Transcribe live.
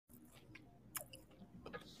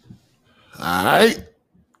All right.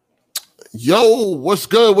 Yo, what's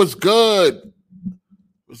good? What's good?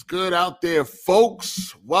 What's good out there,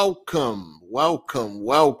 folks? Welcome.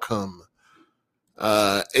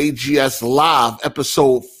 AGS Live,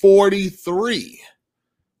 episode 43.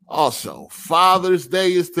 Also, Father's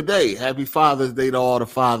Day is today. Happy Father's Day to all the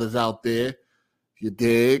fathers out there. You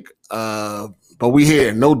dig? But we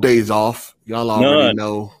here. No days off. Y'all already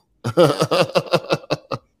know.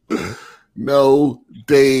 No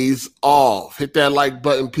days off. Hit that like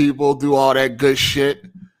button, people. Do all that good shit.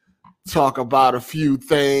 Talk about a few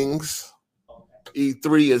things.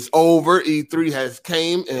 E3 is over. E3 has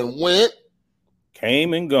came and went.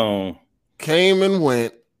 Came and gone. Came and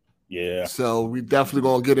went. Yeah. So we definitely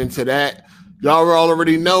going to get into that. Y'all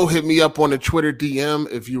already know. Hit me up on the Twitter DM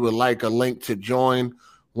if you would like a link to join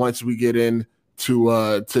once we get into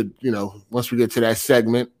once we get to that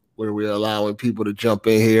segment where we're allowing people to jump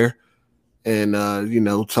in here and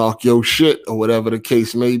talk your shit or whatever the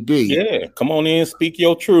case may be. Yeah, come on in, speak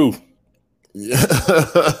your truth. Yeah.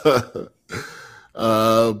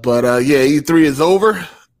 E3 is over,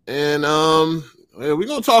 and we're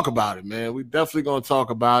gonna talk about it, man. We definitely gonna talk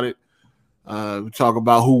about it. We talk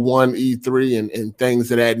about who won E3 and things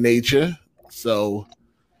of that nature. So,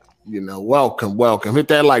 welcome. Hit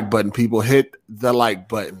that like button, people. Hit the like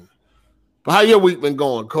button. But how your week been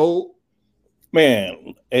going, Cole?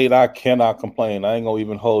 Man, Aid, I cannot complain. I ain't gonna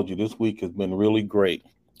even hold you. This week has been really great.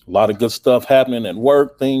 A lot of good stuff happening at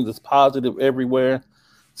work. Things is positive everywhere.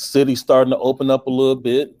 City starting to open up a little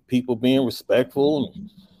bit. People being respectful and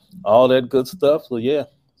all that good stuff. So yeah,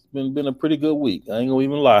 it's been a pretty good week. I ain't gonna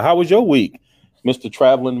even lie. How was your week, Mr.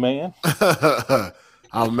 Traveling Man?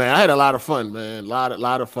 Oh man, I had a lot of fun, man. A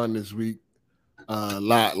lot of fun this week.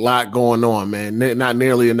 Lot going on, man. Not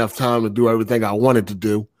nearly enough time to do everything I wanted to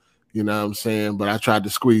do. You know what I'm saying? But I tried to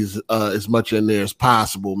squeeze as much in there as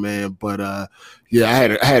possible, man. But I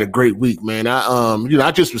had a great week, man.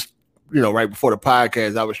 I just was, right before the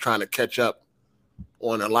podcast, I was trying to catch up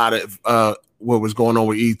on a lot of what was going on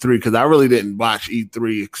with E3 because I really didn't watch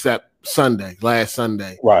E3 except last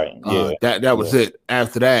Sunday. Right. Yeah. That was it.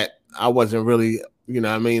 After that, I wasn't really, in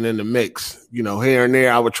the mix. Here and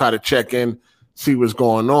there, I would try to check in, see what's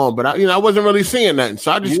going on, but I wasn't really seeing nothing.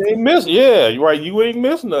 So I just you ain't miss. Yeah, you're right. You ain't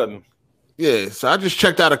miss nothing. Yeah, so I just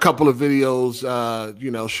checked out a couple of videos,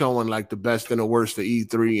 showing like the best and the worst of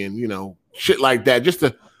E3 and shit like that, just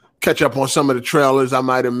to catch up on some of the trailers I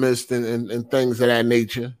might have missed and things of that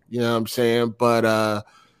nature. You know what I'm saying? But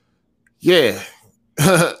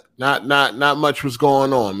not much was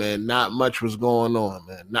going on, man. Not much was going on,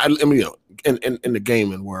 man. In the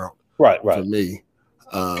gaming world, right for me.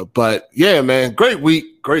 But yeah, man, great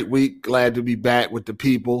week. Glad to be back with the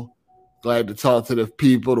people. Glad to talk to the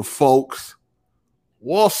people, the folks.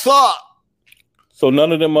 What's up? So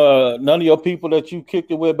none of your people that you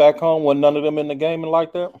kicked it with back home, were none of them in the gaming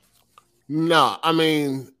like that? No, I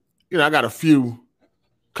mean, I got a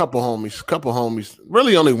couple homies.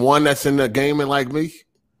 Really only one that's in the gaming like me.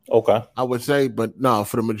 Okay. I would say, but no,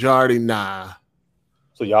 for the majority, nah.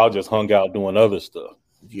 So y'all just hung out doing other stuff.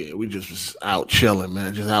 Yeah, we just was out chilling,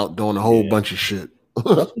 man. Just out doing a whole bunch of shit.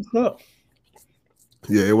 That's what's up.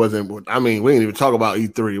 Yeah, it wasn't. I mean, we didn't even talk about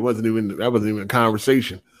E3. That wasn't even a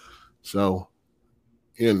conversation. So,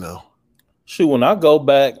 Shoot, when I go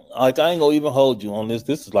back, like I ain't gonna even hold you on this.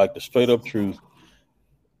 This is like the straight up truth.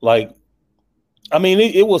 Like, I mean,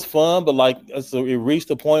 it was fun, but like, so it reached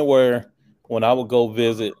a point where when I would go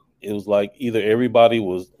visit, it was like either everybody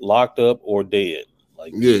was locked up or dead.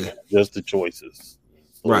 Like, just the choices.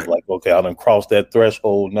 So right. It's like, okay, I done crossed that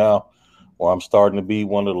threshold now, where I'm starting to be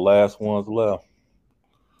one of the last ones left.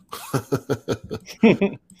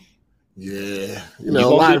 Yeah, a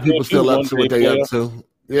lot of people still up to what they up to.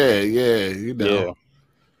 Yeah, Yeah.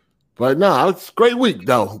 But no, it's a great week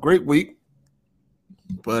though. Great week.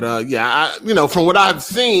 But from what I've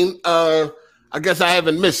seen, I guess I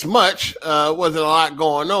haven't missed much. Wasn't a lot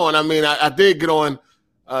going on. I mean, I did get on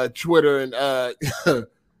Twitter and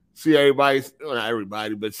see not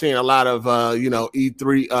everybody, but seeing a lot of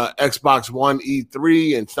E3, Xbox One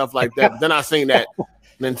E3 and stuff like that. But then I seen that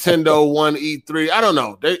Nintendo One E3. I don't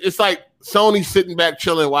know. It's like Sony sitting back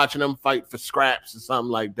chilling, watching them fight for scraps or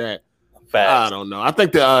something like that. Facts. I don't know. I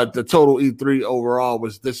think the total E3 overall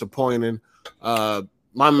was disappointing.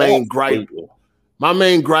 My main gripe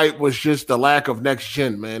was just the lack of next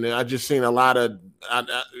gen, man. And I just seen a lot of.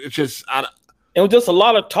 It was just a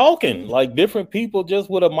lot of talking, like different people just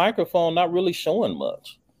with a microphone, not really showing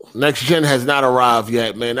much. Next gen has not arrived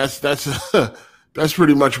yet, man. That's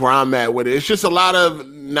pretty much where I'm at with it. It's just a lot of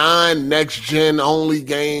non-next gen only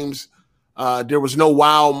games. There was no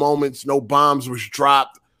wow moments, no bombs was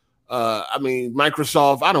dropped. I mean,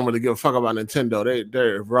 Microsoft, I don't really give a fuck about Nintendo.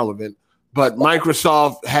 They're irrelevant. But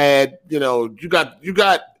Microsoft had, you got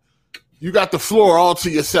the floor all to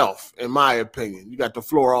yourself, in my opinion. You got the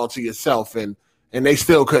floor all to yourself, and they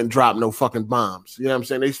still couldn't drop no fucking bombs. You know what I'm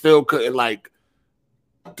saying? They still couldn't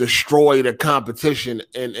destroy the competition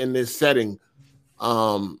in this setting.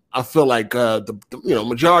 I feel like the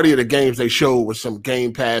majority of the games they showed was some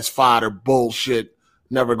Game Pass fodder bullshit.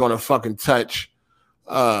 Never gonna fucking touch.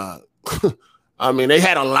 I mean, they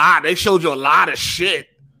had a lot. They showed you a lot of shit.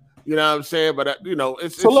 You know what I'm saying? But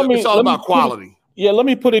it's all about quality. Let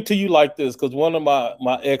me put it to you like this, because one of my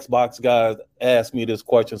Xbox guys asked me this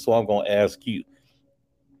question, so I'm gonna ask you.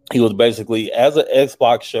 He was basically, as an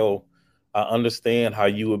Xbox show, I understand how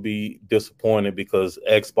you would be disappointed because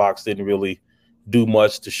Xbox didn't really do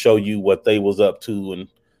much to show you what they was up to and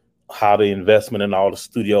how the investment in all the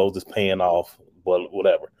studios is paying off,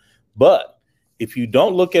 whatever. But if you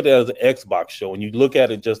don't look at it as an Xbox show and you look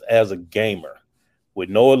at it just as a gamer with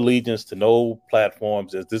no allegiance to no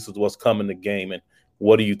platforms, as this is what's coming to gaming,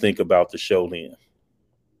 what do you think about the show then?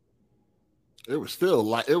 It was still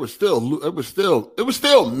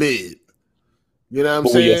mid. You know what I'm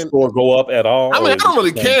saying? Will your score go up at all? I mean, I don't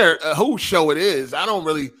really care whose show it is. I don't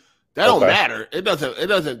really. That don't matter. It doesn't.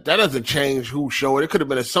 That doesn't change whose show it. It could have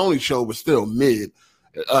been a Sony show, but still mid.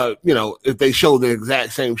 If they show the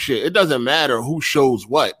exact same shit, it doesn't matter who shows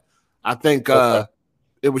what. I think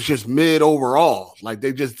it was just mid overall. Like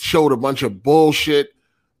they just showed a bunch of bullshit,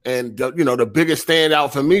 and the biggest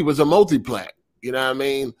standout for me was a multiplat. You know what I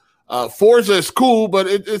mean? Forza is cool, but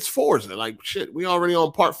it's Forza. Like shit, we already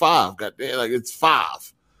on part 5. Goddamn, like it's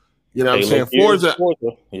 5. You know what I'm saying? Forza.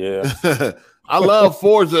 Yeah. I love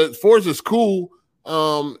Forza. Forza's cool.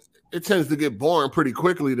 It tends to get boring pretty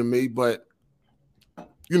quickly to me, but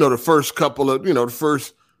the first couple of, the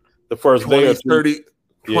first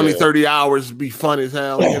 20, 30 hours be fun as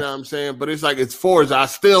hell. You know what I'm saying? But it's like, it's Forza. I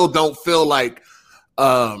still don't feel like,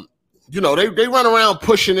 they run around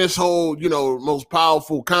pushing this whole, most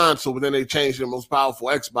powerful console, but then they change the most powerful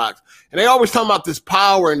Xbox. And they always talk about this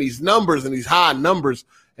power and these numbers and these high numbers.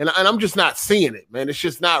 And I'm just not seeing it, man. It's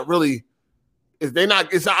just not really,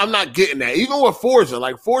 I'm not getting that. Even with Forza,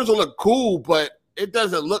 like Forza look cool, but it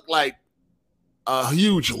doesn't look like a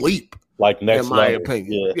huge leap. Like next, in my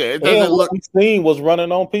opinion, yeah, it doesn't look. What we seen was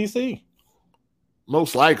running on PC,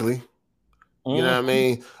 most likely. You know what I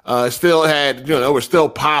mean? It still had, it was still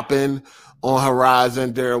popping on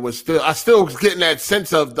Horizon. I still was getting that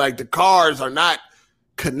sense of like the cars are not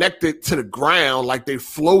connected to the ground, like they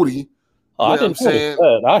floaty. I didn't say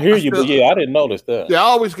that. I hear you, but I didn't notice that. Yeah, I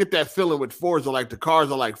always get that feeling with Forza, like the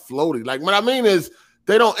cars are like floaty. Like what I mean is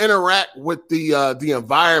they don't interact with the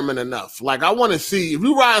environment enough. Like I want to see, if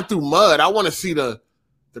you riding through mud, I want to see the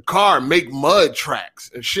car make mud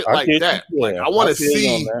tracks and shit like that. Like I want to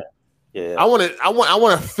see. Yeah, I want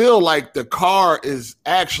to feel like the car is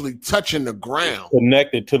actually touching the ground,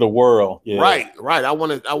 connected to the world. Yeah. Right. I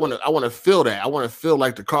want to feel that. I want to feel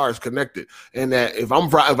like the car is connected, and that if I'm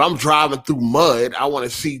driving through mud, I want to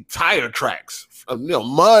see tire tracks,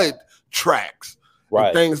 mud tracks,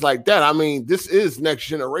 and things like that. I mean, this is next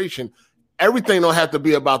generation. Everything don't have to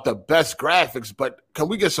be about the best graphics, but can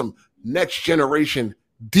we get some next generation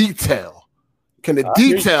detail? Can the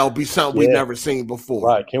detail be something we've never seen before?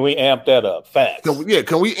 Right. Can we amp that up? Facts. Can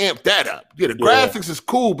we amp that up? Yeah, the graphics is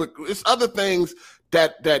cool, but it's other things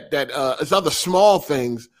that it's other small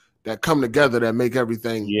things that come together that make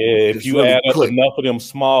everything. Yeah, if you add up enough of them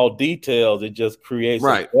small details, it just creates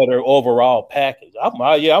a better overall package.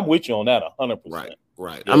 I'm with you on that 100%.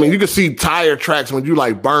 Right. Yeah. I mean, you can see tire tracks when you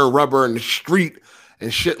like burn rubber in the street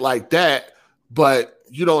and shit like that, but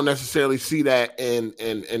you don't necessarily see that in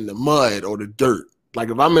the mud or the dirt. Like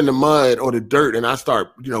if I'm in the mud or the dirt and I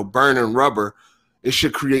start, burning rubber, it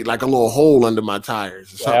should create like a little hole under my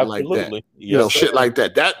tires or something like that. Yes, shit like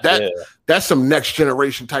that. That's some next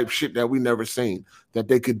generation type shit that we never seen that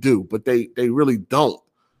they could do, but they really don't.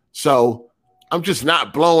 So I'm just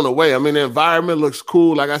not blown away. I mean, the environment looks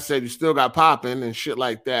cool. Like I said, you still got popping and shit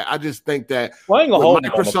like that. I just think that I ain't gonna hold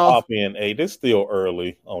Microsoft pop in. It's still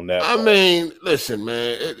early on that. I mean, listen,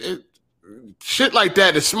 man, it shit like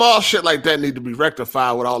that, the small shit like that need to be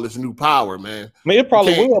rectified with all this new power, man. I mean, it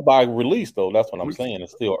probably will by release, though. That's what I'm saying.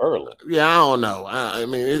 It's still early. Yeah, I don't know. I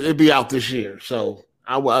mean, it'd be out this year, so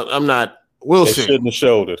I'm not. We'll see. Shouldn't have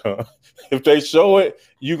showed it, huh? If they show it,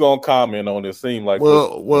 you gonna comment on it. Seem like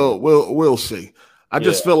we'll see. I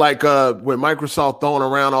just feel like with Microsoft throwing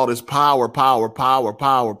around all this power,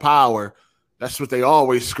 that's what they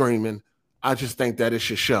always screaming. I just think that it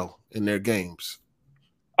should show in their games.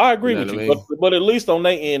 I agree with you, but at least on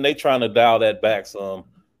their end, they trying to dial that back some.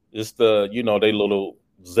 It's the they little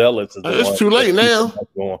zealots. It's too late now.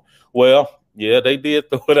 Well, yeah, they did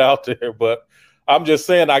throw it out there, but I'm just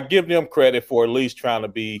saying I give them credit for at least trying to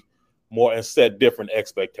be more and set different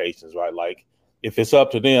expectations, right? Like if it's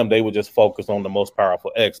up to them, they would just focus on the most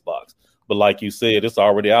powerful Xbox. But like you said, it's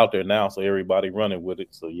already out there now, so everybody running with it.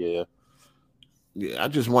 So yeah. Yeah, I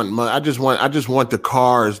just want the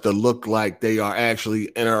cars to look like they are actually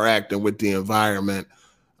interacting with the environment,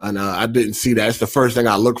 and I didn't see that. It's the first thing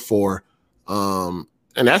I look for, and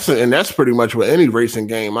that's pretty much with any racing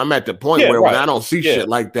game. I'm at the point where when I don't see shit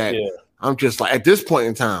like that, I'm just like at this point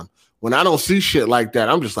in time when I don't see shit like that,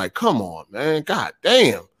 I'm just like, come on, man, god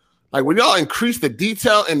damn. Like when y'all increase the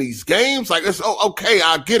detail in these games, like it's okay,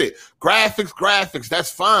 I get it, graphics,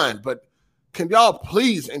 that's fine, but can y'all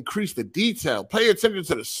please increase the detail? Pay attention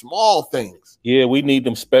to the small things. Yeah, we need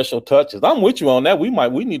them special touches. I'm with you on that. We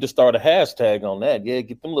need to start a hashtag on that. Yeah,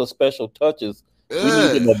 get them little special touches. Yeah.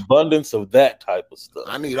 We need an abundance of that type of stuff.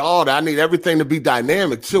 I need all that. I need everything to be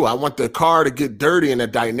dynamic too. I want the car to get dirty in a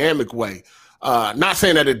dynamic way. Not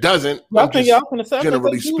saying that it doesn't.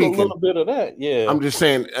 Generally speaking, a little bit of that. Yeah, I'm just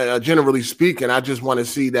saying, generally speaking, I just want to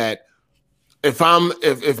see that.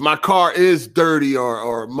 If my car is dirty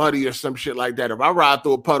or muddy or some shit like that, if I ride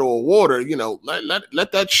through a puddle of water,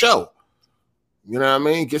 let that show. You know what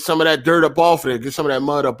I mean? Get some of that dirt up off of there, get some of that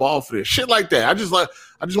mud up off of there. Shit like that. I just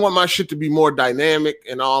want my shit to be more dynamic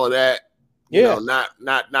and all of that. Yeah. Not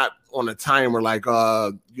on a timer like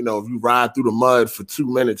if you ride through the mud for 2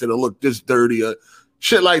 minutes, it'll look this dirty or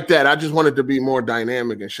shit like that. I just want it to be more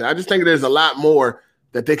dynamic and shit. I just think there's a lot more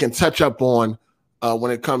that they can touch up on.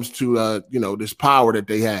 When it comes to this power that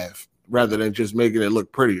they have, rather than just making it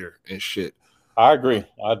look prettier and shit. I agree.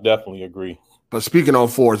 I definitely agree. But speaking on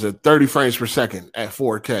Forza, 30 frames per second at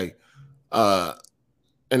 4K, and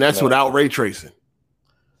that's without ray tracing.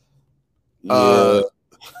 Yeah.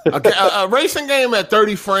 A racing game at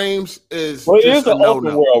 30 frames is it is an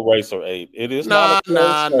open world racer, Abe. It is not a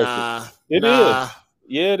closed circuit. It is.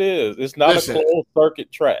 Yeah, it is. It's not a closed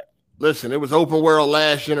circuit track. Listen, it was open world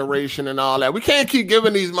last generation and all that. We can't keep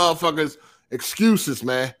giving these motherfuckers excuses,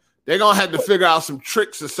 man. They're going to have to figure out some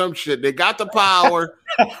tricks or some shit. They got the power.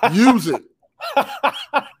 Use it.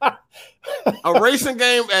 A racing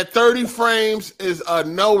game at 30 frames is a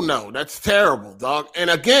no-no. That's terrible, dog. And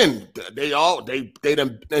again, they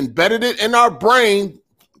embedded it in our brain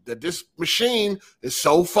that this machine is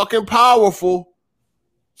so fucking powerful.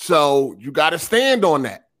 So you got to stand on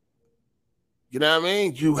that. You know what I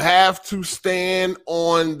mean? You have to stand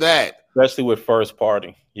on that. Especially with first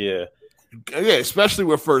party. Yeah. Yeah, especially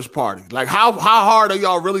with first party. Like how hard are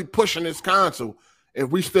y'all really pushing this console if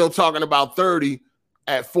we still talking about 30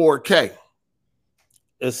 at 4K?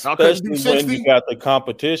 Especially when you got the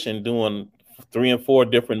competition doing 3 and 4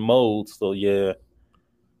 different modes. So yeah.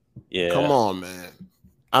 Yeah. Come on, man.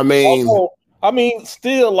 I mean,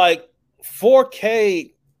 still like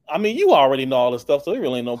 4K. I mean, you already know all this stuff, so there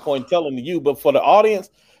really ain't no point in telling you. But for the audience,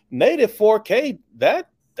 native 4K,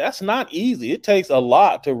 that's not easy. It takes a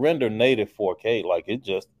lot to render native 4K, like it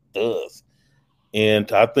just does.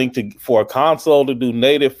 And I think for a console to do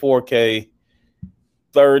native 4K,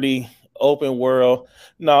 30 open world,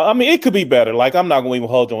 no, I mean it could be better. Like I'm not going to even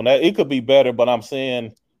hold you on that. It could be better, but I'm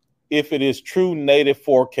saying if it is true native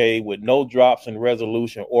 4K with no drops in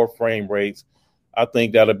resolution or frame rates, I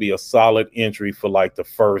think that'll be a solid entry for like the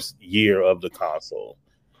first year of the console.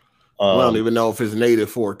 I don't even know if it's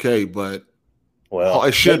native 4K, but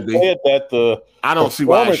it should be. That I don't see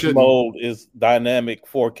why it shouldn't. Mode is dynamic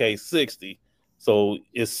 4K 60, so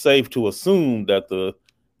it's safe to assume that the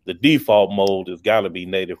default mode has got to be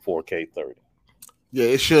native 4K 30. Yeah,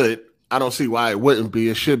 it should. I don't see why it wouldn't be.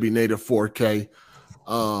 It should be native 4K,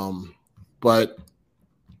 but.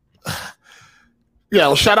 Yeah,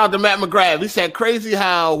 well, shout out to Matt McGrath. He said, crazy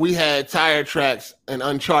how we had tire tracks in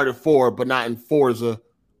Uncharted 4, but not in Forza.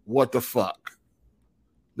 What the fuck?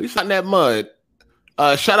 At least not in that mud.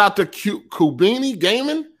 Shout out to Kubini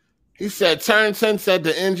Gaming. He said, Turn 10 said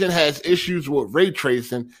the engine has issues with ray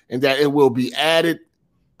tracing and that it will be added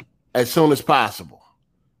as soon as possible.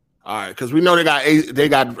 All right, because we know they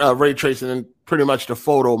got ray tracing in pretty much the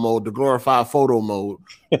photo mode, the glorified photo mode,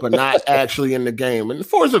 but not actually in the game. And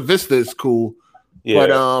Forza Vista is cool. Yeah.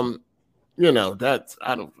 But that's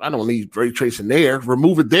I don't need ray tracing there.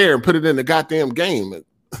 Remove it there and put it in the goddamn game.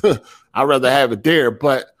 I'd rather have it there.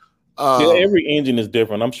 But every engine is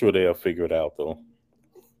different. I'm sure they'll figure it out though.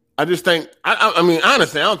 I just think I mean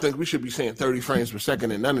honestly, I don't think we should be saying 30 frames per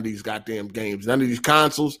second in none of these goddamn games, none of these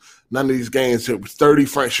consoles, none of these games. It was 30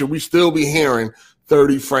 frames. Should we still be hearing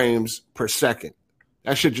 30 frames per second?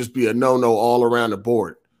 That should just be a no-no all around the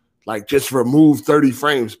board. Like just remove 30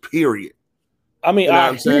 frames, period. I mean,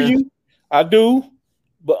 I hear you. I do.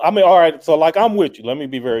 But I mean, all right. So like, I'm with you. Let me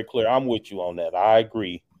be very clear. I'm with you on that. I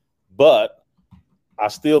agree. But I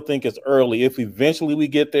still think it's early. If eventually we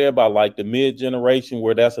get there by like the mid generation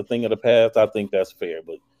where that's a thing of the past, I think that's fair.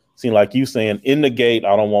 But seem like you saying in the gate,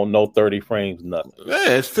 I don't want no 30 frames, nothing.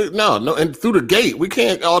 Yeah, no, and through the gate. We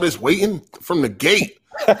can't all this waiting from the gate.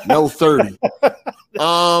 No 30.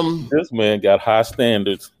 This man got high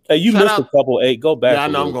standards. Hey, you missed a couple 8. Go back. Yeah, I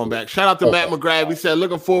know I'm going back. Shout out to Matt McGrath. He said,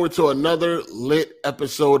 looking forward to another lit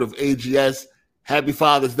episode of AGS. Happy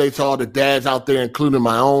Father's Day to all the dads out there, including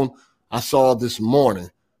my own. I saw this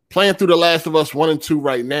morning. Playing through The Last of Us 1 and 2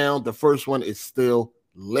 right now. The first one is still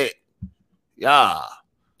lit. Yeah.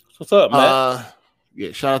 What's up, Matt?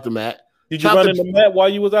 Yeah, shout out to Matt. Did you run into Matt while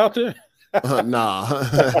you was out there? Nah.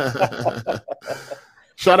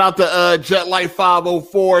 Shout out to Jetlight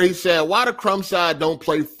 504. He said, why the Crumb Side don't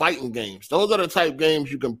play fighting games? Those are the type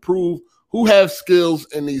games you can prove who have skills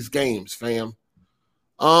in these games, fam.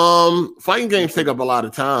 Fighting games take up a lot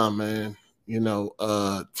of time, man. You know,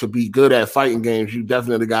 to be good at fighting games, you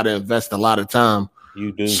definitely got to invest a lot of time.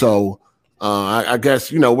 You do. So I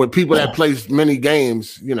guess, you know, with people that play many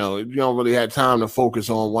games, you know, you don't really have time to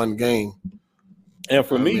focus on one game. And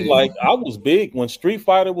for me, like, I was big when Street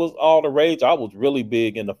Fighter was all the rage. I was really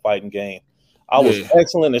big in the fighting game. I was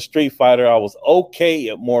excellent at Street Fighter. I was okay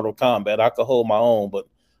at Mortal Kombat. I could hold my own, but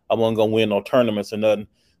I wasn't going to win no tournaments or nothing.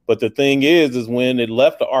 But the thing is when it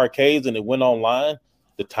left the arcades and it went online,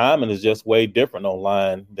 the timing is just way different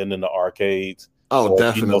online than in the arcades. Oh,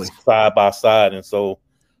 definitely. You know, side by side. And so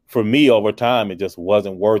for me, over time, it just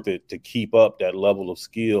wasn't worth it to keep up that level of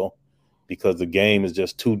skill because the game is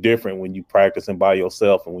just too different when you practicing by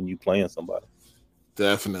yourself and when you playing somebody.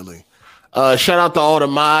 Definitely. Shout out to all the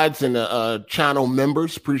mods and the channel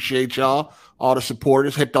members. Appreciate y'all. All the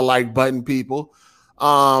supporters. Hit the like button, people.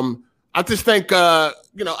 I just think,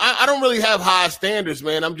 you know, I don't really have high standards,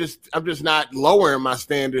 man. I'm just not lowering my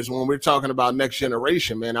standards when we're talking about next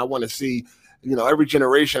generation, man. I want to see, you know, every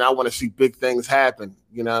generation, I want to see big things happen.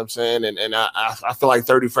 You know what I'm saying? And I feel like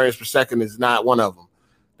 30 frames per second is not one of them.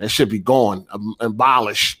 That should be gone,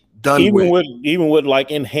 abolished, done even with like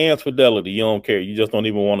enhanced fidelity, you don't care. You just don't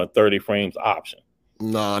even want a 30 frames option.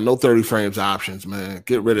 No 30 frames options, man.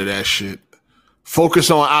 Get rid of that shit. Focus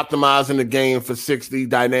on optimizing the game for 60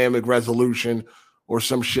 dynamic resolution or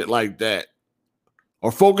some shit like that.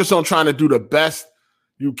 Or focus on trying to do the best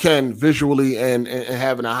you can visually and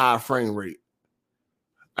having a high frame rate.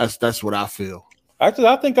 That's what I feel. Actually,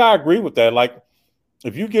 I think I agree with that. Like,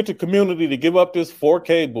 if you get the community to give up this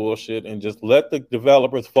 4K bullshit and just let the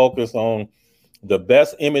developers focus on the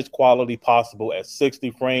best image quality possible at 60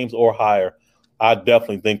 frames or higher, I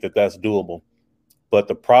definitely think that that's doable. But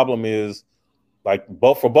the problem is, like,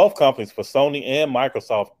 for both companies, for Sony and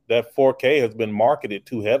Microsoft, that 4K has been marketed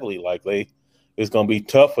too heavily. Like, it's going to be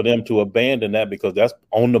tough for them to abandon that because that's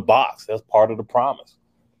on the box. That's part of the promise.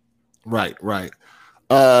 Right.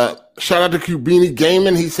 Shout out to Cubini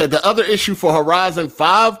Gaming. He said the other issue for Horizon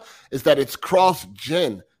 5 is that it's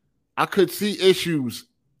cross-gen. I could see issues.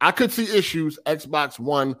 Xbox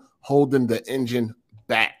One holding the engine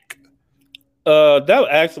back.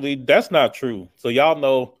 That's not true. So y'all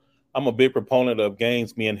know I'm a big proponent of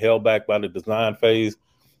games being held back by the design phase,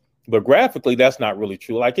 but graphically that's not really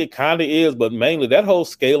true. Like, it kind of is, but mainly that whole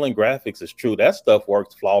scaling graphics is true. That stuff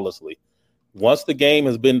works flawlessly. Once the game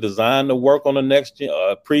has been designed to work on the next gen,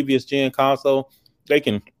 previous gen console, they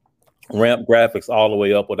can ramp graphics all the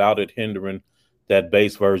way up without it hindering that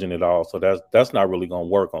base version at all. So that's not really going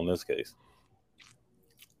to work on this case.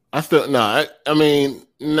 I think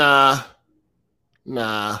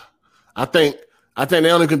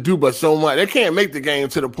they only can do but so much. They can't make the game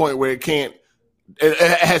to the point where it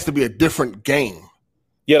has to be a different game.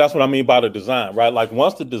 Yeah, that's what I mean by the design, right? Like,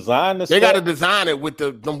 once the design is they got to design it with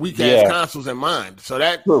them weak ass consoles in mind. So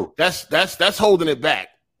that's holding it back.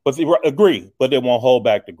 But agree, but it won't hold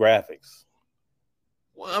back the graphics.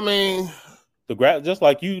 Well, I mean, just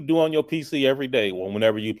like you do on your PC every day,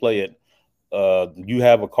 whenever you play it, you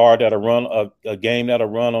have a card that'll run a game that'll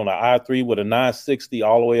run on an i3 with a 960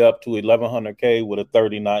 all the way up to 1100K with a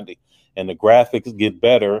 3090, and the graphics get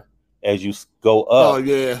better as you go up. Oh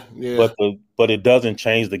yeah. But it doesn't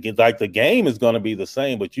change the game. Like, the game is going to be the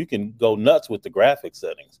same, but you can go nuts with the graphic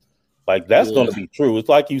settings. Like, that's going to be true. It's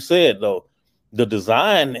like you said, though, the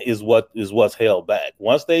design is what's held back.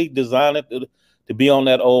 Once they design it to be on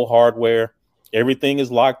that old hardware, everything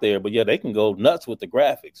is locked there. But yeah, they can go nuts with the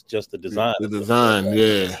graphics, just the design. The design,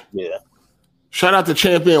 yeah. Shout out to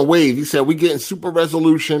Champion Wave. He said we getting super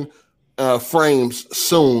resolution frames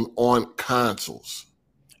soon on consoles.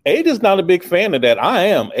 Aid is not a big fan of that. I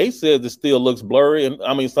am. Aid says it still looks blurry, and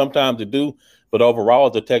I mean sometimes it do, but overall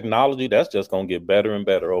the technology that's just gonna get better and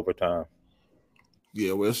better over time.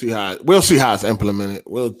 Yeah, we'll see how it's implemented.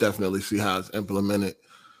 We'll definitely see how it's implemented.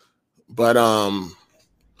 But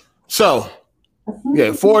so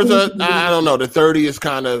yeah, Forza, I don't know. The 30 is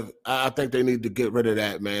kind of, I think they need to get rid of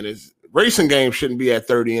that, man. It's racing games shouldn't be at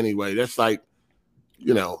 30 anyway. That's like,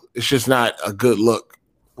 it's just not a good look.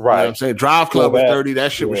 Right. You know what I'm saying? Drive Club was 30.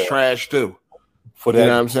 That shit was trash too. For that, you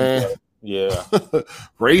know what I'm saying? Yeah.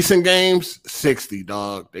 Racing games, 60,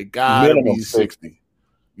 dog. They gotta be 60.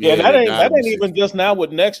 Yeah, that ain't even just now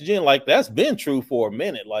with next gen. Like that's been true for a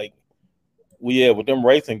minute. Like, with them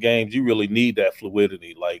racing games, you really need that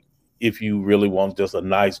fluidity. Like, if you really want just a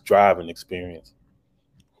nice driving experience.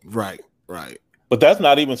 Right. But that's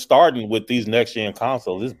not even starting with these next gen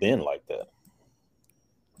consoles. It's been like that.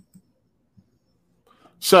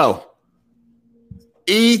 So,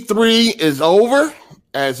 E3 is over.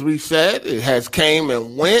 As we said, it has came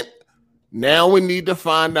and went. Now we need to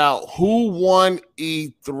find out who won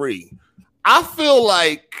E3. I feel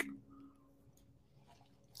like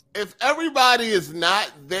if everybody is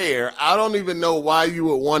not there, I don't even know why you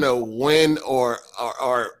would want to win or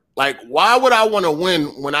like, why would I want to win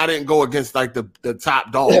when I didn't go against like the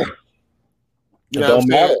top dog? It don't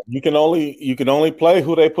matter. You can only play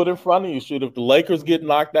who they put in front of you. Shoot, if the Lakers get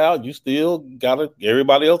knocked out, you still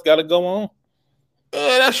everybody else gotta go on.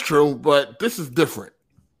 Yeah, that's true, but this is different.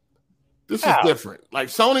 This is different. Like,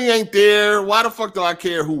 Sony ain't there. Why the fuck do I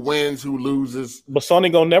care who wins, who loses? But Sony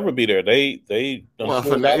gonna never be there. They well,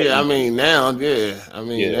 for now, now.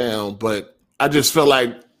 But I just feel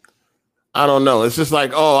like, I don't know. It's just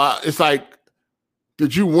like, it's like,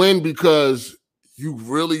 did you win because you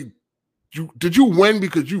really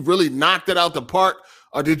knocked it out the park,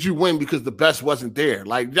 or did you win because the best wasn't there?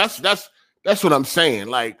 Like, that's what I'm saying.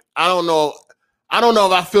 Like, I don't know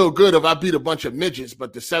if I feel good if I beat a bunch of midgets,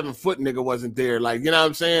 but the 7-foot nigga wasn't there. Like, you know what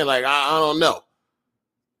I'm saying? Like, I don't know.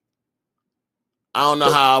 I don't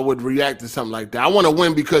know how I would react to something like that. I want to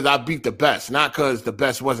win because I beat the best, not because the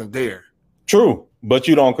best wasn't there. True, but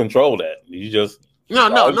you don't control that. You just no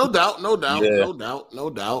doubt.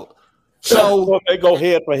 So if they go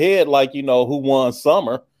head for head, like, who won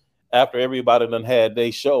summer after everybody done had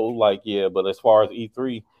they show, like, yeah. But as far as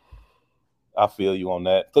E3, I feel you on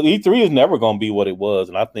that. Because E3 is never going to be what it was.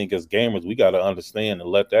 And I think as gamers, we got to understand and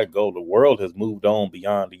let that go. The world has moved on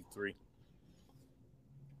beyond E3.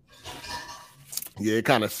 Yeah, it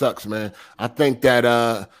kind of sucks, man. I think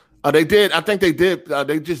that they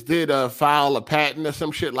just did file a patent or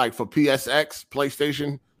some shit, like for PSX,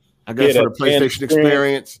 PlayStation. I guess for the PlayStation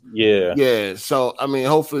experience. Yeah. Yeah. So, I mean,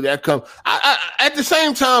 hopefully that comes. I at the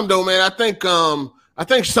same time, though, man, I think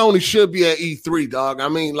Sony should be at E3, dog. I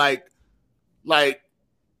mean, like right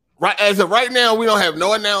as of right now, we don't have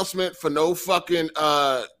no announcement for no fucking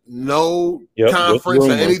conference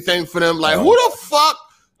or anything for them. Like, who the fuck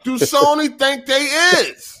do Sony think they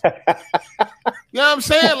is? You know what I'm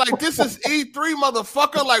saying? Like, this is E3,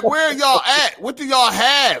 motherfucker. Like, where are y'all at? What do y'all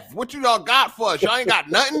have? What do y'all got for us? Y'all ain't got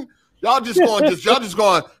nothing. Y'all just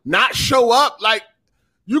going not show up. Like,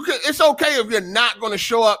 it's okay if you're not going to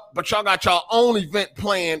show up, but y'all got y'all own event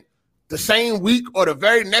planned the same week or the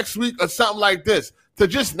very next week or something like this. To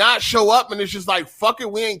just not show up and it's just like, fuck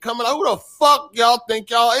it, we ain't coming. Like, who the fuck y'all think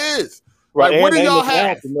y'all is? Right. Like, what do y'all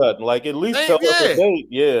have? Nothing. Like, at least tell us a date.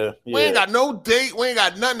 Yeah. We ain't got no date. We ain't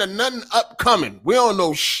got nothing upcoming. We don't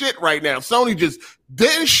know shit right now. Sony just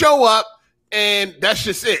didn't show up, and that's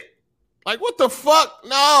just it. Like, what the fuck?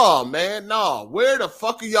 No, man, no. Where the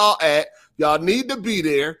fuck are y'all at? Y'all need to be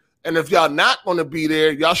there. And if y'all not going to be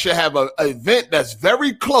there, y'all should have an event that's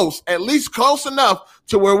very close, at least close enough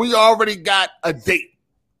to where we already got a date.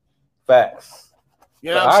 Facts.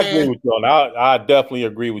 You know what I'm saying? Agree with you on that. I definitely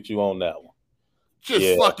agree with you on that one.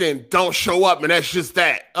 Just fucking don't show up, and that's just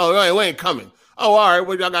that. Oh, we ain't coming. Oh, all right.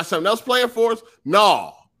 Well, y'all got something else playing for us?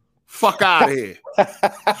 No. Fuck out of here.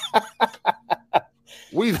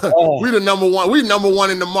 We the number one. We number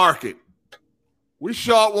one in the market. We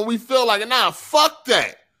show up when we feel like it. Nah, fuck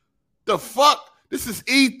that. The fuck? This is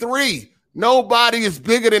E3. Nobody is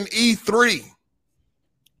bigger than E3.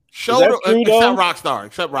 Except Rockstar.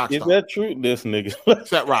 Is that true? This nigga.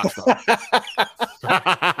 Except Rockstar.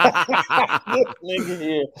 This nigga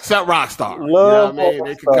here. Except Rockstar. You know what I mean?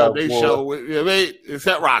 They can come, they show.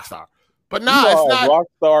 Except Rockstar. But no, it's not.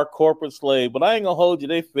 Rockstar corporate slave. But I ain't gonna hold you.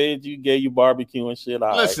 They fed you, gave you barbecue and shit.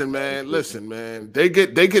 Listen, man. They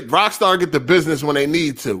get Rockstar get the business when they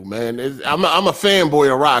need to, man. I'm a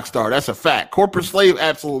fanboy of Rockstar. That's a fact. Corporate slave,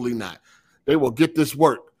 absolutely not. They will get this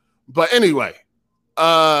work. But anyway,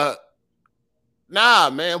 the Nah,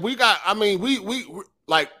 man. We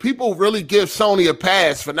like people really give Sony a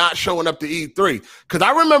pass for not showing up to E3. Because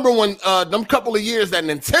I remember when them couple of years that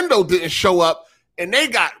Nintendo didn't show up and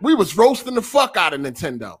we was roasting the fuck out of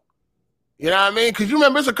Nintendo. You know what I mean? Because you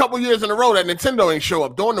remember it's a couple of years in a row that Nintendo ain't show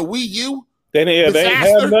up. During the Wii U they ain't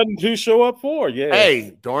have nothing to show up for. Yeah.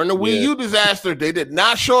 Hey, during the Wii U disaster, they did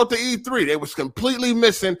not show up to E3. They was completely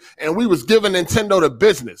missing, and we was giving Nintendo the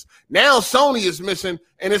business. Now Sony is missing,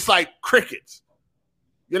 and it's like crickets.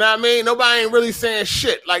 You know what I mean? Nobody ain't really saying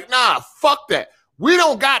shit. Like, nah, fuck that. We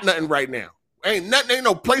don't got nothing right now. Ain't nothing. Ain't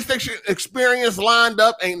no PlayStation experience lined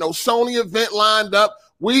up. Ain't no Sony event lined up.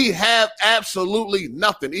 We have absolutely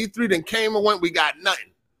nothing. E3 then came and went. We got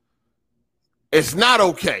nothing. It's not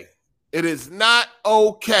okay. It is not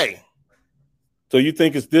okay. So you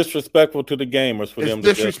think it's disrespectful to the gamers for them? It's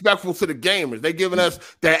disrespectful to the gamers. They giving us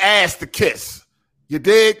their ass to kiss. You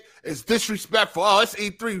dig? It's disrespectful. Oh, it's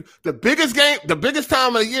E3. The biggest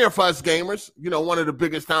time of the year for us gamers, you know, one of the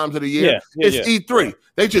biggest times of the year, it's E3.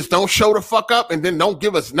 They just don't show the fuck up and then don't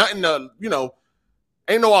give us nothing to, you know,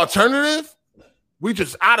 ain't no alternative. We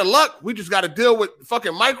just out of luck. We just got to deal with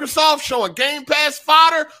fucking Microsoft showing Game Pass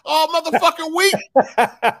fodder all motherfucking week.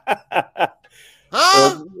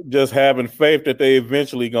 Huh? Just having faith that they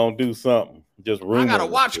eventually gonna do something. Just rumors. I gotta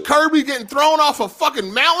watch Kirby getting thrown off a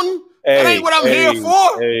fucking mountain. That ain't what I'm here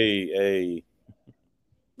for. Hey.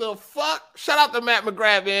 The fuck? Shout out to Matt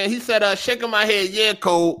McGrath, man. He said, shaking my head, yeah,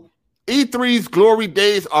 Cole. E3's glory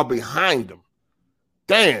days are behind them.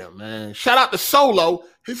 Damn, man. Shout out to Solo.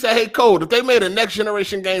 He said, hey, Cole, if they made a next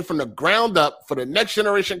generation game from the ground up for the next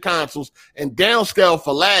generation consoles and downscale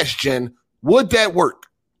for last gen, would that work?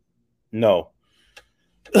 No.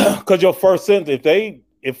 Because your first sentence,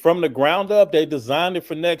 if from the ground up they designed it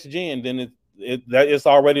for next gen, then it's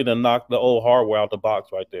already to knock the old hardware out the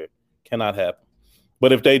box right there. Cannot happen.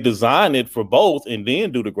 But if they design it for both and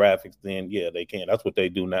then do the graphics, then yeah, they can. That's what they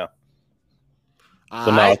do now.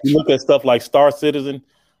 So now, if you look at stuff like Star Citizen,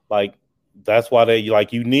 like that's why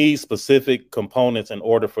you need specific components in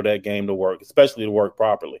order for that game to work, especially to work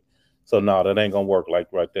properly. So no, that ain't gonna work like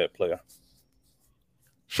that, player.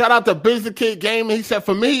 Shout out to Business Kid Gaming. He said,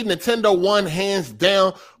 for me, Nintendo won hands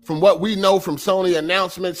down from what we know from Sony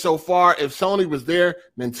announcements so far. If Sony was there,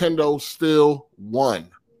 Nintendo still won.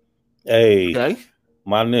 Hey, okay.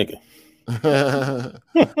 My nigga.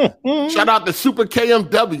 Shout out to Super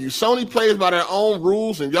KMW. Sony plays by their own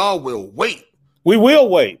rules and y'all will wait. We will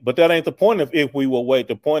wait, but that ain't the point of if we will wait.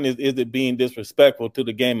 The point is it being disrespectful to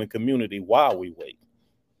the gaming community while we wait?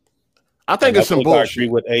 I think it's some bullshit. I agree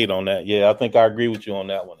with 8 on that. Yeah, I think I agree with you on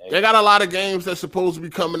that one. 8. They got a lot of games that's supposed to be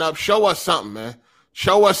coming up. Show us something, man.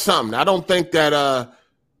 Show us something. I don't think that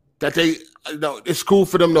they it's cool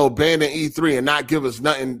for them to abandon E3 and not give us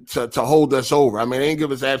nothing to hold us over. I mean, they ain't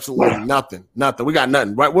give us absolutely nothing. Nothing. We got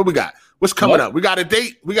nothing. Right? What we got? What's coming up? We got a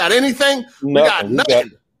date? We got anything? We got nothing. We got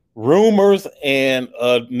rumors and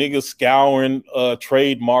niggas scouring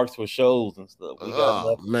trademarks for shows and stuff.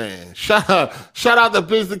 Man. Shout out to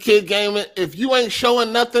Business Kid Gaming. If you ain't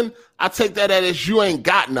showing nothing, I take that as you ain't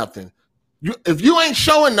got nothing. If you ain't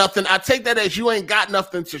showing nothing, I take that as you ain't got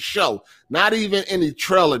nothing to show. Not even any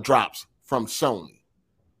trailer drops from Sony.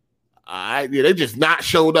 They just not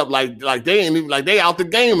showed up like they ain't even like they out the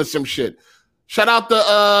game or some shit. Shout out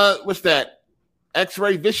to what's that?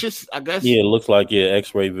 X-Ray Vicious, I guess. Yeah, it looks like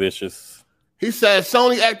X-Ray Vicious. He said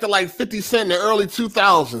Sony acted like 50 Cent in the early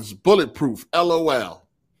 2000s. Bulletproof. LOL.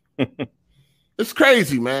 It's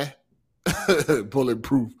crazy, man.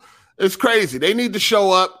 Bulletproof. It's crazy. They need to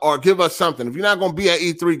show up or give us something. If you're not going to be at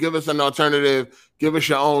E3, give us an alternative. Give us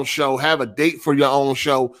your own show. Have a date for your own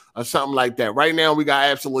show or something like that. Right now, we got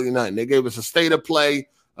absolutely nothing. They gave us a state of play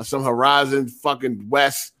or some Horizon fucking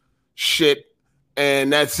West shit,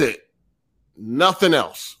 and that's it. Nothing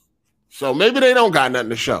else. So maybe they don't got nothing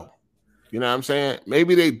to show. You know what I'm saying?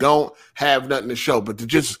 Maybe they don't have nothing to show, but to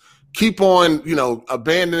just keep on,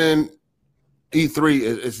 abandoning E3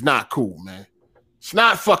 is not cool, man. It's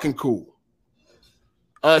not fucking cool.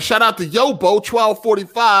 Shout out to Yobo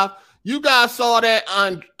 1245. You guys saw that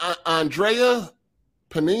on Andrea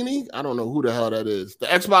Panini? I don't know who the hell that is. The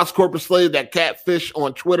Xbox corporate slave that catfish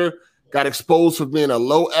on Twitter got exposed for being a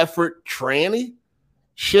low effort tranny.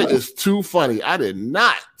 Shit is too funny. I did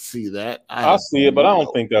not see that. I see it, but I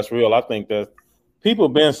don't think that's real. I think that people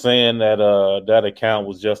have been saying that that account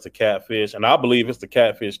was just a catfish, and I believe it's the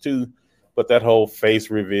catfish too. But that whole face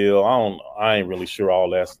reveal, I ain't really sure all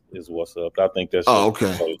that is what's up. I think that's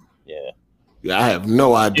okay. Yeah, I have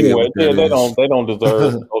no idea. Anyway, they don't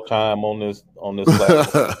deserve no time on this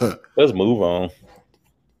platform. Let's move on.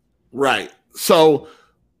 Right. So,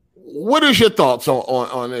 what is your thoughts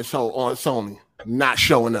on this on Sony? not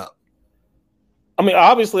showing up? I mean,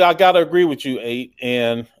 obviously, I got to agree with you, 8.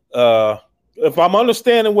 And if I'm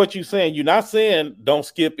understanding what you're saying, you're not saying don't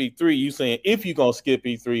skip E3. You're saying if you're going to skip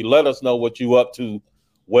E3, let us know what you up to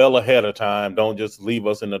well ahead of time. Don't just leave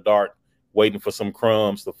us in the dark waiting for some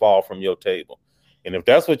crumbs to fall from your table. And if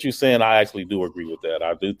that's what you're saying, I actually do agree with that.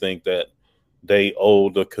 I do think that they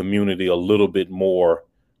owe the community a little bit more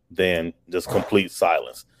than just complete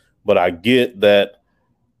silence. But I get that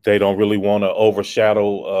they don't really want to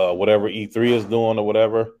overshadow whatever E3 is doing or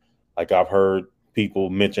whatever. Like I've heard people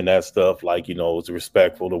mention that stuff, like, you know, it's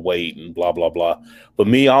respectful to wait and blah, blah, blah. But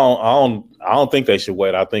me, I don't think they should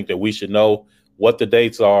wait. I think that we should know what the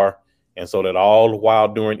dates are. And so that all the while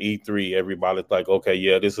during E3, everybody's like, okay,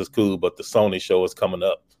 yeah, this is cool, but the Sony show is coming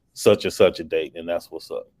up such and such a date. And that's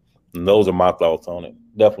what's up. And those are my thoughts on it.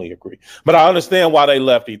 Definitely agree. But I understand why they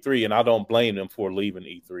left E3, and I don't blame them for leaving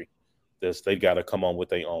E3. They got to come on with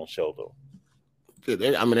their own show, though.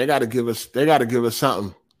 They got to give us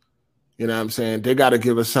something. You know what I'm saying? They got to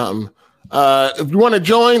give us something. If you want to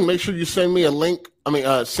join, make sure you send me a link.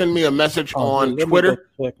 Send me a message on Twitter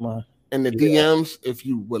in the DMs if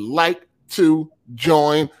you would like to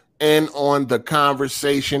join in on the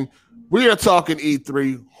conversation. We are talking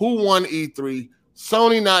E3. Who won E3?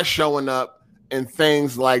 Sony not showing up and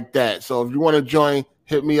things like that. So if you want to join,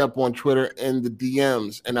 hit me up on Twitter in the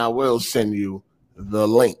DMs, and I will send you the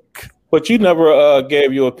link. But you never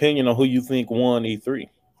gave your opinion on who you think won E3.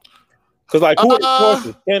 Because like,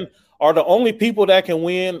 are the only people that can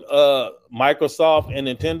win Microsoft and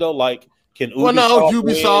Nintendo? Like, can Ubisoft?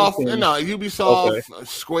 Ubisoft, okay.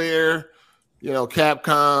 Square,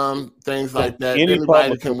 Capcom, things like that.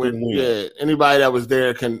 Anybody can win. Yeah, anybody that was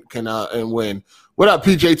there can and win. What up,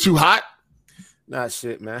 PJ? Too hot? Not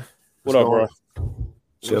shit, man. What up, bro?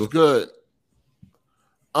 It's good.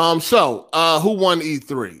 So who won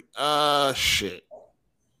E3? Shit.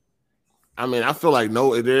 I mean, I feel like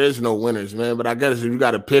there is no winners, man. But I guess if you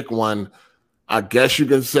got to pick one, I guess you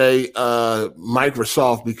can say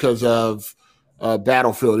Microsoft because of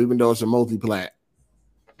Battlefield, even though it's a multiplat.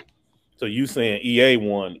 So you saying EA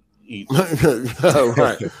won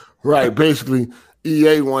E3? Right. Basically,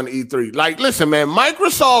 EA won E3. Like, listen, man,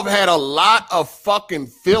 Microsoft had a lot of fucking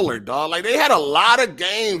filler, dog. Like, they had a lot of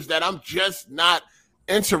games that I'm just not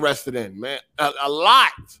interested in, man. A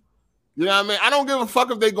lot. You know what I mean? I don't give a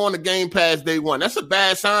fuck if they go on the Game Pass day one. That's a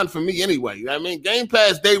bad sign for me anyway. You know what I mean? Game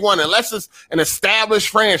Pass day one, unless it's an established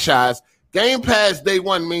franchise, Game Pass day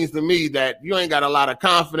one means to me that you ain't got a lot of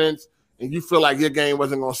confidence and you feel like your game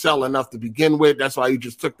wasn't going to sell enough to begin with. That's why you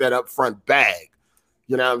just took that upfront bag.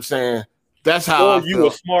 You know what I'm saying? That's how I feel. You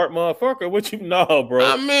a smart motherfucker. What you know, bro?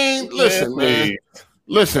 I mean, listen, man.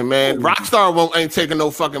 Listen, man, Rockstar ain't taking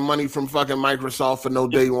no fucking money from fucking Microsoft for no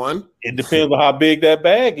day one. It depends on how big that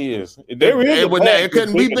bag is. It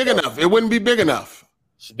couldn't be big enough. It wouldn't be big enough.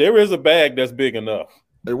 There is a bag that's big enough.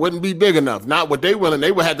 It wouldn't be big enough. Not what they willing.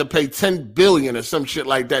 They would have to pay $10 billion or some shit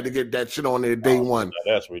like that to get that shit on their day one.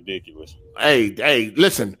 That's ridiculous. Hey,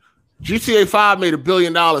 listen, GTA 5 made $1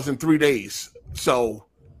 billion in 3 days. So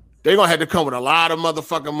they're gonna have to come with a lot of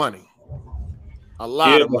motherfucking money. A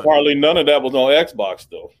lot of money. Hardly none of that was on Xbox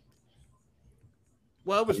though.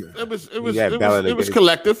 Well, it was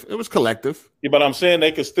collective. It was collective. Yeah, but I'm saying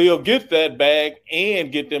they could still get that bag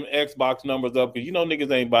and get them Xbox numbers up because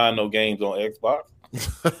niggas ain't buying no games on Xbox.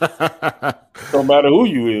 No matter who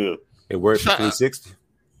you is. It worked for 360.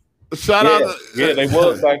 Shout out. They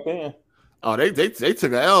was back then. Oh, they took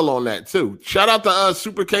an L on that too. Shout out to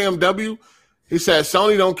Super KMW. He said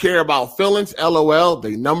Sony don't care about feelings. LOL.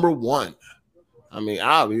 They number one. I mean,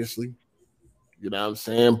 obviously, you know what I'm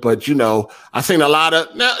saying? But, I seen a lot of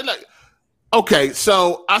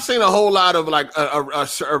so I seen a whole lot of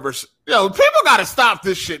servers. People got to stop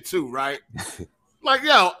this shit too, right?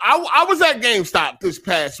 I was at GameStop this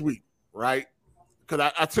past week, right?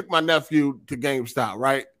 Because I took my nephew to GameStop,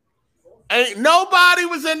 right? Ain't nobody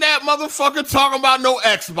was in that motherfucker talking about no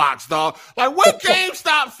Xbox, dog. Like, what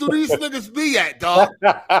GameStops do these niggas be at, dog?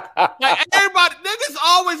 Like, everybody, niggas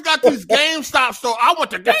always got these GameStop stores. I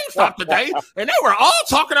went to GameStop today, and they were all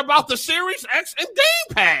talking about the Series X and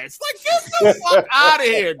Game Pass. Like, get the fuck out of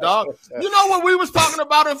here, dog. You know what we was talking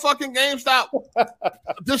about in fucking GameStop?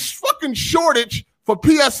 This fucking shortage for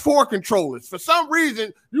PS4 controllers. For some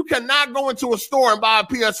reason, you cannot go into a store and buy a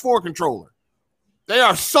PS4 controller. They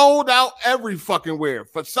are sold out every fucking where.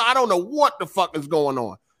 I don't know what the fuck is going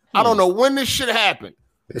on. I don't know when this shit happened.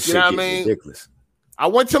 You know what I mean? Ridiculous. I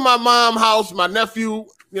went to my mom's house. My nephew,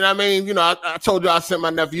 you know what I mean? I told you I sent my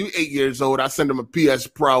nephew 8 years old. I sent him a PS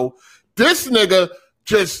Pro. This nigga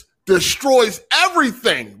just destroys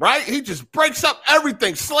everything, right? He just breaks up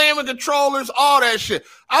everything, slamming controllers, all that shit.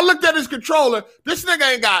 I looked at his controller. This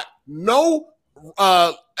nigga ain't got no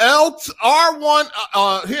R1.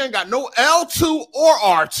 He ain't got no L2 or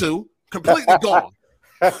R2. Completely gone.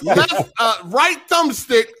 Left, right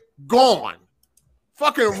thumbstick gone.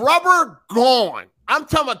 Fucking rubber gone. I'm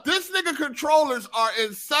talking about this nigga controllers are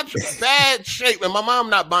in such bad shape, and my mom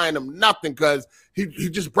not buying them nothing because he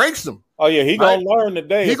just breaks them. Oh yeah, he gonna learn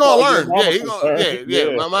today. He gonna learn. Yeah, he gonna.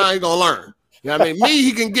 Yeah. My mom, he gonna learn. You know what I mean? Me,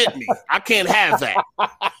 he can get me. I can't have that.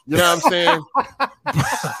 You know what I'm saying?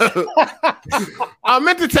 I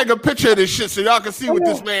meant to take a picture of this shit so y'all can see what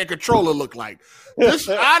this man controller look like.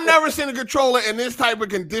 I never seen a controller in this type of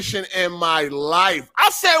condition in my life.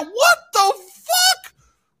 I said, what the fuck?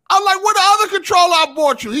 I'm like, what the other controller I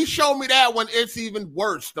bought you? He showed me that one. It's even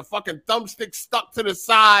worse. The fucking thumbstick stuck to the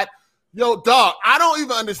side. Yo, dog, I don't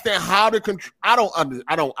even understand how to control. I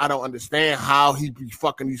don't understand how he be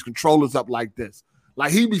fucking these controllers up like this.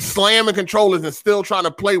 Like he be slamming controllers and still trying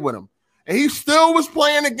to play with them. And he still was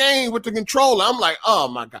playing the game with the controller. I'm like, oh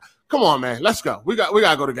my God. Come on, man. Let's go. We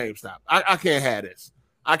gotta go to GameStop. I can't have this.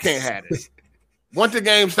 I can't have this. Went to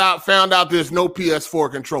GameStop, found out there's no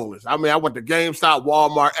PS4 controllers. I mean, I went to GameStop,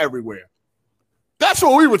 Walmart, everywhere. That's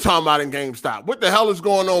what we were talking about in GameStop. What the hell is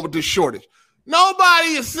going on with this shortage? Nobody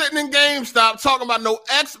is sitting in GameStop talking about no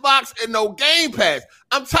Xbox and no Game Pass.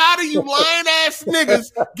 I'm tired of you lying ass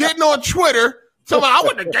niggas getting on Twitter talking about I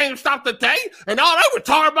went to GameStop today and all they were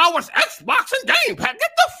talking about was Xbox and Game Pass.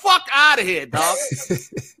 Get the fuck out of here, dog.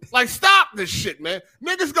 Like, stop this shit, man.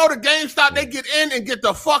 Niggas go to GameStop, they get in and get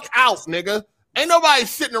the fuck out, nigga. Ain't nobody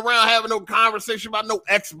sitting around having no conversation about no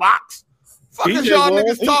Xbox. Fuck is y'all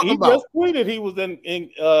niggas talking about? He just tweeted he was in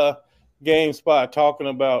GameSpot talking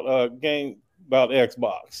about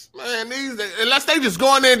Xbox. Man, unless they just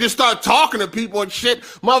go in there and just start talking to people and shit,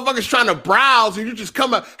 motherfuckers trying to browse and you just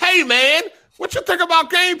come up, hey man, what you think about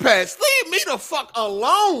Game Pass? Leave me the fuck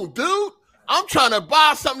alone, dude. I'm trying to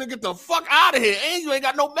buy something to get the fuck out of here. And you ain't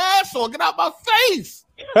got no mask on. Get out my face.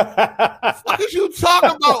 What is you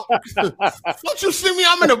talking about? Don't you see me?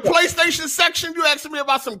 I'm in the PlayStation section. You asking me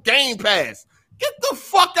about some Game Pass. Get the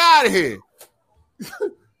fuck out of here.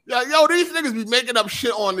 Yo, these niggas be making up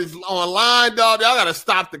shit on this online, dog. Y'all gotta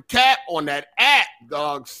stop the cap on that app,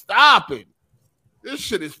 dog. Stop it. This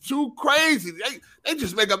shit is too crazy. They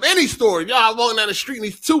just make up any story. Y'all walking down the street and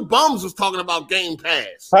these two bums was talking about Game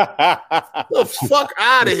Pass. The fuck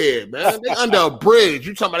out of here, man. They under a bridge.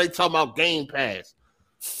 You talking about Game Pass.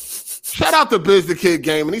 Shout out to Biz the Kid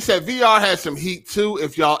Game. And he said VR has some heat too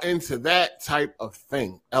if y'all into that type of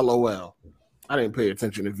thing. LOL. I didn't pay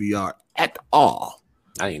attention to VR at all.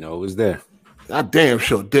 I didn't know it was there. I damn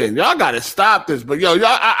sure didn't. Y'all got to stop this. But yo,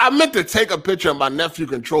 y'all, I meant to take a picture of my nephew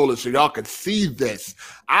controller so y'all could see this.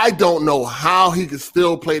 I don't know how he could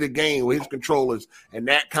still play the game with his controllers in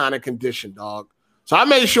that kind of condition, dog. So I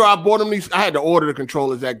made sure I bought him these. I had to order the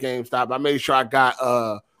controllers at GameStop. I made sure I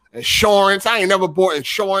got insurance. I ain't never bought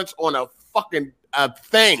insurance on a fucking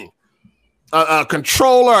thing, a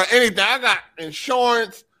controller or anything. I got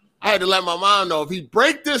insurance. I had to let my mom know if he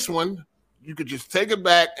break this one, you could just take it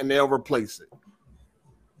back and they'll replace it.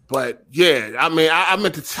 But yeah, I mean, I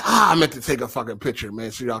meant to take a fucking picture,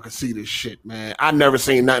 man, so y'all can see this shit, man. I never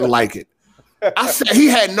seen nothing like it. I said he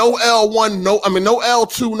had no L1, no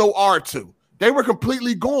L2, no R2. They were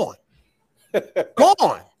completely gone.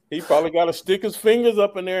 Gone. He probably got to stick his fingers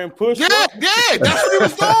up in there and push. Yeah, that's what he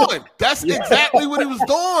was doing. That's exactly what he was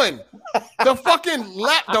doing. The fucking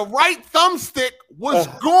the right thumbstick was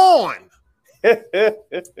gone.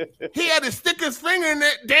 He had to stick his finger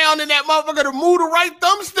down in that motherfucker to move the right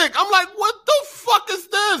thumbstick. I'm like, what the fuck is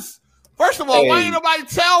this? First of all, why ain't nobody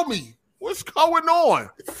tell me? What's going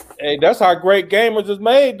on? Hey, that's how great gamers is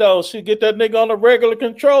made, though. She get that nigga on a regular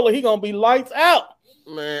controller, he gonna be lights out.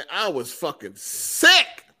 Man, I was fucking sick.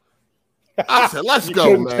 I said, let's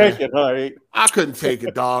go, man. Take it, right? I couldn't take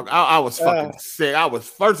it, dog. I was fucking sick.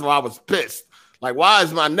 First of all, I was pissed. Like, why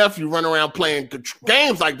is my nephew running around playing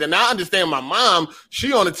games like that? Now I understand my mom.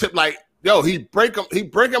 She on the tip like, yo, he break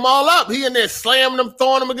them all up. He in there slamming them,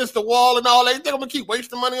 throwing them against the wall and all that. You think I'm gonna keep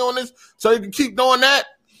wasting money on this so he can keep doing that?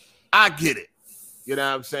 I get it. You know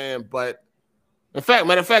what I'm saying? But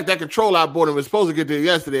matter of fact, that controller I bought him was supposed to get there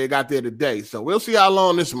yesterday. It got there today. So we'll see how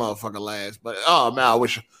long this motherfucker lasts. But oh man, I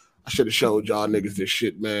wish I should have showed y'all niggas this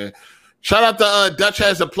shit, man. Shout out to Dutch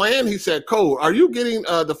Has a Plan. He said, Cole, are you getting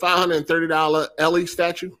the $530 Ellie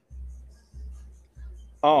statue?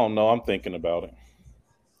 I don't know. I'm thinking about it.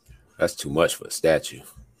 That's too much for a statue.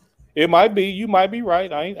 It might be. You might be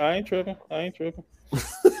right. I ain't tripping.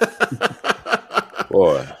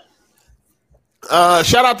 Boy.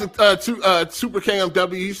 Shout out to Super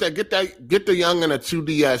KMW. He said, get the young and a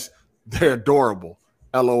 2DS. They're adorable.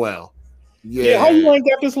 LOL. Yeah, how you ain't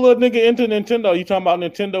got this little nigga into Nintendo? You talking about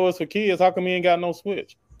Nintendo is for kids? How come he ain't got no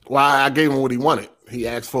Switch? Well, I gave him what he wanted. He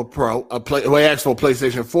asked for he asked for a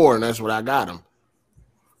PlayStation 4, and that's what I got him.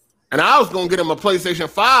 And I was gonna get him a PlayStation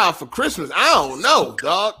 5 for Christmas. I don't know,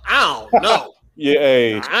 dog. I don't know.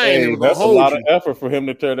 Yeah, that's a lot of effort for him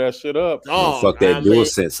to tear that shit up. Fuck that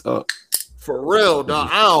DualSense up. For real, dog.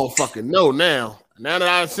 I don't fucking know now. Now that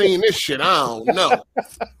I've seen this shit, I don't know.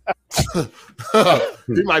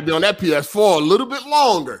 He might be on that PS4 a little bit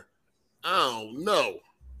longer. I don't know.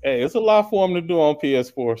 Hey, it's a lot for him to do on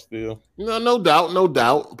PS4 still. No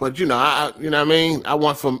doubt. But you know what I mean. I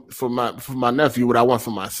want for my nephew what I want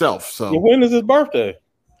for myself. So when is his birthday?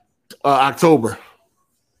 October.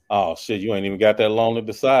 Oh shit, you ain't even got that long to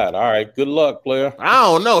decide. All right, good luck, player. I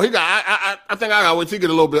don't know. I think I got wait till he get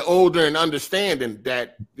a little bit older and understanding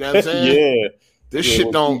that. You know what I'm saying? Yeah. This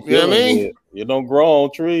shit don't. You know what I mean? You don't grow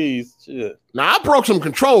on trees. Shit. Now I broke some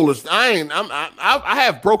controllers. I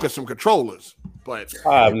have broken some controllers, but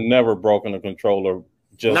I've never broken a controller.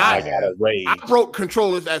 Just like out of rage. I broke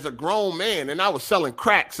controllers as a grown man, and I was selling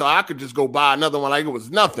crack, so I could just go buy another one like it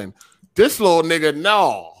was nothing. This little nigga,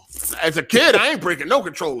 no. As a kid, I ain't breaking no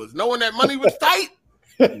controllers. Knowing that money was tight,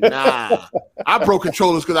 nah. I broke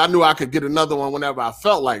controllers because I knew I could get another one whenever I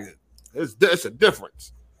felt like it. It's a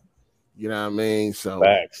difference. You know what I mean? So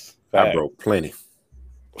Facts. I broke plenty.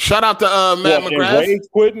 Shout out to Matt McGrath. Rage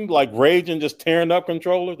quitting, like raging, just tearing up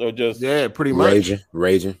controllers, or just pretty much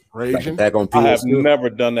raging. Back on PS2. I have never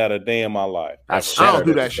done that a day in my life. I don't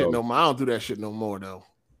do that shit no more. I don't do that shit no more though.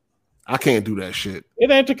 I can't do that shit.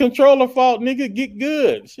 It ain't the controller fault, nigga. Get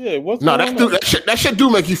good. Shit. That shit do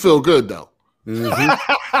make you feel good though. Mm-hmm.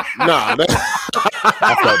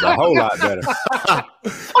 I felt a whole lot better.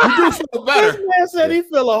 You do feel better. This man said he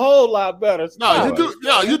feel a whole lot better.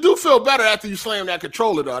 You do feel better after you slam that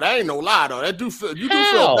controller though. That ain't no lie though. You do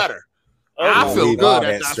feel better. I feel good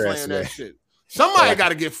after I slam that shit. Somebody got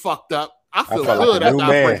to get fucked up. I feel good after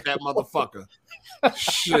I break that motherfucker.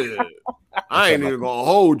 Shit, I ain't even gonna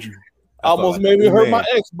hold you. Almost made me hurt my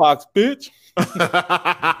Xbox, bitch.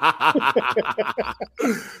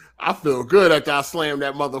 I feel good after I slammed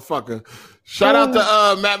that motherfucker. Shout out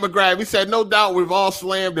to Matt McGrath. He said, no doubt we've all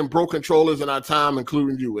slammed and broke controllers in our time,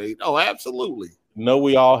 including you, 8. Oh, absolutely. No,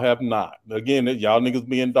 we all have not. Again, y'all niggas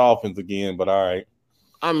being Dolphins again, but all right.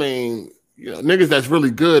 I mean, niggas that's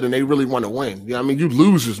really good and they really want to win. I mean, you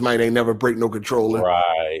losers might ain't never break no controller.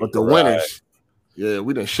 Right. But the winners,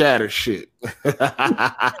 we done shattered shit.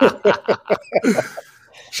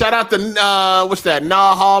 Shout out to what's that?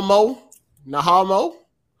 Nahamo.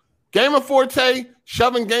 Gamer Forte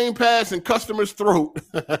shoving Game Pass in customers' throat.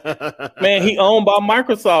 Man, he owned by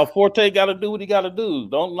Microsoft. Forte got to do what he got to do.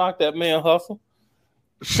 Don't knock that man hustle.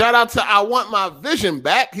 Shout out to I Want My Vision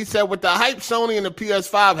Back. He said, with the hype Sony and the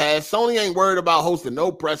PS5 has, Sony ain't worried about hosting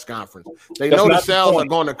no press conference. They know the sales are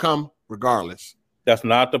going to come regardless. That's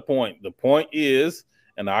not the point. The point is,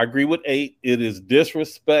 and I agree with 8, it is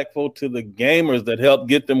disrespectful to the gamers that helped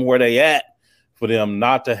get them where they at for them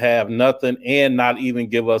not to have nothing and not even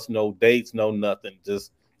give us no dates, no nothing,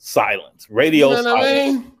 just silence. Radio silence.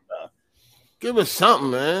 I mean? Give us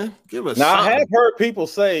something, man. Give us now, something. I have heard people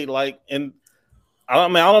say, like, and I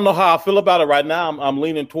don't know how I feel about it right now. I'm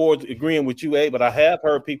leaning towards agreeing with you, 8, but I have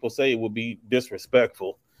heard people say it would be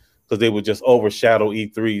disrespectful because they would just overshadow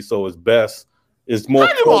E3. So it's best. It's more.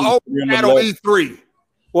 How do you want to overshadow E3?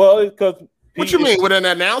 Well, because what you mean with an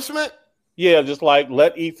announcement? Yeah, just like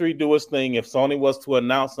let E3 do its thing. If Sony was to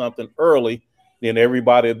announce something early, then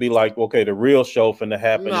everybody would be like, okay, the real show finna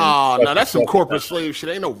happen. No, that's some corporate slave shit.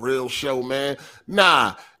 Ain't no real show, man.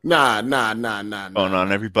 Nah. Going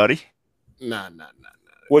on, everybody? Nah.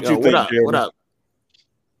 What you think, what up?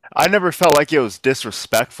 I never felt like it was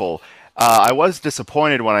disrespectful. I was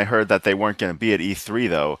disappointed when I heard that they weren't going to be at E3,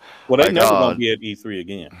 though. Well, they're never going to be at E3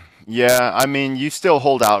 again. Yeah, I mean, you still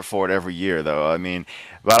hold out for it every year, though. I mean,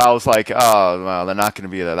 but I was like, oh, well, they're not going to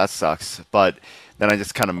be there. That sucks. But then I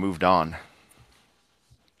just kind of moved on.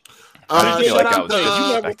 I didn't feel like I was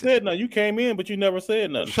you never said nothing. You came in, but you never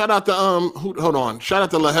said nothing. Shout out to hold on. Shout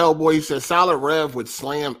out to LaHell Boy. He said Solid Rev with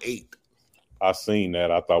Slam 8. I seen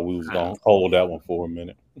that. I thought we was gonna hold that one for a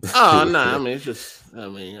minute. Oh no, I mean it's just. I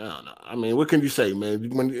mean I don't know. I mean what can you say, man?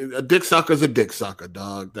 When a dick sucker's a dick sucker,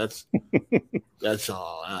 dog. That's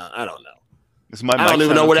all. I don't know. I don't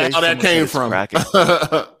even know where the hell that came from.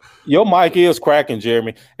 Your mic is cracking,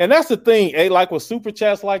 Jeremy, and that's the thing. Like with super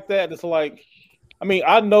chats like that, it's like, I mean,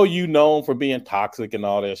 I know you known for being toxic and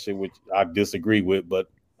all that shit, which I disagree with, but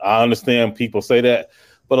I understand people say that.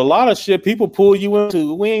 But a lot of shit people pull you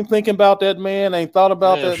into. We ain't thinking about that man. Ain't thought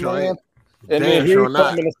about that man. And then here you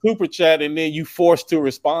come in a super chat, and then you forced to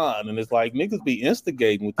respond, and it's like niggas be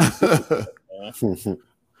instigating with these super chats, man.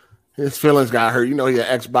 His feelings got hurt. You know, he an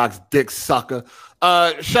Xbox dick sucker.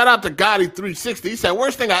 Shout out to Gotti360. He said,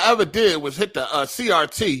 worst thing I ever did was hit the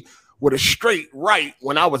CRT with a straight right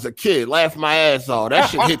when I was a kid. Laughed my ass off. That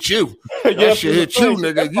shit hit you. That shit hit you,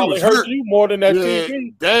 nigga. You was hurt. You more than that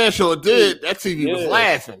TV. Damn sure did. That TV was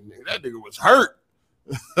laughing. That nigga was hurt.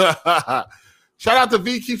 Shout out to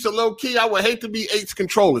V keeps it low key. I would hate to be 8's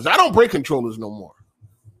controllers. I don't break controllers no more.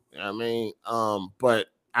 You know what I mean? But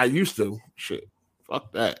I used to. Shit.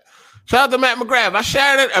 Fuck that. Shout out to Matt McGrath. I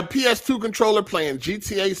shattered a PS2 controller playing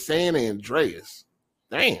GTA San Andreas.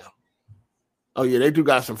 Damn. Oh, yeah, they do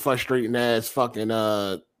got some frustrating ass fucking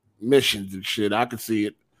missions and shit. I could see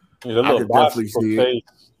it. Yeah, I could definitely see it.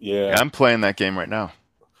 Yeah, I'm playing that game right now.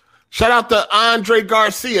 Shout out to Andre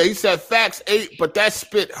Garcia. He said, facts 8, but that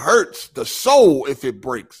spit hurts the soul if it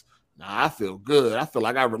breaks. Nah, I feel good. I feel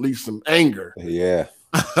like I released some anger. Yeah.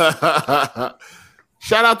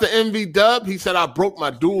 Shout out to MV Dub. He said, I broke my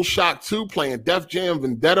DualShock 2 playing Def Jam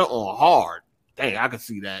Vendetta on hard. Dang, I could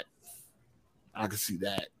see that.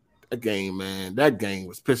 That game, man. That game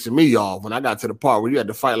was pissing me off when I got to the part where you had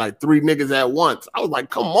to fight like 3 niggas at once. I was like,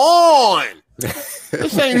 come on.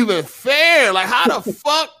 This ain't even fair. Like, how the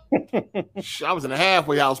fuck? I was in the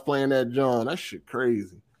halfway house playing that John. That shit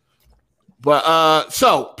crazy. But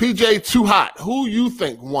so PJ Too Hot. Who you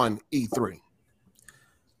think won E3?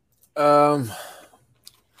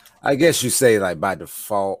 I guess you say like by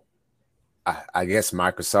default. I guess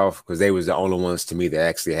Microsoft, because they was the only ones to me that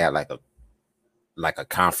actually had like a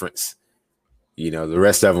conference. You know, the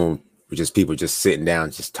rest of them were just people just sitting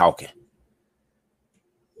down, just talking.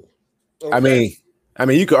 Okay. I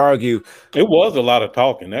mean, you could argue it was a lot of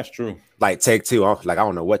talking. That's true. Like Take-Two, like I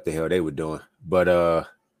don't know what the hell they were doing, but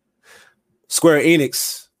Square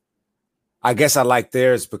Enix, I guess I like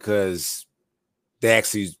theirs because they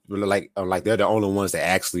actually like they're the only ones that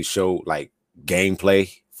actually showed like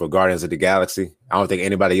gameplay for Guardians of the Galaxy. I don't think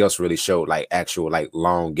anybody else really showed like actual like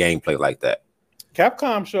long gameplay like that.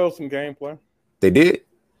 Capcom showed some gameplay. They did,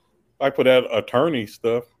 like for that attorney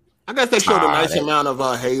stuff. I guess they showed a nice amount of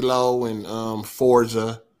Halo and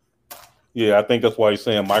Forza. Yeah, I think that's why he's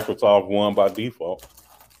saying Microsoft won by default.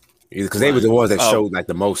 Because they were the ones that showed like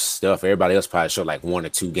the most stuff. Everybody else probably showed like 1 or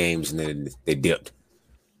 2 games and then they dipped.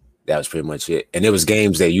 That was pretty much it. And it was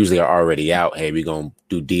games that usually are already out. Hey, we're going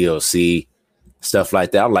to do DLC, stuff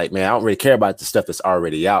like that. I'm like, man, I don't really care about the stuff that's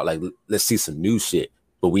already out. Like, let's see some new shit.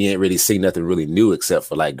 But we ain't really seen nothing really new except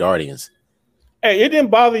for like Guardians. Hey, it didn't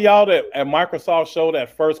bother y'all that at Microsoft show,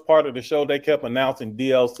 that first part of the show, they kept announcing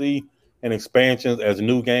DLC and expansions as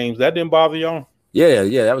new games. That didn't bother y'all? Yeah,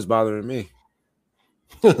 that was bothering me.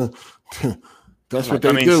 That's what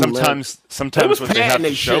they do. Sometimes what they have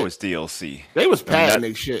to show is DLC. They was padding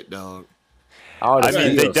their shit, dog. I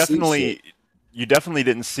mean, you definitely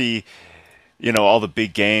didn't see, all the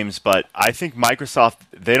big games, but I think Microsoft,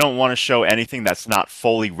 they don't want to show anything that's not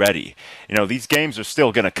fully ready. These games are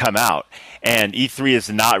still going to come out, and E3 is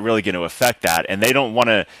not really going to affect that, and they don't want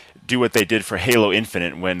to do what they did for Halo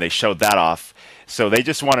Infinite when they showed that off. So they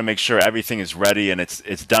just want to make sure everything is ready and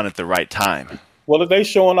it's done at the right time. Well, if they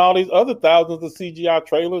showing all these other thousands of CGI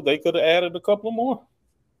trailers, they could have added a couple more.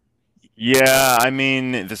 Yeah, I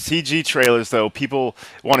mean, the CG trailers, though, people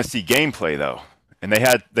want to see gameplay, though. And they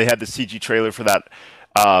had the CG trailer for that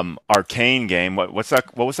Arcane game. What was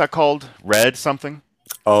that called? Red something?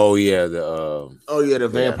 Oh yeah, the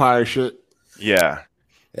vampire shit. Yeah.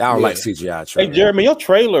 I don't like CGI trailer. Hey Jeremy,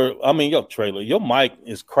 your mic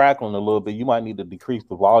is crackling a little bit. You might need to decrease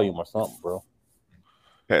the volume or something, bro.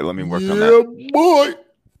 Okay, let me work on that. Yeah, boy.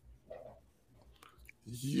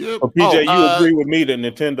 Yep. So PJ, you agree with me that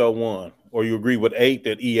Nintendo won, or you agree with 8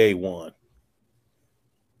 that EA won?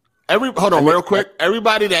 Hold on, real quick.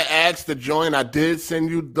 Everybody that asked to join, I did send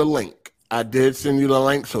you the link.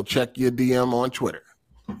 So check your DM on Twitter.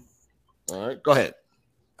 All right, go ahead.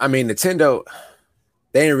 I mean, Nintendo,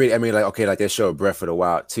 they ain't really. Like they showed Breath of the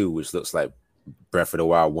Wild 2, which looks like Breath of the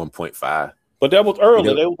Wild 1.5. But that was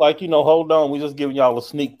early. They was like, hold on, we just giving y'all a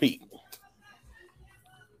sneak peek.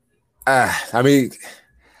 I mean,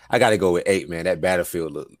 I got to go with 8, man. That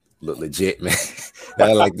Battlefield look legit, man.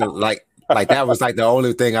 Like that was like the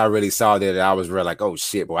only thing I really saw there that I was really like, oh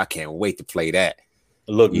shit, boy, I can't wait to play that.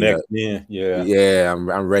 Look next, yeah. Yeah, I'm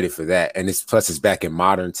ready for that. And it's back in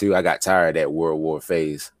modern too. I got tired of that World War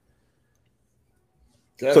phase.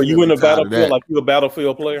 So you in the Battlefield, like you a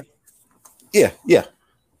Battlefield player? Yeah.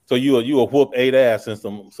 So you a whoop 8 ass in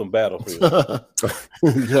some Battlefield.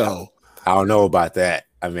 Yo. I don't know about that.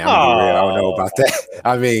 I mean, I'm gonna be real. I don't know about that.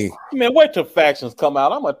 I mean, man, wait till factions come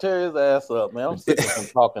out. I'm gonna tear his ass up, man. I'm sick of him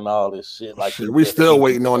talking all this shit. Like we still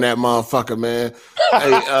waiting on that motherfucker, man.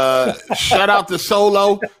 Hey, shout out to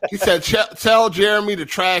Solo. He said, "Tell Jeremy to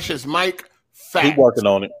trash his mic." He working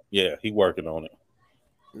on it. Yeah, he working on it.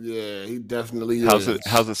 Yeah, he definitely How's is.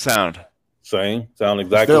 How's it sound? Same. Sound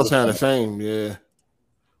exactly. Still sound the same. Yeah.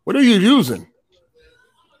 What are you using?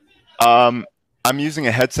 I'm using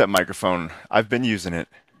a headset microphone. I've been using it.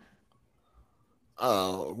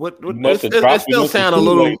 What it still sound a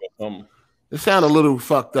little. It sound a little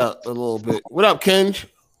fucked up a little bit. What up, Kenj?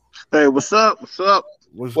 Hey, what's up? What's up?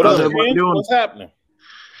 What up, everybody doing? What's happening?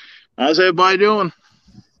 How's everybody doing?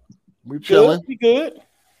 We chilling. We good.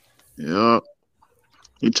 Yeah.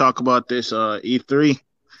 You talk about this E3.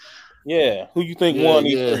 Yeah. Who you think won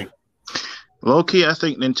E3? Low key, I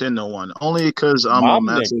think Nintendo won. Only because I'm a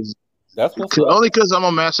massive. That's what's only because I'm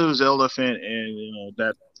a massive Zelda fan, and you know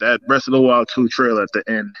that Breath of the Wild 2 trailer at the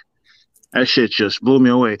end, that shit just blew me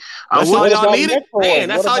away. That's all y'all needed, man.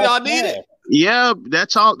 That's all y'all needed. Yeah,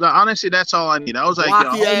 that's all. Honestly, that's all I need. I was like,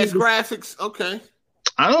 blocky ass graphics. Okay.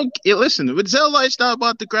 Listen, with Zelda, it's not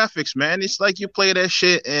about the graphics, man. It's like you play that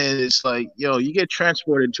shit, and it's like, you get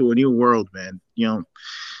transported to a new world, man.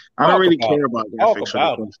 I don't really care about graphics.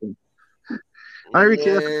 I don't really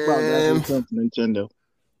care about graphics from Nintendo.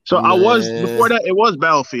 So before that, it was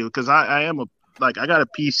Battlefield because I got a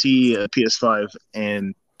PC, a PS5,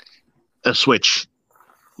 and a Switch.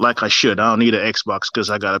 Like I should. I don't need an Xbox because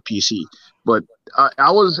I got a PC. But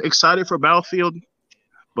I was excited for Battlefield,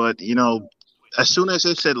 but as soon as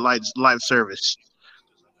it said live service,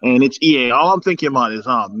 and it's EA, all I'm thinking about is,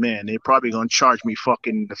 oh man, they're probably gonna charge me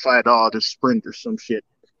fucking $5 to sprint or some shit.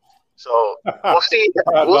 So we'll see.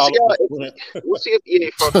 We'll see if EA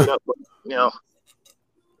fucks it up. But,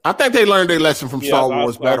 I think they learned their lesson from Star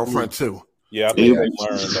Wars Battlefront 2. Yeah, I think they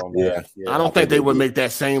learned on that. I don't think they would make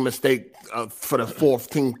that same mistake for the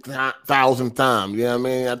 14,000th time. You know what I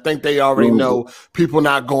mean? I think they already know people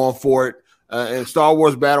not going for it. And Star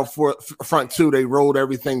Wars Battlefront 2, they rolled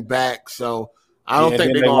everything back. So I don't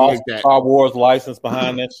think they're going to make that. Star Wars license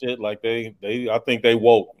behind that shit. Like I think they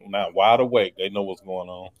woke. Now, wide awake. They know what's going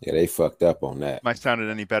on. Yeah, they fucked up on that. Am I sounded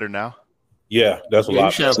any better now? Yeah, that's a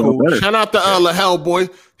lot. Cool. Shout out to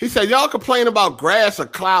Hellboy. He said, y'all complain about grass or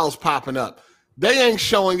clouds popping up. They ain't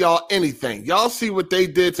showing y'all anything. Y'all see what they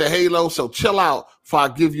did to Halo, so chill out before I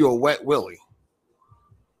give you a wet willy.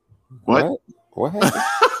 What?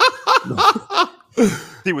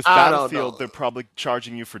 See, with Battlefield, they're probably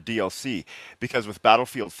charging you for DLC because with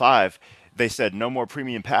Battlefield 5, they said no more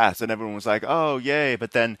premium pass, and everyone was like, oh, yay.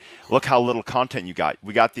 But then look how little content you got.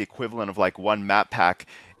 We got the equivalent of like one map pack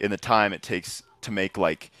in the time it takes to make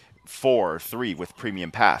like 4 or 3 with premium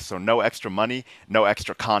pass. So no extra money, no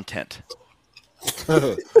extra content.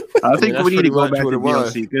 I think we need to go back to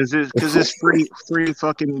DLC because this free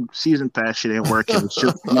fucking season pass shit ain't working. It's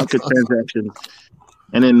just microtransactions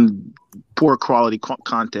and then poor quality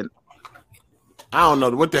content. I don't know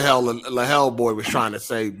what the hell the Hellboy was trying to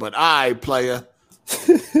say, but player.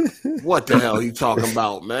 What the hell he talking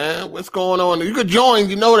about, man? What's going on? You could join,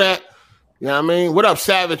 you know that. You know what I mean? What up,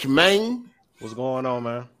 Savage Main? What's going on,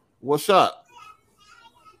 man? What's up?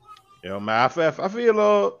 Man, I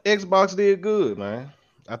feel Xbox did good, man.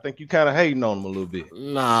 I think you kind of hating on them a little bit.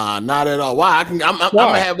 Nah, not at all. Why? I'm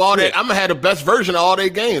gonna have all that. I'm gonna have the best version of all their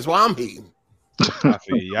games. Why I'm hating? I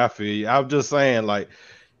feel you. I'm just saying, like,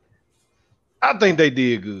 I think they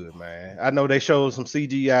did good, man. I know they showed some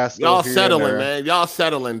CGI stuff. Y'all settling, man. Y'all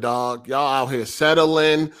settling, dog. Y'all out here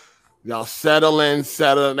settling. Y'all settling.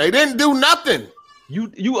 They didn't do nothing.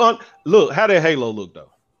 Look, how did Halo look though?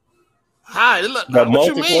 Hi, look. What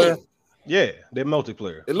you mean? Yeah, they're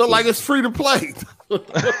multiplayer. It looked like it's free to play.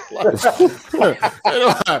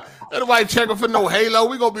 Nobody checking for no Halo.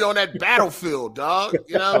 We gonna be on that Battlefield, dog.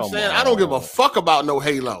 You know what I'm saying? I don't give a fuck about no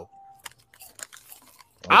Halo.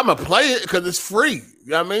 I'm gonna play it because it's free.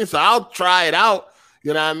 You know what I mean? So I'll try it out.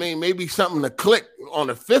 You know what I mean? Maybe something to click on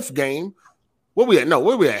the 5th game. Where we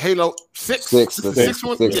at? Halo 6? Six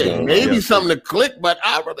one? Yeah, maybe something to click, but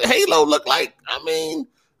Halo looked like,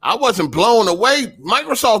 I wasn't blown away.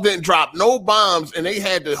 Microsoft didn't drop no bombs, and they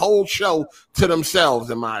had the whole show to themselves,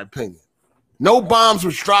 in my opinion. No bombs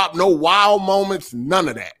was dropped, no wow moments, none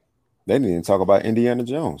of that. They didn't even talk about Indiana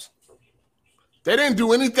Jones. They didn't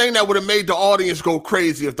do anything that would have made the audience go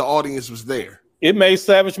crazy if the audience was there. It made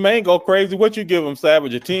Savage Man go crazy. What you give him,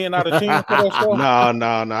 Savage? A 10 out of 10 for that show?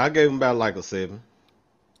 No. I gave him about like a 7.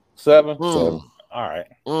 7? 7. All right.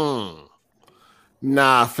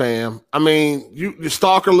 Nah, fam. I mean, your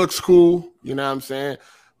Stalker looks cool. You know what I'm saying?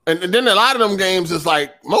 And then a lot of them games is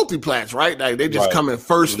like multi-plats, right? Like they just come in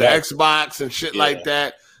first to Xbox and shit like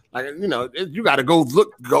that. Like, you know, you got to go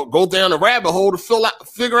down the rabbit hole to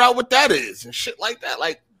figure out what that is and shit like that.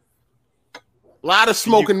 Like a lot of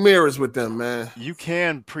smoke and mirrors with them, man. You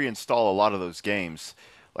can pre-install a lot of those games.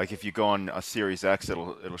 Like if you go on a Series X,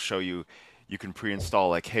 it'll show you can pre-install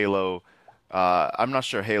like Halo. I'm not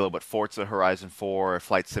sure Halo, but Forza Horizon 4,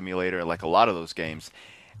 Flight Simulator, like a lot of those games.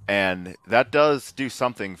 And that does do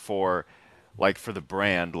something for the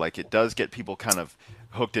brand. Like it does get people kind of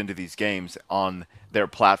hooked into these games on their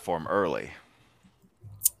platform early.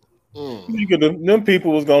 Them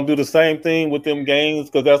people was gonna do the same thing with them games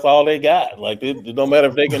because that's all they got. Like it don't matter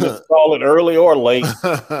if they can install it early or late.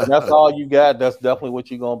 That's all you got. That's definitely what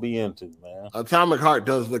you're gonna be into, man. Atomic Heart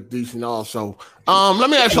does look decent, also. Let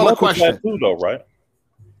me ask y'all a question. Too, though, right?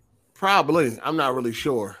 Probably. I'm not really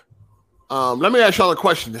sure. Let me ask y'all a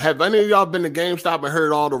question. Have any of y'all been to GameStop and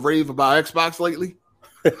heard all the rave about Xbox lately?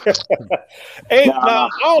 Now, I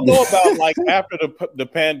don't know about like after the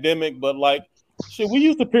pandemic, but like shit, we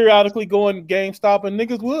used to periodically go in GameStop and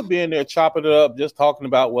niggas would be in there chopping it up, just talking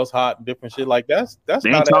about what's hot and different shit like that's. They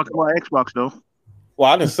ain't talking about Xbox though.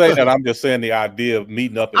 Well, I didn't say that. I'm just saying the idea of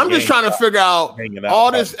meeting up. I'm just trying to figure out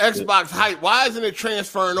all this Xbox hype. Why isn't it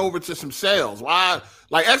transferring over to some sales? Why?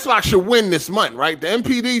 Like Xbox should win this month, right? The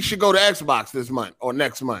MPD should go to Xbox this month or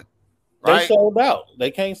next month. Right? They sold out.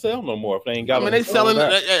 They can't sell no more if they ain't got. I mean, they selling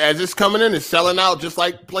as it's coming in. It's selling out just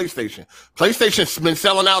like PlayStation. PlayStation's been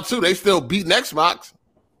selling out too. They still beating Xbox.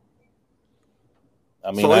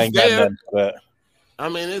 I mean, so I ain't got nothing for that. I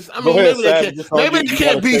mean, maybe they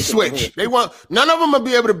can't beat Switch. None of them will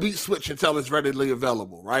be able to beat Switch until it's readily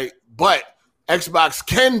available, right? But Xbox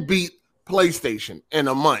can beat PlayStation in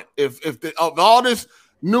a month if all this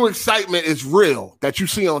new excitement is real that you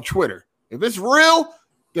see on Twitter. If it's real,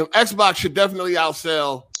 then Xbox should definitely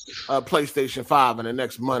outsell PlayStation 5 in the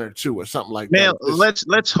next month or two or something like that. Man,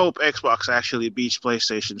 let's hope Xbox actually beats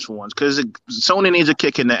PlayStation for once, because Sony needs a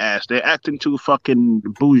kick in the ass. They're acting too fucking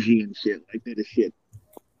bougie and shit. Like they're the shit.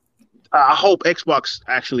 I hope Xbox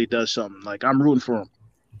actually does something. Like I'm rooting for them.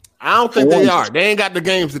 I don't think they are. They ain't got the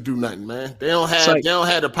games to do nothing, man. They don't have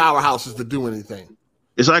the powerhouses to do anything.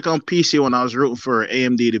 It's like on PC when I was rooting for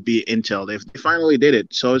AMD to beat Intel. They finally did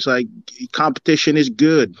it. So it's like competition is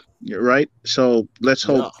good, right? So let's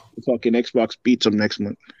hope fucking Xbox beats them next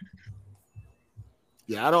month.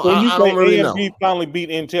 Yeah, I don't really know. AMD finally beat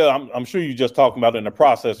Intel. I'm sure you're just talking about in the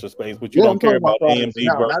processor space, but you don't care about AMD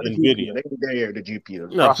versus NVIDIA. The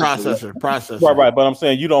GPU. No, processor. Right. But I'm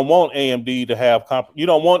saying you don't want AMD to have you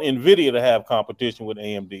don't want NVIDIA to have competition with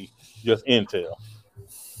AMD, just Intel.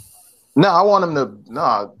 No, I want them to. No,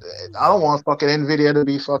 I don't want fucking NVIDIA to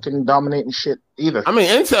be fucking dominating shit either. I mean,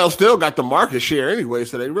 Intel still got the market share anyway,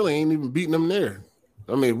 so they really ain't even beating them there.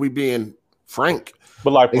 I mean, we being frank.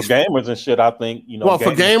 But like for gamers and shit, I think Well,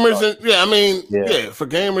 for gamers and for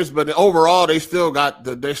gamers, but overall, they're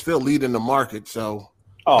still leading the market. So.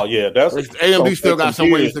 Oh yeah, that's AMD still got some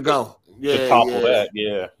ways to go. Yeah, to topple that.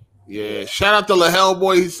 Yeah. Shout out to LaHell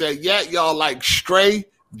Boy. He said, "Yeah, y'all like Stray,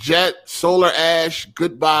 Jet, Solar Ash,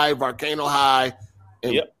 Goodbye, Volcano High,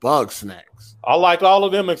 and Bug Snacks." I liked all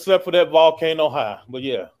of them except for that Volcano High. But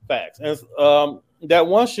yeah, facts. And that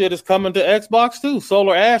one shit is coming to Xbox too.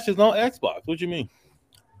 Solar Ash is on Xbox. What you mean?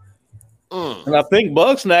 And I think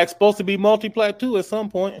Bug Snack's supposed to be multi-plat too at some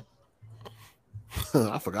point.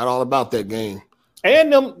 I forgot all about that game.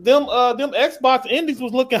 And them Xbox indies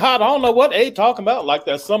was looking hot. I don't know what they talking about. Like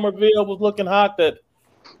that Somerville was looking hot. That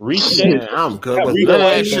Reshape. I'm good with none of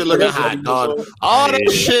that shit looking hot, dog. All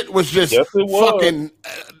that shit was just fucking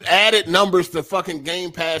added numbers to fucking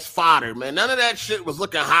Game Pass fodder, man. None of that shit was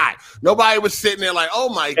looking hot. Nobody was sitting there like, oh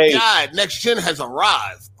my God, next gen has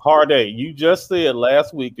arrived. Hard A, you just said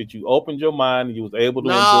last week that you opened your mind and you was able to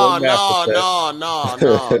enjoy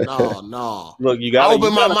No. Look, you got to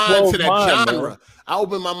open my mind to that genre. Man. I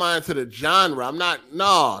opened my mind to the genre. I'm not,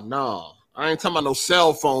 no. I ain't talking about no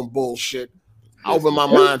cell phone bullshit. I opened my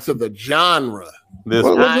mind to the genre. When's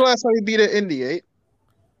the last time you beat an indie, 8?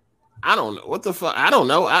 I don't know. What the fuck? I don't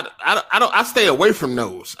know. I stay away from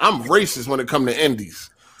those. I'm racist when it comes to indies.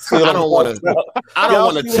 I don't want to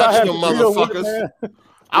touch them motherfuckers.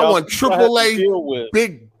 I want AAA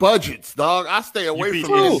big budgets, dog. I stay away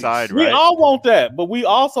from this side, right? We all want that, but we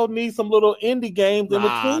also need some little indie games in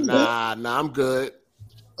between. Nah, I'm good.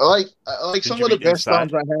 Like some of the best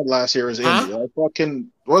times I had last year was indie. Like fucking,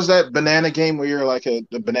 what was that banana game where you're like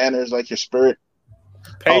the banana is like your spirit?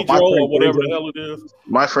 Pedro or whatever the hell it is.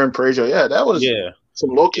 My friend Pedro. Yeah, that was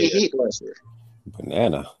some low-key heat last year.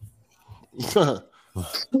 Banana.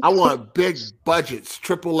 I want big budgets,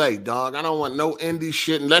 AAA, dog. I don't want no indie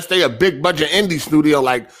shit unless they a big budget indie studio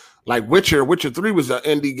like Witcher. Witcher 3 was an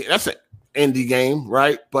indie. That's an indie game,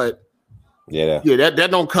 right? But that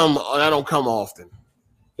don't come often.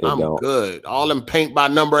 I'm good. All them paint by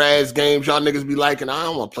number ass games y'all niggas be liking. I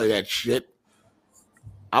don't want to play that shit.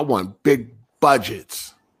 I want big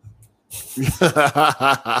budgets.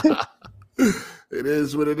 It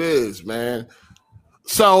is what it is, man.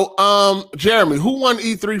 So, Jeremy, who won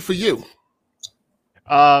E3 for you?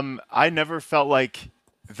 I never felt like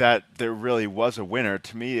that there really was a winner.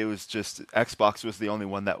 To me, it was just Xbox was the only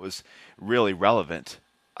one that was really relevant.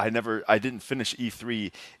 I didn't finish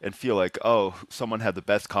E3 and feel like, oh, someone had the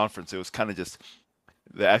best conference. It was kind of just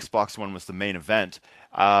the Xbox one was the main event.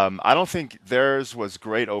 I don't think theirs was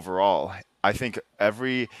great overall. I think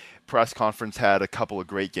every press conference had a couple of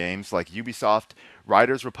great games, like Ubisoft.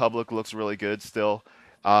 Riders Republic looks really good still.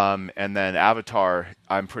 And then Avatar,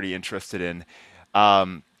 I'm pretty interested in.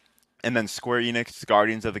 And then Square Enix,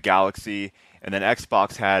 Guardians of the Galaxy. And then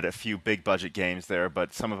Xbox had a few big budget games there,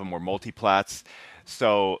 but some of them were multi-plats.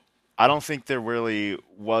 So I don't think there really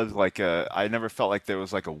was I never felt like there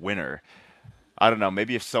was like a winner. I don't know.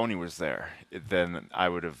 Maybe if Sony was there, then I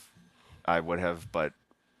would have, but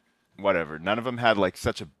whatever. None of them had like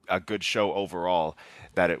such a good show overall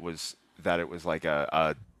that it was like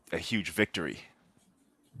a huge victory.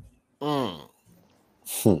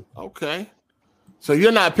 Okay. So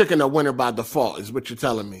you're not picking a winner by default, is what you're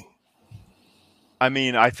telling me. I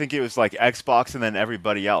mean, I think it was like Xbox and then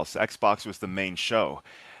everybody else. Xbox was the main show.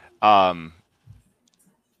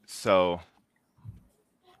 So.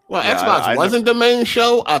 Well, yeah, Xbox wasn't the main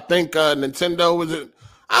show. I think Nintendo was it.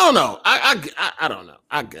 I don't know. I don't know.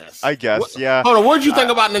 I guess. Yeah. Hold on. What did you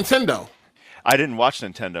think about Nintendo? I didn't watch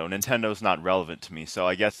Nintendo. Nintendo's not relevant to me. So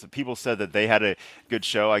I guess people said that they had a good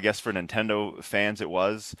show. I guess for Nintendo fans it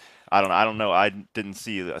was. I don't know. I didn't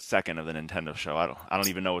see a second of the Nintendo show. I don't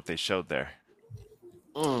even know what they showed there.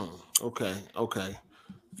 Okay.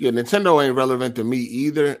 Yeah, Nintendo ain't relevant to me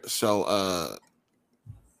either. So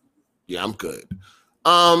yeah, I'm good.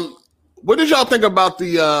 What did y'all think about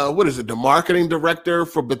the marketing director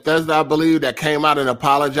for Bethesda, I believe, that came out and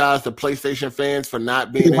apologized to PlayStation fans for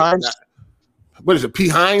not being what is it, P.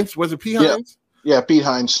 Hines? Was it P. Hines? Yeah, Pete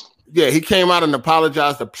Hines. Yeah, he came out and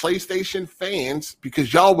apologized to PlayStation fans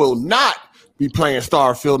because y'all will not be playing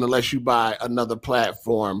Starfield unless you buy another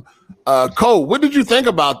platform. Cole, what did you think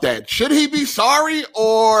about that? Should he be sorry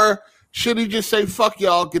or should he just say, fuck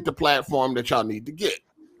y'all, get the platform that y'all need to get?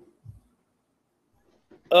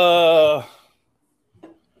 I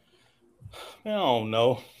don't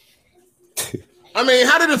know. I mean,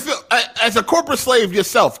 how did it feel as a corporate slave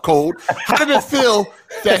yourself, Cole? How did it feel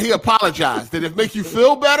that he apologized? Did it make you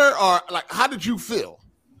feel better, or like how did you feel?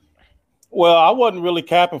 Well, I wasn't really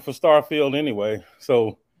capping for Starfield anyway,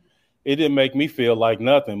 so it didn't make me feel like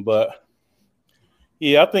nothing. But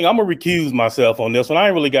yeah, I think I'm gonna recuse myself on this one. I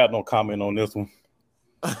ain't really got no comment on this one.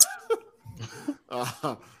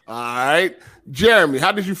 All right, Jeremy,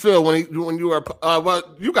 how did you feel when you were? Well,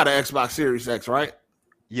 you got an Xbox Series X, right?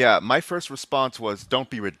 Yeah, my first response was, "Don't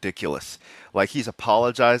be ridiculous." Like he's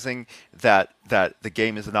apologizing that the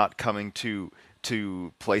game is not coming to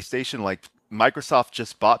PlayStation. Like Microsoft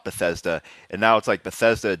just bought Bethesda, and now it's like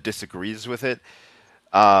Bethesda disagrees with it.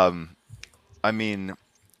 I mean,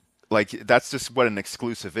 like that's just what an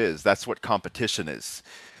exclusive is. That's what competition is.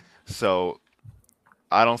 So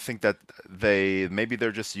I don't think that maybe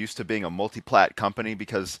they're just used to being a multi-plat company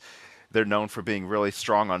because they're known for being really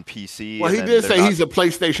strong on PC. Well, he did say he's a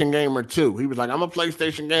PlayStation gamer too. He was like, I'm a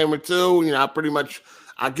PlayStation gamer too. You know,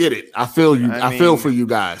 I get it. I feel you. I feel for you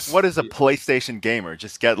guys. What is a PlayStation gamer?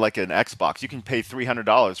 Just get like an Xbox. You can pay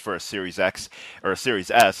 $300 for a Series X or a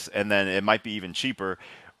Series S, and then it might be even cheaper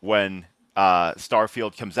when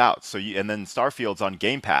Starfield comes out. And then Starfield's on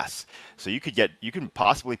Game Pass. So you can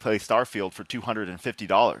possibly play Starfield for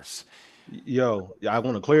 $250. Yo, I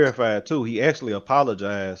want to clarify too. He actually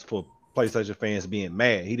apologized for PlayStation fans being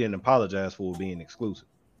mad. He didn't apologize for being exclusive.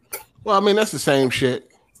 Well, I mean, that's the same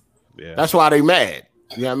shit. Yeah. That's why they mad.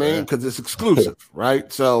 You know what I mean? Because it's exclusive,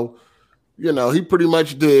 right? So, you know, he pretty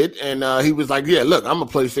much did. And he was like, yeah, look, I'm a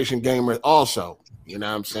PlayStation gamer also. You know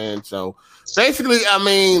what I'm saying? So basically, I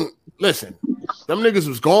mean, listen, them niggas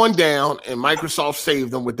was going down and Microsoft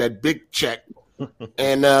saved them with that big check.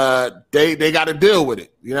 And they got to deal with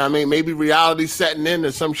it. You know what I mean? Maybe reality's setting in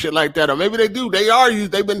or some shit like that. Or maybe they do.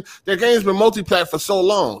 Their game's been multi-plat for so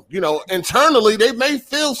long. You know, internally, they may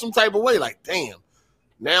feel some type of way like, damn,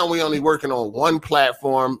 now we only working on one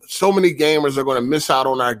platform. So many gamers are going to miss out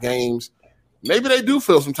on our games. Maybe they do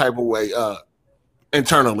feel some type of way.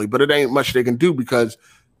 internally, but it ain't much they can do because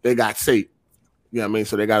they got saved. You know what I mean?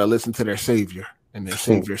 So they got to listen to their savior, and their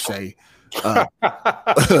savior say,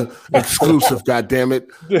 exclusive, goddammit.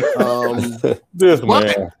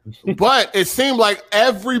 But it seemed like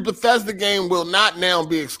every Bethesda game will not now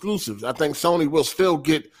be exclusives. I think Sony will still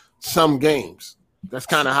get some games. That's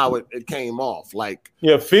kind of how it came off. Like,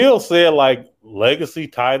 yeah, Phil said like legacy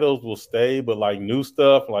titles will stay, but like new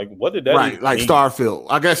stuff, like what did that right? Like mean? Starfield.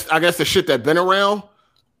 I guess the shit that been around.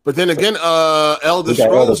 But then again, Elder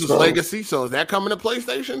Scrolls is legacy, so is that coming to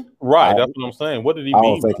PlayStation? Right, that's what I'm saying. What did he mean? I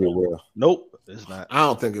don't think it will. Nope, it's not. I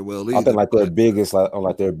don't think it will either. I think like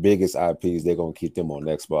their biggest IPs, they're gonna keep them on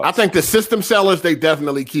Xbox. I think the system sellers, they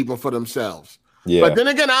definitely keep them for themselves. Yeah. But then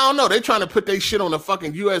again, I don't know. They're trying to put their shit on a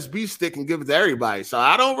fucking USB stick and give it to everybody. So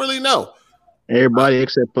I don't really know. Everybody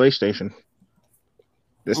except PlayStation.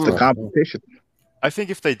 It's the competition. I think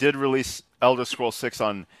if they did release Elder Scrolls 6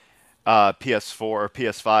 on PS4 or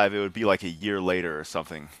PS5, it would be like a year later or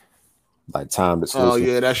something. Like time exclusive. Oh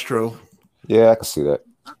yeah, that's true. Yeah, I can see that.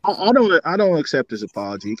 I don't accept his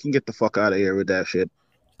apology. You can get the fuck out of here with that shit.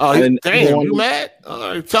 Oh, damn! You mad?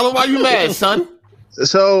 Tell him why you mad, son.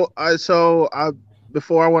 So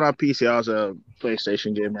before I went on PC, I was a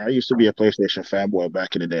PlayStation gamer. I used to be a PlayStation fanboy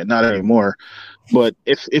back in the day, not anymore. But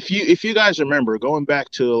if you guys remember going back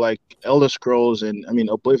to like Elder Scrolls and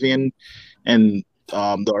Oblivion and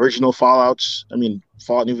the original Fallouts,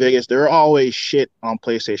 Fallout New Vegas, they're always shit on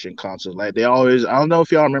PlayStation consoles. Like they always, I don't know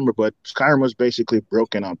if y'all remember, but Skyrim was basically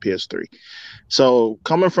broken on PS3. So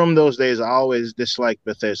coming from those days, I always disliked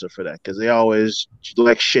Bethesda for that because they always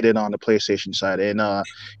like shitted on the PlayStation side. And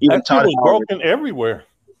even Todd was broken everywhere.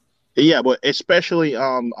 Yeah, but especially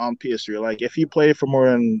on PS3. Like if you played it for more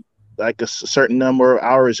than like a certain number of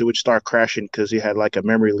hours, it would start crashing because you had like a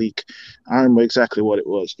memory leak. I don't remember exactly what it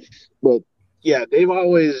was, but yeah, they've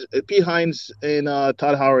always behind and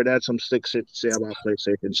Todd Howard had some sick shit to say about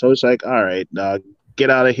PlayStation. So it's like, all right,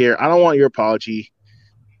 get out of here. I don't want your apology.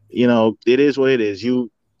 It is what it is.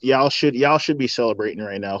 Y'all should be celebrating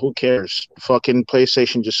right now. Who cares? Fucking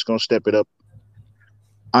PlayStation just gonna step it up.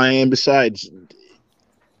 Besides,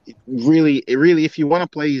 really, if you want to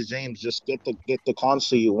play these games, just get the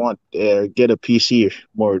console you want. Get a PC,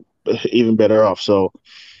 more even better off. So.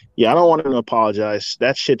 Yeah, I don't want to apologize.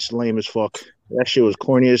 That shit's lame as fuck. That shit was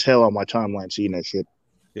corny as hell on my timeline seeing that shit.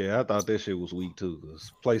 Yeah, I thought that shit was weak too.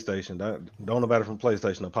 Cause PlayStation, don't nobody from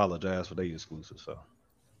PlayStation apologize for their exclusive. So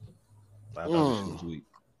I thought it was weak.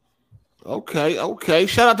 Okay.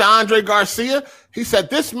 Shout out to Andre Garcia. He said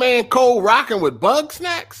this man Cole rocking with Bug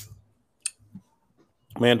Snacks.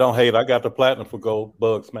 Man, don't hate. I got the platinum for gold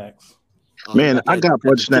Bug Snacks. Man, I got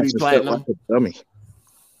Bug Snacks like a dummy.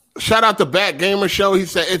 Shout out to Bat Gamer Show. He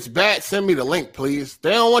said, "It's Bat. Send me the link, please." They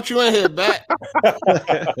don't want you in here, Bat.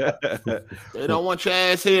 They don't want your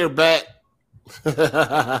ass here, Bat.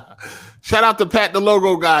 Shout out to Pat, the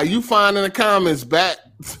logo guy. You find in the comments, Bat.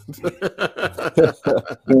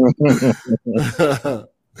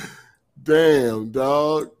 Damn,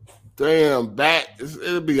 dog. Damn, Bat.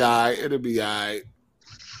 It'll be all right.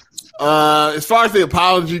 As far as the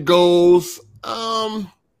apology goes, I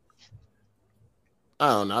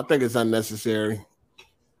don't know. I think it's unnecessary.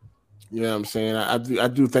 You know what I'm saying? I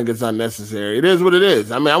do think it's unnecessary. It is what it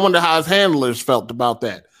is. I wonder how his handlers felt about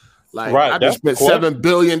that. Like, right, I just spent $7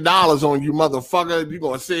 billion on you, motherfucker. You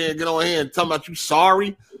gonna sit here and get on here and tell about you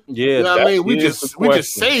sorry? Yeah, you know what I mean? We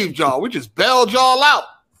just saved y'all. We just bailed y'all out.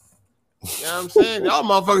 You know what I'm saying? Y'all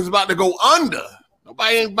motherfuckers about to go under.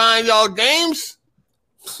 Nobody ain't buying y'all games.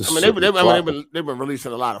 They've been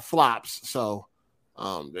releasing a lot of flops, so.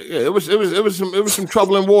 It was some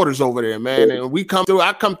troubling waters over there, man. And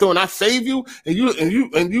I come through and I save you, and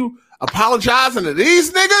you apologizing to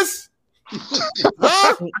these niggas?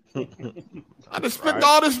 Huh? I just spent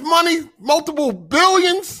all this money, multiple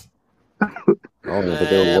billions. I don't even think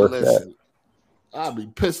they were worth that. I'll be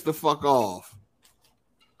pissed the fuck off.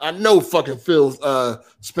 I know fucking Phil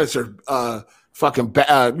Spencer fucking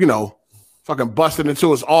busted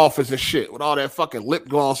into his office and shit with all that fucking lip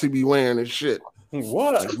gloss he be wearing and shit.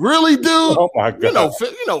 What? Really, dude? Oh my god!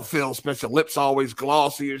 You know Phil Spencer lips always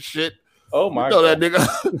glossy and shit. Oh my god! That nigga.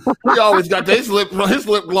 He always got his lip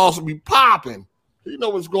gloss will be popping. You know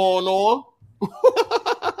what's going on.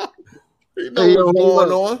 What's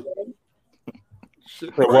going on.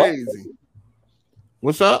 Shit crazy.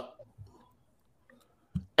 What's up?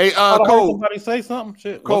 Hey, Cole. Somebody say something.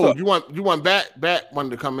 Shit. Cole, you want Bat wanted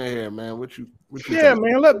to come in here, man. What you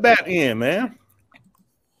man, let Bat in, man.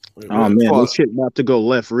 Oh man, this shit about to go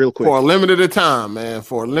left real quick for a limited time, man.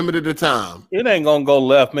 For a limited time, it ain't gonna go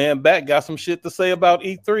left, man. Bat got some shit to say about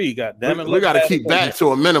E3. God damn it, we got to keep Bat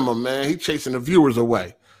to a minimum, man. He's chasing the viewers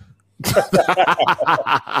away.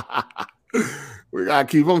 We gotta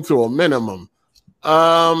keep him to a minimum.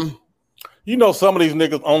 You know, some of these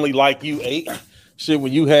niggas only like you eight shit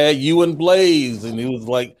when you had you and Blaze, and it was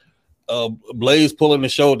like Blaze pulling the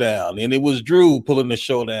show down, and it was Drew pulling the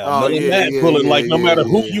show down. No matter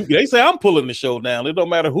who you, they say I'm pulling the show down. It don't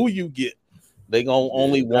matter who you get, they gonna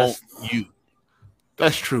only want you.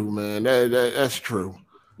 That's true, man. That's true.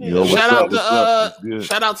 Yo, shout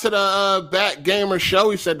out to the Bat Gamer Show.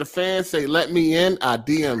 He said the fans say, "Let me in." I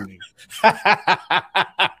DM you.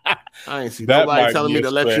 I ain't see nobody telling me to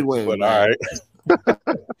let you in. But all right.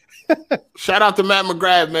 Shout out to Matt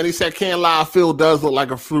McGrath, man. He said, "Can't lie, Phil does look like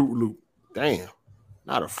a Fruit Loop." Damn,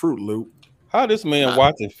 not a Fruit Loop. How this man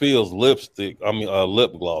watching Phil's lipstick? I mean,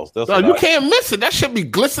 lip gloss. That's you can't miss it. That should be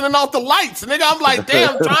glistening off the lights, nigga. I'm like,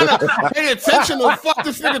 damn, trying to pay attention to what the fuck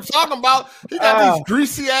this nigga talking about. He got these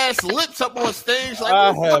greasy ass lips up on stage. Like,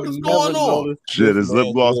 what the fuck is going on? Shit, his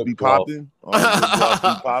lip gloss be popping.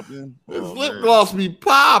 His lip gloss be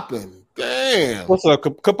popping. Damn. What's up,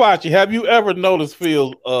 Kapachi? Have you ever noticed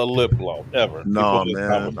Phil's lip gloss ever? No,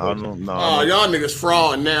 man. I don't know. Oh, y'all niggas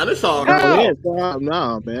fraud now. This all good.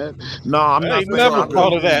 No, man. No, I'm not. Never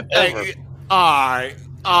called of that ever. Hey, all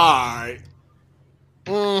right.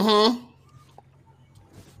 Mm-hmm.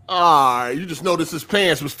 All right. You just noticed his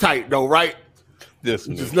pants was tight, though, right? You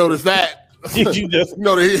just noticed that. You just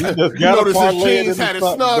notice his jeans had a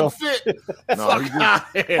snug fit. No,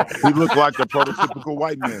 he looked like the prototypical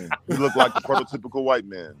white man.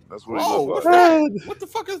 That's what he looked like. What the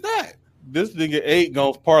fuck is that? This nigga 8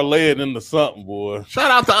 gonna parlay it into something, boy. Shout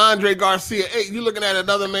out to Andre Garcia. 8, you looking at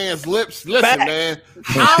another man's lips? Listen, man.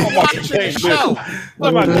 I'm watching the show.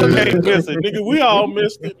 What about you miss it, nigga? We all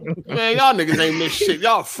missed it. Man, y'all niggas ain't missed shit.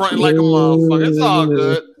 Y'all fronting like a motherfucker. It's all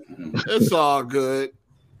good. It's all good.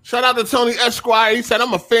 Shout out to Tony Esquire. He said,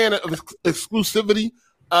 I'm a fan of exclusivity,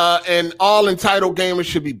 and all entitled gamers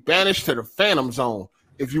should be banished to the Phantom Zone.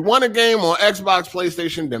 If you want a game on Xbox,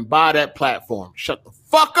 PlayStation, then buy that platform. Shut the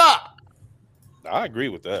fuck up. I agree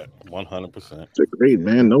with that 100%. Agreed,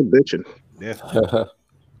 man. No bitching. Yeah.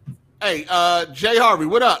 Hey, Jay Harvey,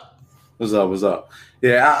 what up? What's up?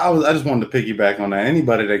 Yeah, I just wanted to piggyback on that.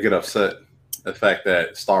 Anybody that get upset the fact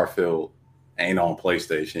that Starfield ain't on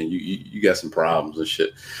PlayStation, you got some problems and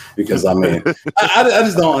shit. Because I mean, I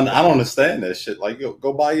just don't understand that shit. Like,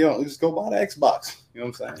 go buy the Xbox. You know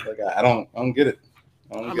what I'm saying? Like, I don't get it.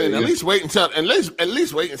 At least wait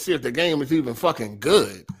and see if the game is even fucking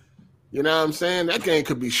good. You know what I'm saying? That game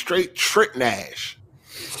could be straight trick Nash.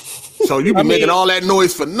 So you be making all that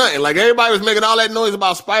noise for nothing. Like, everybody was making all that noise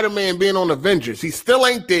about Spider-Man being on Avengers. He still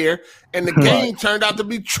ain't there, and the game turned out to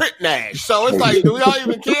be trick Nash. So it's like, do we all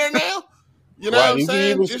even care now? You know what I'm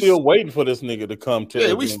saying? We still waiting for this nigga to come to.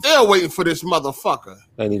 Yeah, we still waiting for this motherfucker.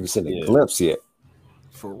 Ain't even seen a glimpse yet.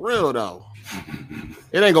 For real though,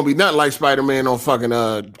 it ain't gonna be nothing like Spider-Man on fucking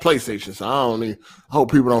PlayStation. So I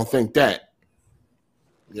hope people don't think that.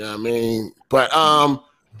 You know what I mean? But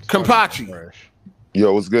Kampachi.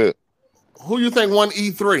 Yo, what's good? Who you think won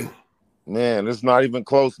E3? Man, it's not even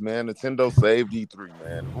close, man. Nintendo saved E3,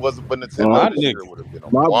 man. If it wasn't for Nintendo, it would have been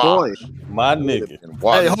my boy. My nigga.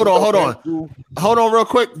 Hey, hold on real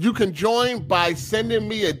quick. You can join by sending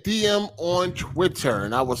me a DM on Twitter,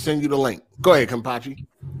 and I will send you the link. Go ahead, Kampachi.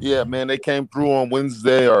 Yeah, man, they came through on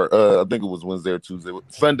Wednesday, or I think it was Wednesday or Tuesday.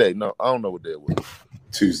 Sunday. No, I don't know what day it was.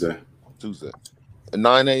 Tuesday. At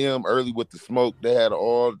 9 a.m. early with the smoke. They had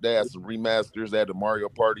some remasters. They had the Mario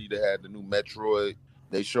Party. They had the new Metroid.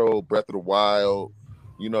 They showed Breath of the Wild.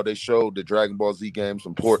 You know, they showed the Dragon Ball Z game,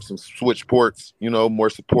 some Switch ports, you know, more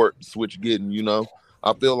support Switch getting, you know.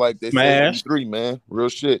 I feel like they said E3, man. Real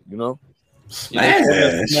shit, you know.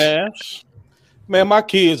 Smash. Man, my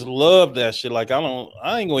kids love that shit. Like, I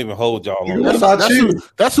ain't gonna even hold y'all on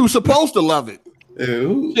that's who's supposed to love it.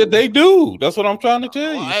 Yeah, they do. That's what I'm trying to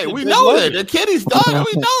tell you. Hey, we know that. The kiddies done.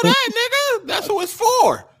 We know that, nigga. That's who it's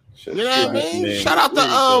for. You know what I mean? Man. Shout out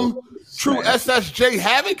to True SSJ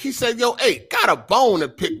Havoc. He said, yo, hey, got a bone to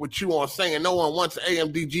pick with you on saying no one wants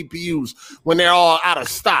AMD GPUs when they're all out of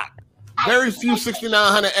stock. Very few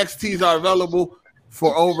 6900 XTs are available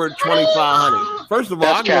for over 2500. First of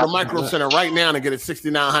all, I can go to Micro Center right now and get a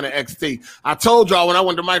 6900 XT. I told y'all when I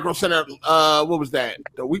went to Micro Center, what was that?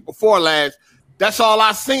 The week before last, that's all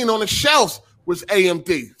I seen on the shelves was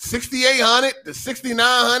AMD. 6800, the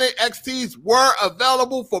 6900 XTs were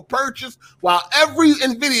available for purchase while every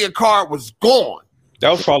NVIDIA card was gone. That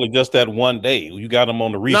was probably just that one day. You got them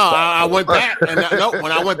on the restock. No, I went back, and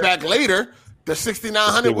when I went back later, the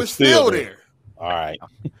 6900 was still there. All right.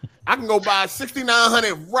 I can go buy a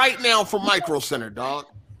 6900 right now from Micro Center, dog.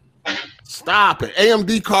 Stop it.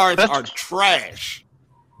 AMD cards are trash.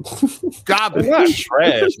 Garbage. They're not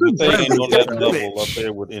trash, but they ain't on that level up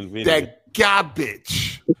there with NVIDIA. That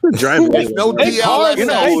garbage. Driving. There's no DLSS. You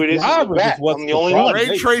know who it is? I'm the only one.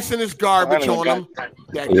 Ray tracing is garbage on them.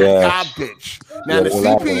 That garbage. Now the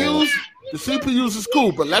CPUs is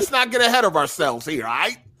cool, but let's not get ahead of ourselves here, all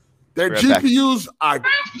right? Their GPUs are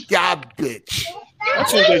garbage. I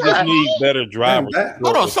think they just need better drivers.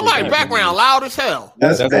 Hold on, somebody background loud as hell.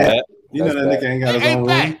 That's bad. You know that nigga ain't got his own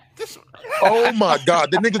room. Oh my God!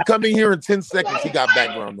 The nigga come in here in 10 seconds. He got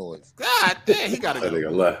background noise. God damn, he got it. That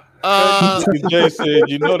nigga left. Jay said,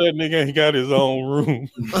 "You know that nigga ain't got his own room."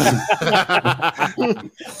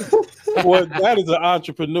 Well, that is an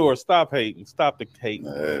entrepreneur. Stop hating. Stop the hating.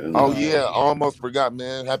 Oh yeah, I almost forgot,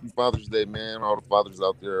 man. Happy Father's Day, man. All the fathers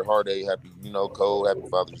out there, hard day, happy, Cole. Happy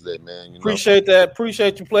Father's Day, man. Appreciate that.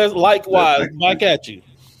 Appreciate you, pleasure. Likewise, back at you.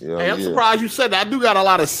 Yeah, hey, I'm surprised you said that. I do got a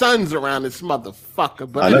lot of sons around this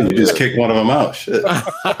motherfucker. But I know you just kicked one of them out. Shit.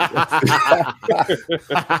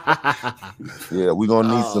 Yeah, we're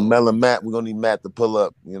gonna need some Mel and Matt. We're gonna need Matt to pull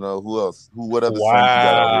up. Who else? What other sons you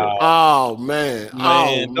got out here? Oh man,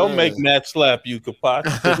 don't make Matt slap you, Kapat.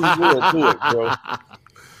 Do it,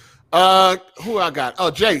 bro. Who I got? Oh,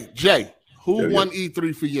 Jay. Who won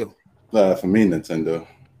E3 for you? For me, Nintendo.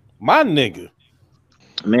 My nigga.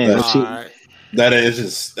 Man, that is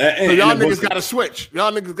just. So y'all niggas got to switch.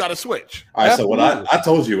 All right, so what I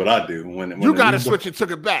told you what I do when you got to switch and took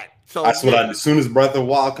it back. So that's what I do. As soon as Breath of the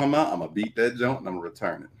Wild come out, I'm gonna beat that junk and I'm gonna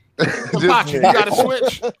return it. You got to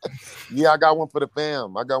switch. Yeah, I got one for the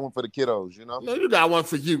fam. I got one for the kiddos. No, you got one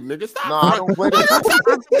for you, nigga. Stop. No, I don't play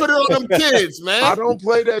that. Put it on them kids, man. I don't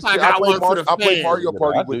play that shit. I play Mario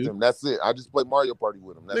Party with them. That's it. I just play Mario Party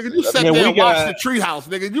with them. Nigga, you sat there and watched the treehouse,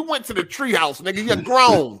 nigga. You went to the treehouse, nigga. You're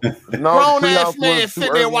grown. Grown ass man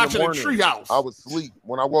sitting there watching the treehouse. I was asleep.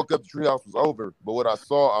 When I woke up, the treehouse was over. But what I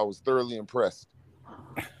saw, I was thoroughly impressed.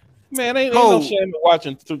 Man, ain't no shame in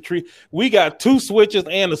watching the tree. We got 2 switches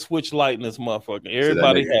and a switch light in this motherfucker.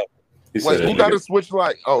 Everybody has. Wait, who got a switch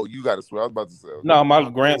light? Oh, you got a switch. I was about to say. No, my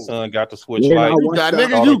grandson got the switch light. You got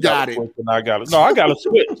it. I got it. No, I got a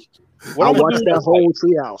switch. I watched that whole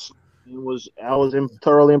treehouse. I was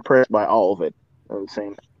thoroughly impressed by all of it.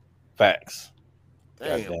 Facts.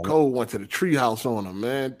 Damn, Cole went to the treehouse on him,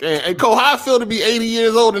 man. Damn. Hey, Cole, how I feel to be 80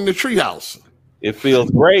 years old in the treehouse? It feels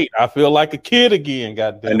great. I feel like a kid again.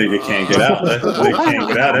 Goddamn. That nigga can't get out. That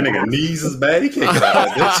nigga knees is bad. He can't get out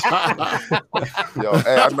of this. Yo,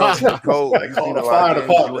 hey, I know Cole. You seen a lot of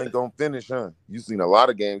games you ain't gonna finish, huh? You seen a lot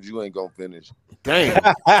of games you ain't gonna finish. Damn.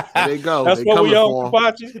 There they go. That's what we on,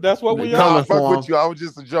 Kapachi. That's what we on. I fuck with you. I was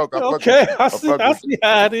just a joke. I see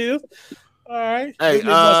how it is. All right. Hey,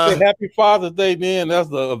 happy Father's Day, man. That's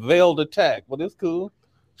the veiled attack, but it's cool.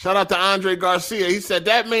 Shout out to Andre Garcia. He said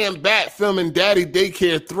that man Bat filming Daddy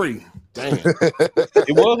Daycare 3. Damn.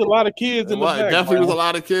 It was a lot of kids in the background. Definitely was a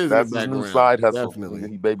lot of kids That's in the background. New side hustle. Definitely.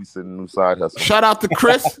 He babysitting a new side hustle. Shout out to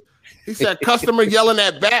Chris. He said customer yelling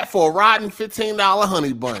at Bat for a rotten $15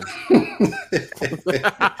 honey bun.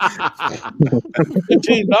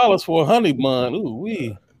 $15 for a honey bun. Ooh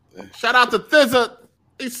wee. Shout out to Thizza.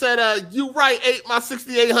 He said, you right, 8 my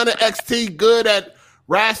 6800 XT good at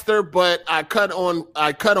raster, but I cut on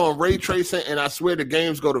ray tracing, and I swear the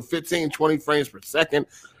games go to 15, 20 frames per second,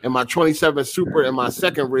 and my 27 Super and my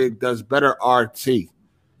second rig does better RT.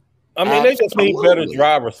 I mean, they just need better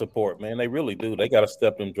driver support, man. They really do. They got to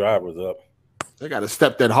step them drivers up. They got to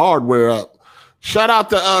step that hardware up. Shout out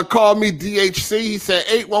to Call Me DHC. He said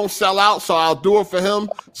 8 won't sell out, so I'll do it for him.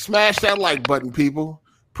 Smash that like button, people.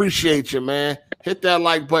 Appreciate you, man. Hit that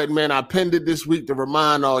like button, man. I pinned it this week to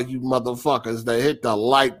remind all you motherfuckers to hit the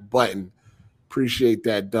like button. Appreciate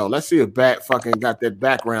that, though. Let's see if Bat fucking got that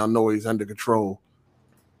background noise under control.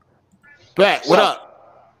 Bat, what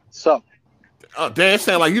up? What's up? Oh, damn, it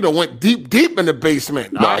sound like you done went deep in the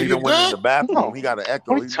basement. No, he done went in the bathroom. He got an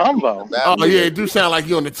echo. What are you talking about? Oh, yeah, it do sound like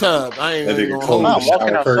you in the tub. I ain't gonna hold I'm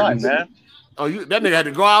walking outside, man. Oh, that nigga had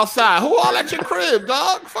to go outside. Who all at your crib,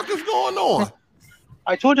 dog? Fuck is going on?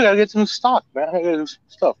 I told you I gotta get some stock, man. I gotta get some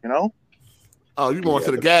stuff, Oh, you going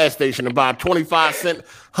to the gas station to buy 25-cent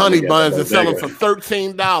honey buns and sell them for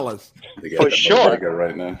 $13. For sure.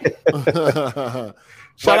 Right now.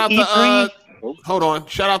 Shout out to hold on.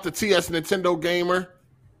 Shout out to TS Nintendo Gamer.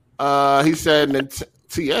 He said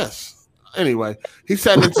TS. Anyway, he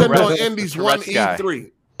said Nintendo Indies won E3.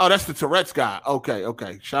 Oh, that's the Tourette's guy.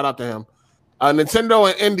 Okay. Shout out to him. Nintendo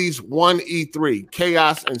and Indies won E3.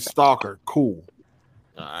 Chaos and Stalker. Cool.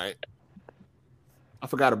 All right. I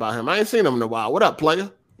forgot about him. I ain't seen him in a while. What up,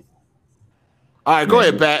 player? All right, go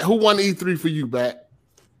ahead, Bat. Who won E3 for you, Bat?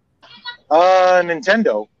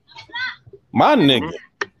 Nintendo. My nigga.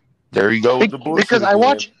 There you go. With the bullshit because I again.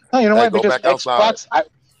 watch. No, you know Hey, what? go Because back outside. Xbox.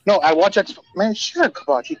 I watch Xbox. Man, shut up,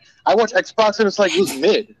 Kabachi. I watch Xbox and it's like it was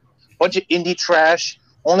mid. Bunch of indie trash.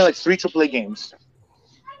 Only like 3 AAA games.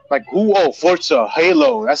 Like Forza,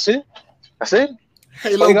 Halo. That's it.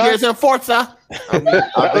 Halo, Gears, and Forza.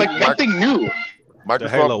 Like nothing new. The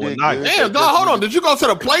Halo was nice. Damn, dog, hold on. Did you go to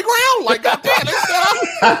the playground? Like, goddamn,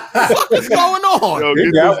 what the fuck is going on? Yo,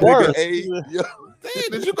 It got worse.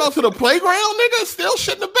 Damn, did you go to the playground, nigga? Still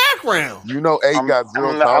shit in the background. You know, A got zero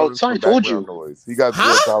I'm the tolerance for outside, told background you. noise. He got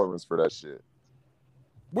zero tolerance for that shit.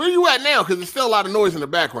 Where you at now? Because there's still a lot of noise in the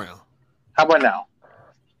background. How about now?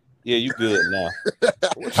 Yeah, you good now.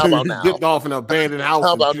 How about now? Dipped off in an abandoned house.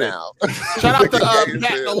 How and about shit. now? Shout out to Pat,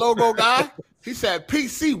 Yeah. the logo guy. He said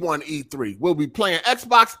PC won E3. We'll be playing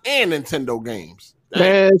Xbox and Nintendo games.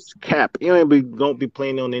 That's cap. You don't be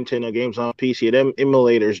playing no Nintendo games on PC. Them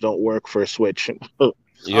emulators don't work for Switch.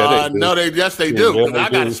 Yeah, No, yes, they Yeah, do. yeah, 'Cause they I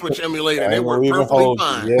got a do. Switch emulator. I They ain't work gonna even perfectly hold you.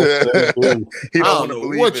 fine. Yes, they do. He I don't don't want to know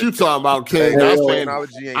believe what it. you talking about, King. Hey, I was yo, playing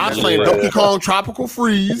technology ain't I was nothing playing but Donkey that. Kong Tropical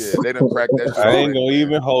Freeze. Yeah, they done cracked that shit. I ain't already, gonna man.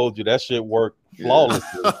 even hold you. That shit worked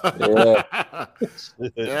flawlessly.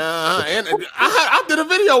 Yeah, and I did a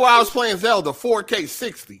video where I was playing Zelda 4K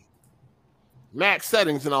 60, max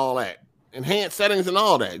settings and all that, enhanced settings and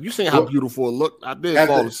all that. You seen how beautiful it looked? I did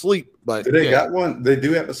fall asleep, but do they got one? They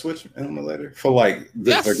do have a Switch emulator for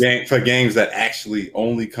for games that actually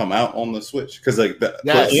only come out on the Switch. Because like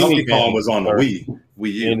Donkey Kong was on the Wii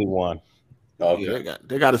U. Anyone? Okay. Yeah,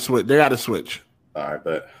 they got to switch. They got to switch. All right,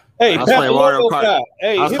 but hey, I was playing Mario Kart.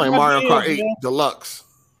 Hey, I was playing Mario Kart 8 man. Deluxe.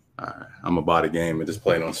 all right, I'm gonna buy the game and just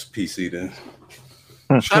play it on PC then.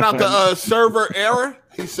 Shout out to Server Error.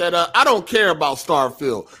 He said, I don't care about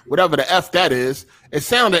Starfield, whatever the F that is. It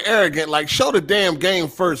sounded arrogant, like show the damn game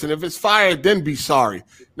first, and if it's fired, then be sorry.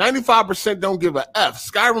 95% don't give a F.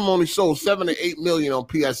 Skyrim only sold 7 to 8 million on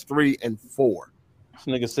PS3 and 4. This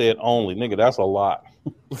nigga said only. Nigga, that's a lot.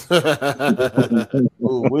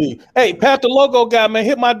 Ooh-wee. Hey, Pat the logo guy, man,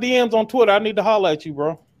 hit my DMs on Twitter. I need to holler at you,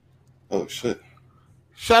 bro. Oh shit.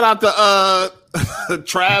 Shout out to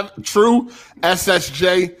True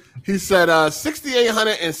SSJ. He said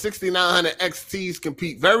 6800 and 6900 XTs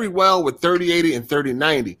compete very well with 3080 and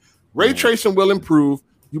 3090. Ray tracing will improve.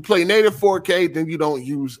 You play native 4K, then you don't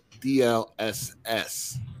use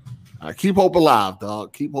DLSS. Keep hope alive,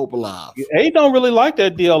 dog. Keep hope alive. He don't really like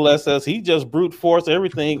that DLSS. He just brute force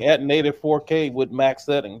everything at native 4K with max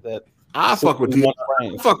settings. I fuck with DLSS.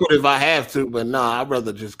 I fuck with it if I have to, but nah, I'd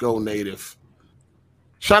rather just go native.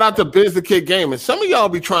 Shout out to Biz the Kid Gaming. Some of y'all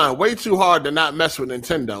be trying way too hard to not mess with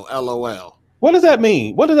Nintendo. LOL. What does that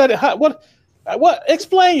mean? What does that? What?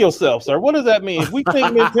 Explain yourself, sir. What does that mean? If we think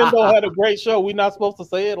Nintendo had a great show, we're not supposed to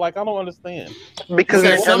say it. Like I don't understand.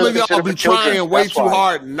 Because some of y'all be trying way too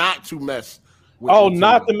hard not to mess with Oh, Nintendo.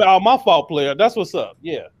 not the my fault, player. That's what's up.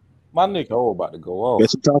 Yeah, my nigga. Oh, about to go off.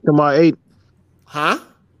 Guess you're talking about 8. Huh?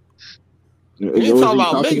 You ain't talking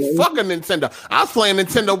about me. Fucking Nintendo. I was playing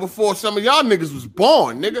Nintendo before some of y'all niggas was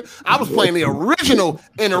born, nigga. I was playing the original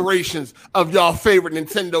iterations of y'all favorite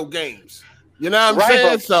Nintendo games. You know what I'm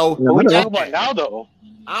saying? So what are you talking about now, though?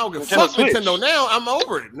 I don't give a Nintendo fuck Switch. Nintendo now. I'm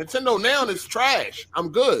over it. Nintendo now is trash.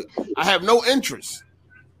 I'm good. I have no interest.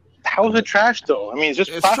 How is it trash, though? I mean, it's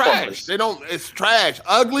just It's trash. platformers. They don't. It's trash.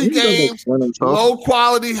 Ugly games, low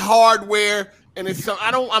quality hardware, and it's.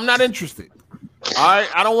 I'm not interested. All right.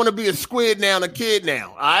 I don't want to be a squid now and a kid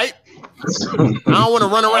now. All right. I don't want to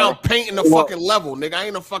run around painting the fucking level, nigga. I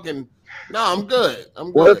ain't a fucking. No, I'm good. I'm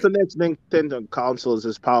good. What if the next Nintendo console is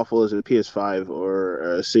as powerful as a PS5 or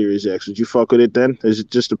a Series X? Would you fuck with it then? Is it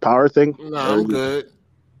just a power thing? No, I'm good.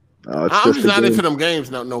 Oh, it's I'm just a not game. into them games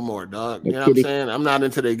no more, dog. You know what I'm saying? I'm not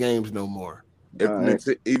into their games no more.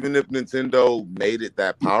 Even if Nintendo made it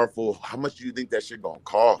that powerful, how much do you think that shit gonna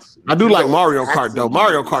cost? I do like Mario Kart though.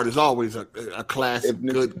 Mario Kart is always a classic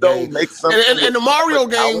good game. And the Mario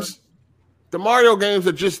games, the Mario games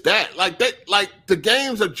are just that. Like the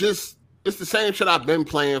games are just. It's the same shit I've been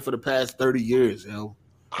playing for the past 30 years, yo.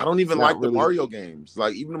 I don't even like the Mario games.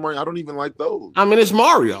 Like even the Mario, I don't even like those. I mean, it's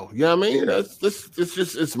Mario. You know what I mean?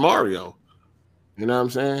 It's Mario. You know what I'm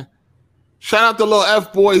saying? Shout out to Lil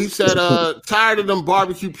F Boy. He said, tired of them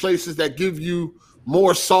barbecue places that give you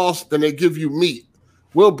more sauce than they give you meat.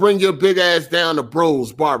 We'll bring your big ass down to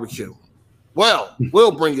Bros Barbecue. Well,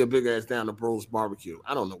 we'll bring your big ass down to Bro's Barbecue.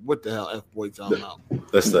 I don't know what the hell F boy talking about.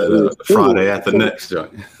 That's the Friday after next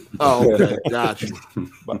joint. Oh, okay, got you.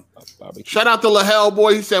 Shout out to LaHell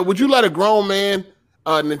boy. He said, "Would you let a grown man,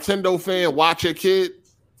 Nintendo fan, watch your kid?"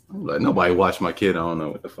 Like, nobody watch my kid. I don't know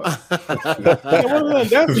what the fuck.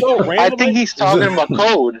 That's so random. I think he's talking about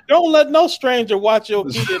code. Don't let no stranger watch your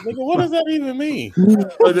kid, nigga. What does that even mean? Do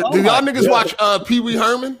y'all niggas watch Pee Wee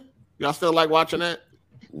Herman? Y'all still like watching that?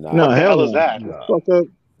 No, hell is that?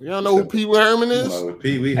 You don't know who Pee Wee Herman is?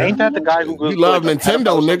 Pee-wee Ain't that the guy who You love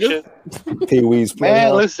Nintendo, nigga. Pee Wee's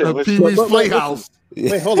Man, listen. Pee Wee's Playhouse.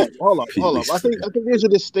 Wait, hold up. I think there's a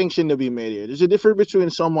distinction to be made here. There's a difference between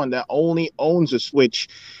someone that only owns a Switch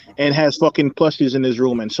and has fucking plushies in his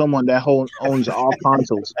room and someone that owns all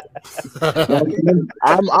consoles.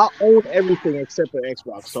 I own everything except for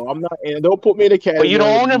Xbox, so I'm not. And don't put me in the category. But you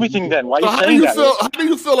don't own everything then. Why So you saying that? how do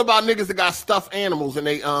you feel about niggas that got stuffed animals in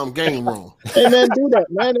their game room? Hey man, do that,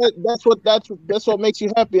 man. That's what makes you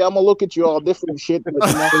happy. I'm gonna look at you all different shit. But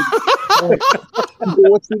do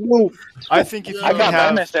what you do. I think if you I got have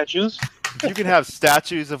Batman statues. if you can have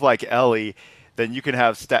statues of like Ellie, then you can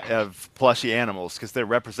have plushy animals because they're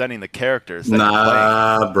representing the characters. That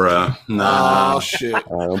Nah, bruh. Nah. Oh shit.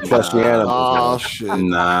 Plushy animals. Oh shit.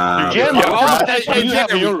 Nah.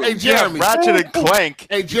 Hey Jeremy. Ratchet and Clank.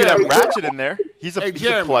 Hey You can have Jeremy. Ratchet in there. He's a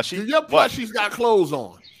Jeremy. plushie. Do your What? plushies got clothes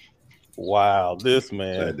on? Wow, this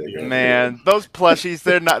man. Man, those plushies,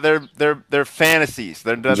 they're not. They're fantasies.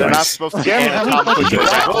 They're not supposed to be anatomically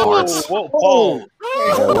correct. Whoa.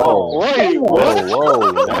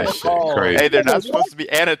 That shit crazy. Hey, they're not supposed to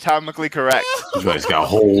be anatomically correct. You guys got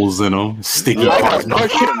holes in them. Sticky parts. My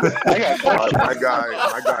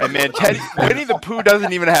guy. And man, Winnie the Pooh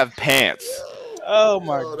doesn't even have pants. Oh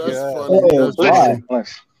my That's god. funny. That's funny.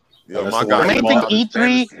 Listen. Yo, That's my the guy. one. I think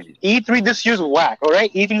E3 this year was whack, all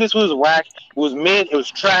right? E3 this year was whack. It was mid. It was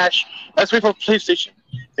trash. Let's wait for PlayStation.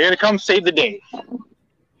 They're going to come save the day.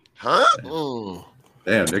 Huh?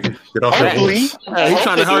 Damn, nigga. Get off your Hopefully. horse. Hey, he's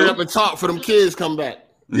trying to hurry up and talk for them kids come back.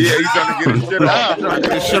 Yeah, he's trying to get his shit off. Trying to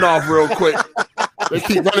get his shit off real quick. They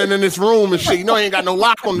keep running in this room and shit. You know, he ain't got no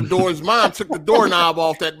lock on the door. His mom took the doorknob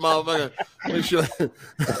off that motherfucker. Make sure. Bro,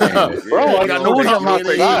 I got know no I'm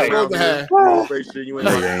company. outside. That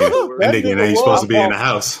nigga ain't supposed to be in the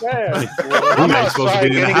house. He ain't supposed to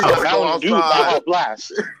be in the house.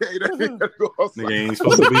 Blast. Nigga ain't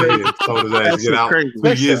supposed to be here. Told his ass to get out 2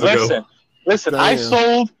 years ago. Listen, I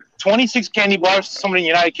sold 26 candy bars to somebody in the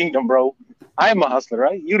United Kingdom, bro. I'm a hustler,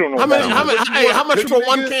 right? You don't know. How much for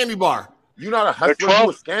one candy bar? You're not a hustler, you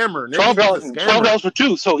a scammer. $12 for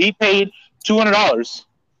two, so he paid $200.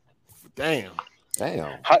 Damn.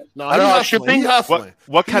 No, shipping.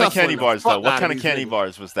 What kind of candy bars though? What kind of candy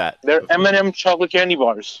bars was that? They're M&M chocolate candy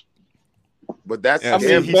bars. But that's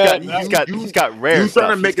he's got rare. You trying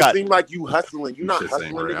to make it seem like you hustling? You not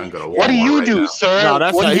hustling. What do you do, sir? No,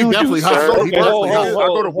 that's what he definitely hustling. I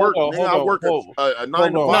go to work. I work a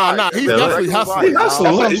 9 to 5. No, he's definitely hustling. That's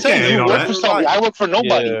what I'm saying. You work for somebody. I work for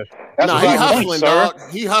nobody. No, he hustling, dog.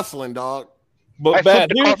 He hustling, dog. But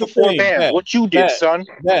Matt, here's the thing. What you did, son?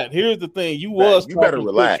 Matt, here's the thing. You was better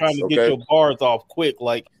relax, trying to get your bars off quick,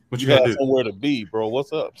 like what you got somewhere to be, bro.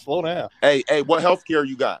 What's up? Slow down. Hey, what health care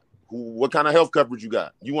you got? What kind of health coverage you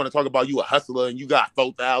got? You want to talk about you a hustler and you got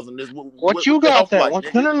 4,000? What you got then?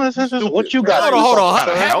 What you got? Hold on.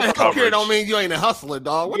 Health care don't mean you ain't a hustler,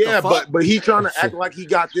 dog. What the fuck? but he trying to act like he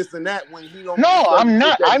got this and that when he don't. No, I'm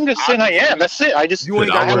not. I'm just saying I am. That's it. I just you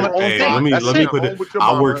ain't got my own thing. Let me put it.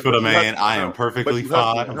 I work for the man. I am perfectly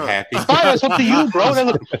fine. I'm happy. Fine, that's up to you, bro.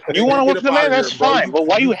 You want to work for the man? That's fine. But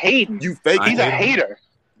why you hating? You fake. He's a hater.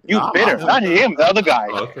 You bitter, not him, the other guy.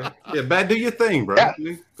 Okay. Yeah, bad. Do your thing, bro. Yeah.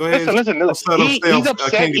 Go ahead. Listen. He's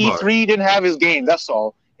upset E3 didn't have his game. That's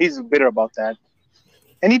all. He's bitter about that.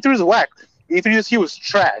 And E3 is whack. E3 this year was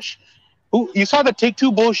trash. You saw the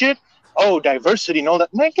Take-Two bullshit? Oh, diversity and all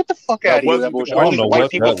that. Man, get the fuck out of here with that bullshit. All these white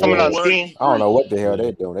people coming on screen. I don't know what the hell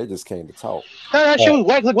they're doing. They just came to talk. No, that shit was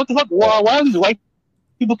whack. Like, what the fuck? Why are these white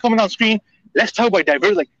people coming on screen? Let's talk about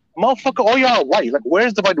diversity. Like, motherfucker, all y'all are white. Like,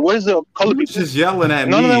 where's the color people? Just yelling at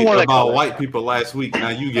me about white people last week. Now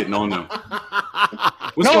you getting on them.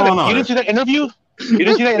 What's going on? You didn't see that interview? You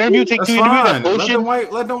didn't see that interview? Take-Two interview? That bullshit?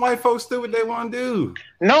 Let them white folks do what they want to do.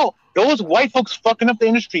 No, those white folks fucking up the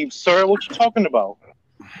industry, sir. What you talking about?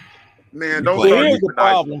 Man, don't here's the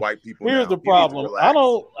problem. White people. Here's the problem. I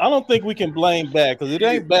don't think we can blame Bat because it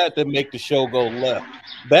ain't Bat that make the show go left.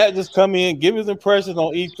 Bat just come in, give his impressions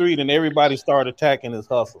on E3, then everybody start attacking his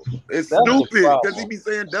hustle. It's stupid because he be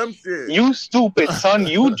saying dumb shit. You stupid, son.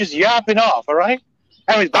 You just yapping off, all right?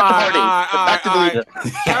 Anyways, back to Hard 8. Back to the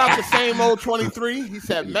Shout out to same old 23. He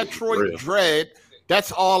said Metroid Dread.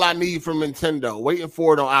 That's all I need from Nintendo. Waiting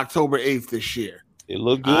for it on October 8th this year. It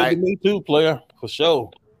looked good to me too, player, for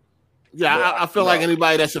sure. Yeah, I feel like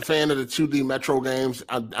anybody that's a fan of the 2D Metro games,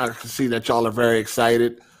 I can see that y'all are very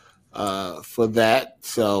excited for that.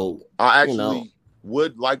 So I actually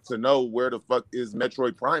would like to know where the fuck is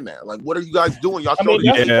Metroid Prime at. Like, what are you guys doing? Y'all showed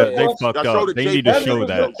they fucked up. They need to show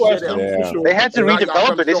that. They had to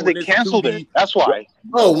redevelop it. They canceled it. That's why.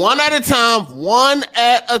 Oh, one at a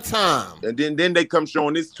time. And then they come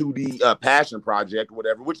showing this 2D passion project or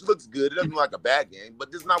whatever, which looks good. It doesn't look like a bad game,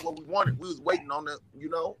 but this is not what we wanted. We was waiting on the,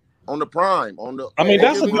 on the Prime, on the. I mean,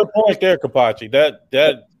 that's a good point there, Kapachi.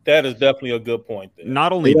 That is definitely a good point there.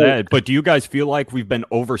 Not only that, but do you guys feel like we've been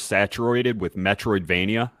oversaturated with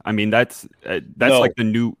Metroidvania? I mean, that's like the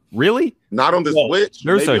new. Really? Not on the Switch.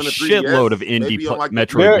 There's a shitload of indie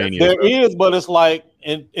Metroidvania. There is, but it's like,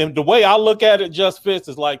 and the way I look at it, Just Fits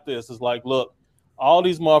is like this. It's like, look, all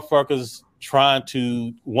these motherfuckers trying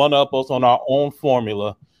to one up us on our own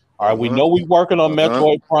formula. All right, we know we're working on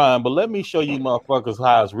Metroid Prime, but let me show you motherfuckers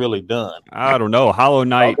how it's really done. I don't know. Hollow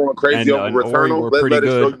Knight going crazy and Returnal. were pretty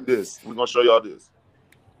good. Show you this. We're going to show y'all this.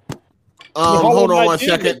 Hold on one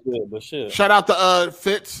second. Shout out to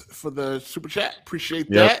Fitz for the super chat.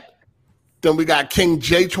 Appreciate that. Then we got King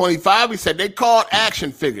J25. He said they called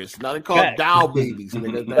action figures. Now they call doll babies.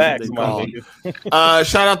 Nigga. That's what they call.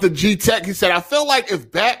 Shout out to G Tech. He said, I feel like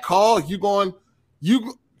if Bat call,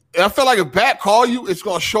 I feel like if Bat call you, it's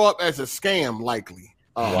gonna show up as a scam, likely.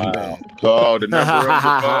 Oh, wow. Man. Oh, the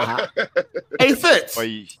number. Hey, Fitz. Well,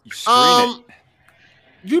 you screen it.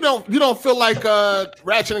 You don't feel like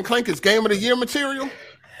Ratchet and Clank is Game of the Year material?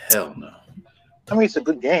 Hell no. I mean, it's a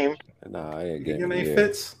good game. Nah, I ain't Game Your of the name Year.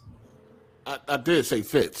 Fitz? I did say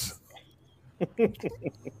Fitz.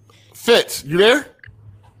 Fitz, you there?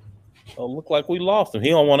 Oh, look like we lost him. He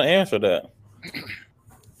don't want to answer that.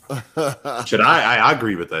 Should I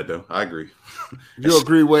agree with that though. I agree. You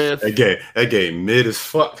agree with that game mid as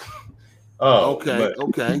fuck. Oh, okay. I was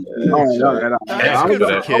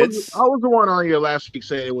the one on here last week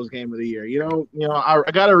saying it was Game of the Year. I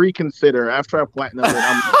got to reconsider after I platinum it.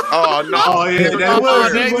 Oh no! Oh yeah, you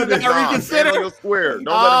gotta reconsider. Stand on your square. Don't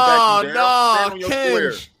let him back you down. Stand on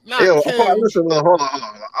your square. Listen, hold on.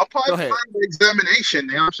 I'll probably find the examination.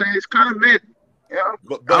 You know what I'm saying? It's kind of mid.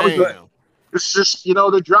 It's just,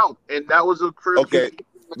 the drought. And that was a critical. Okay,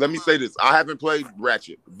 let me say this. I haven't played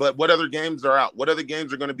Ratchet, but what other games are out? What other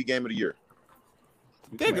games are going to be Game of the Year?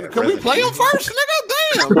 Can we play them first, nigga?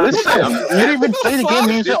 Damn. Listen, you didn't even play the game.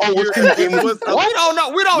 You said, what's the game?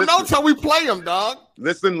 We don't know till we play them, dog.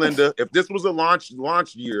 Listen, Linda, if this was a launch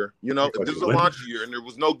year, if this was a launch year and there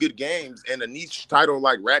was no good games and a niche title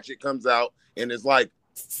like Ratchet comes out and it's like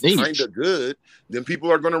kind of good, then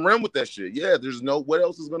people are going to run with that shit. Yeah, there's what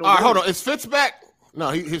else is going to All right, hold on. Is Fitz back? No,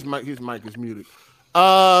 his mic is muted. What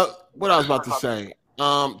I was about to say.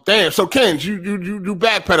 Damn. So Ken, you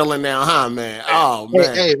backpedaling now, huh, man? Oh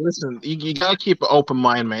man. Hey, listen, you gotta keep an open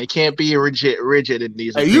mind, man. You can't be rigid in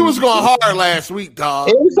these. Hey, you was going hard last week, dog.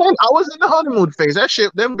 I was in the honeymoon phase. That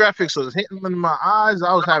shit, them graphics was hitting in my eyes.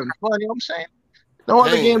 I was having fun. You know what I'm saying? No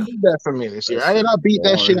other game did that for me this year. I beat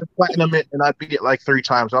that shit and platinum it, and I beat it like 3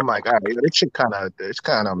 times. I'm like, all right, this shit it's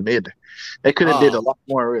kind of mid. They could have did a lot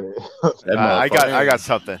more, really. I got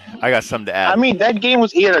something. I got something to add. I mean, that game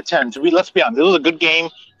was 8 out of 10. Let's be honest, it was a good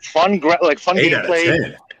game, fun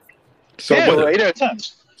gameplay. So 8 out of 10.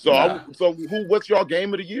 So what's y'all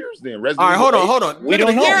Game of the Years then? All right, hold on. We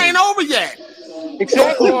don't know. The year ain't over yet.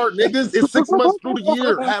 Exactly. Niggas, it's 6 months through the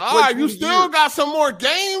year. All right, you still got some more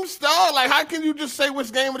games, dog. Like, how can you just say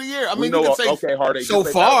which Game of the year? I mean, you can say so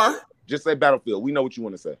far. Just say Battlefield. We know what you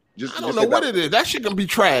want to say. I don't know what it is. That shit gonna be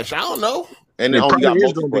trash. I don't know. And it only got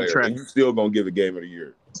multiplayer. And you still gonna give it Game of the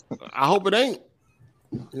Year. I hope it ain't.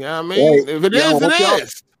 You know what I mean? If it is, it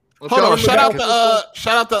is. Hold on. Shout out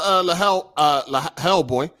to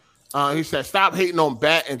Hellboy. He said, "Stop hating on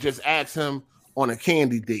Bat and just ask him on a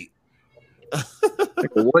candy date." Shout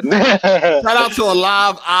out to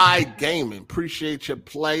Alive Eye Gaming. Appreciate your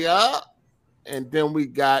player. And then we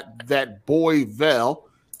got that boy Vel.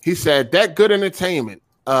 He said, that good entertainment.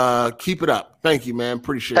 Keep it up. Thank you, man.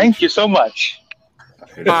 Appreciate it. Thank you so much.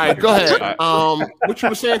 All right, go ahead. What you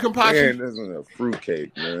were saying, Kapachi? Man, this is a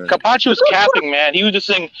fruitcake, man. Kapachi was capping, man. He was just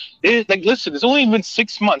saying, listen, it's only been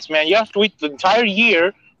 6 months, man. You have to wait the entire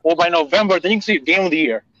year, or by November, then you can see Game of the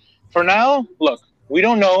Year. For now, look, we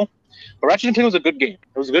don't know. But Ratchet & Clank was a good game.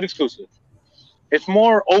 It was a good exclusive. It's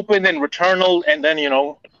more open than Returnal, and then,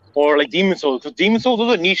 or like Demon's Souls. Because Demon's Souls,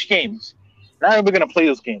 those are niche games. Not everybody going to play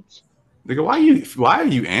those games. Nigga, why are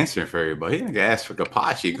you answering for everybody? He nigga asked for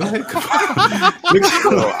Kapachi. Go ahead,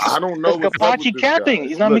 I don't know. Kapachi capping.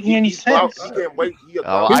 He's not making any sense. He can't wait.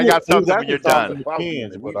 I got something when you're done.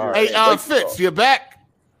 Hey, Fitz, you back?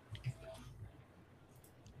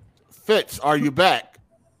 Fitz, are you back?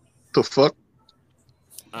 The fuck?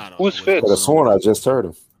 Who's Fitz? I could have sworn I just heard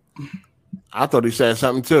him. I thought he said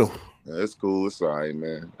something too. That's cool. It's all right,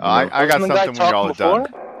 man. I got something when you're all done.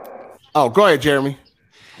 Oh, go ahead, Jeremy.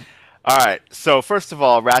 All right. So first of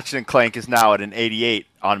all, Ratchet & Clank is now at an 88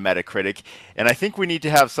 on Metacritic, and I think we need to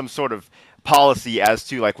have some sort of policy as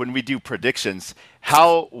to, like, when we do predictions,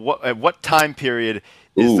 at what time period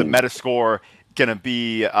is the Metascore going to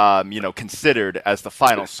be considered as the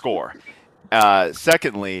final score.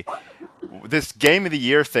 Secondly, this Game of the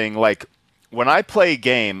Year thing, like, when I play a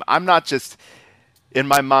game, I'm not just in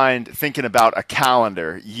my mind thinking about a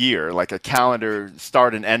calendar year, like a calendar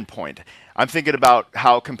start and end point. I'm thinking about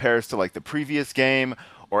how it compares to, like, the previous game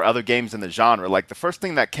or other games in the genre. Like, the first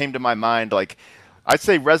thing that came to my mind, like, I'd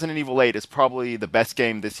say Resident Evil 8 is probably the best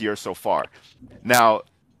game this year so far. Now,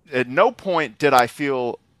 at no point did I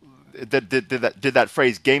feel did that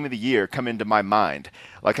phrase "Game of the Year" come into my mind.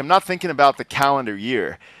 Like, I'm not thinking about the calendar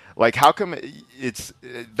year. Like, how come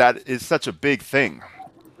that is such a big thing?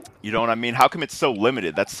 You know what I mean? How come it's so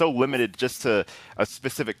limited? That's so limited just to a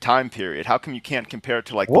specific time period. How come you can't compare it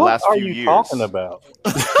to, like, the last few years? What are you talking about?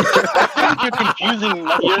 I think you're confusing.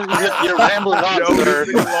 You're rambling on, sir.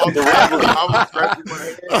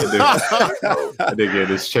 I did get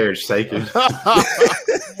his chair shaking.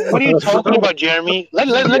 What are you talking about, Jeremy?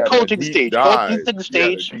 Let Cole take the stage. Cole, you take the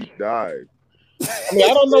stage. Dive. I mean,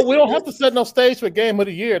 I don't know. We don't have to set no stage for Game of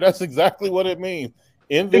the Year. That's exactly what it means.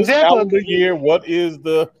 In this calendar year, what is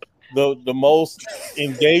the most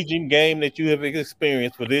engaging game that you have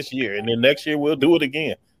experienced for this year? And then next year we'll do it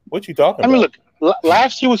again. What you talking about? I mean, look,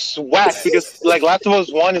 last year was whack because, like, Last of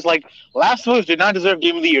Us 1 is like, Last of Us did not deserve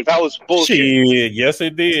Game of the Year. That was bullshit. Shit, yes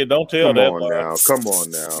it did. Don't tell that. Come on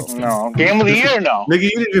now. No, Game of the Year, no. Nigga, you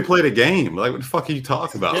didn't even play the game. Like, what the fuck are you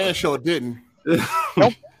talking about? Yeah, sure didn't.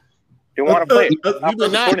 Nope. Didn't want to play it. You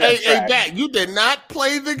did not. Hey, you did not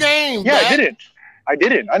play the game. Yeah, I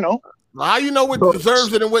didn't. I know. How you know what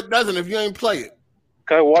deserves it and what doesn't if you ain't play it?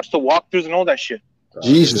 Cause I watched the walkthroughs and all that shit.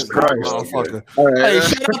 Jesus Christ. Motherfucker. Hey,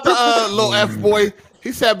 shout out to Lil F Boy.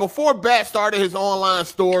 He said before Bat started his online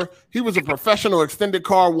store, he was a professional extended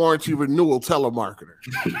car warranty renewal telemarketer.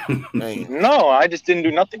 No, I just didn't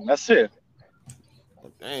do nothing. That's it.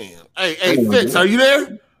 Damn. Hey, Fitz, are you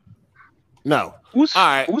there? No. Who's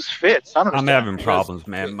Fitz? I don't know. I'm having problems,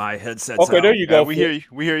 man. My headset's okay, out. there you go. We hear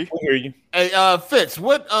you. Hey, Fitz,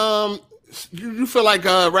 what you feel like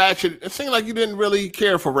Ratchet? It seemed like you didn't really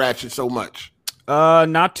care for Ratchet so much.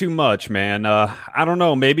 Not too much, man. I don't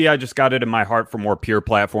know. Maybe I just got it in my heart for more pure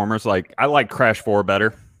platformers. Like, I like Crash 4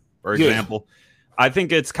 better, for example. I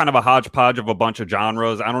think it's kind of a hodgepodge of a bunch of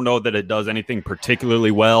genres. I don't know that it does anything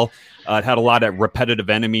particularly well. It had a lot of repetitive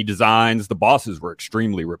enemy designs. The bosses were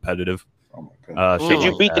extremely repetitive. Did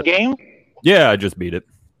you beat the game? Yeah, I just beat it.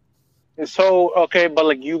 So, okay, but,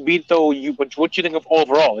 like, you beat what you think of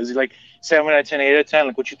overall? Is it like 7 out of 10, 8 out of 10?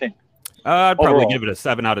 Like, what you think? I'd probably give it a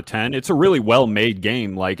 7 out of 10. It's a really well-made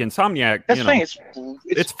game. Like, Insomniac,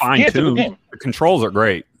 it's fine-tuned. The controls are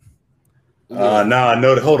great.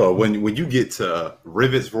 No. Hold on. When you get to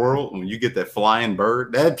Rivet's World, when you get that flying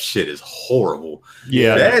bird, that shit is horrible.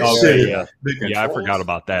 Yeah, I forgot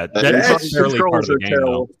about that. That's necessarily part of the game,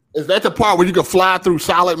 though. Is that the part where you can fly through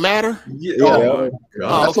solid matter? Yeah.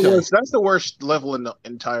 That's the worst level in the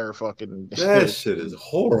entire fucking. That shit is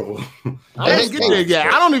horrible. I didn't get there yet.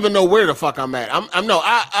 I don't even know where the fuck I'm at.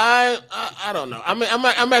 I don't know.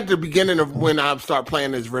 I'm at the beginning of when I start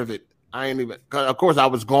playing this Rivet. I ain't even. Of course, I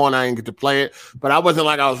was gone. I didn't get to play it, but I wasn't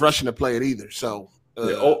like I was rushing to play it either. So,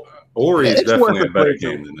 Ori is definitely a better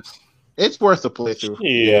game than this. It's worth a playthrough.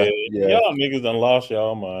 Yeah. Y'all niggas done lost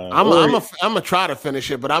y'all mind. I'm gonna try to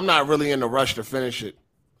finish it, but I'm not really in a rush to finish it.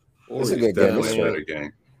 It's a good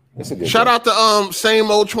game. It's a good Shout out to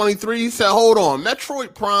same old 23. He said, "Hold on,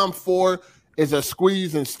 Metroid Prime 4 is a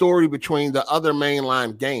squeeze in story between the other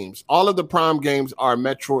mainline games. All of the Prime games are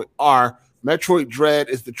Metroid. Metroid Dread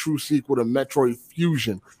is the true sequel to Metroid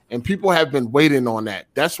Fusion, and people have been waiting on that.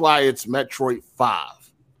 That's why it's Metroid 5."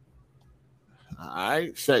 All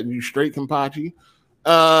right, setting you straight, Kampachi.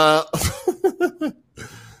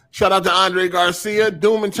 Shout out to Andre Garcia.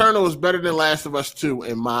 Doom Eternal is better than Last of Us 2,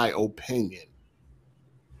 in my opinion.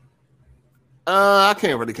 I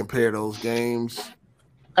can't really compare those games.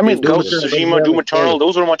 I mean, Ghost of Tsushima, Doom Eternal,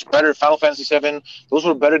 those were much better. Final Fantasy 7, those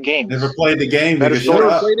were better games. Never played the game. Never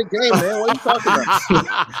played the game, man. What are you talking about?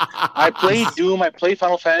 I played Doom, I played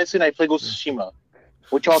Final Fantasy, and I played Ghost of Tsushima.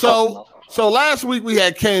 What y'all talking about? So last week we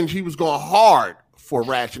had Kenj. He was going hard for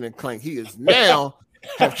Ratchet and Clank. He is now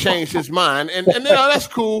have changed his mind, and that's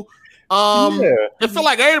cool. It feel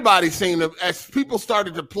like everybody seemed to, as people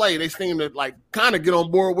started to play, they seemed to like kind of get on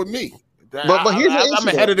board with me. But here's I'm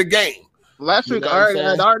ahead of the game. Last week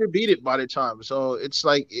I'd already beat it by the time, so it's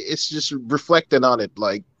like it's just reflecting on it.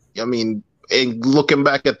 Like I mean, and looking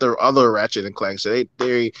back at the other Ratchet and Clank, so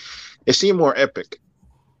they seem more epic,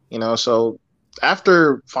 you know. So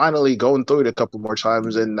after finally going through it a couple more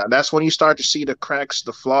times, and that's when you start to see the cracks,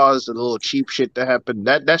 the flaws, the little cheap shit that happened.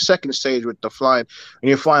 That second stage with the flying, when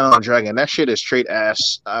you're flying on a dragon, that shit is straight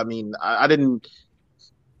ass. I mean, it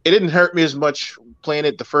didn't hurt me as much playing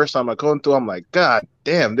it the first time I going through. I'm like, God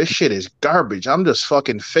damn, this shit is garbage. I'm just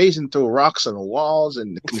fucking phasing through rocks and walls,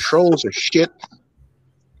 and the controls are shit.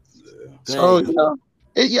 So you know,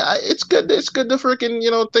 it's good. It's good to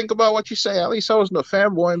freaking think about what you say. At least I was no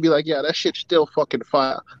fanboy and be like, yeah, that shit's still fucking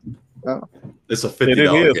fire. It's a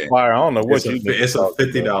 $50 game. Fire. I don't know what it's a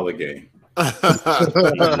 $50 game. It's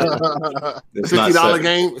 $50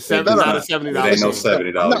 game, $70 out of $70. It ain't no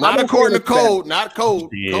 $70. Not according to Code. Not Code.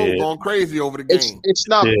 Yeah. Code going crazy over the game. It's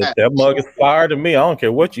not bad. That mug is fire to me. I don't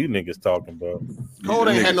care what you niggas talking about. Code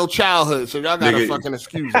ain't had no childhood, so y'all gotta fucking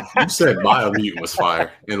excuse him. You said Biomutant was fire,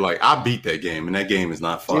 and like I beat that game, and that game is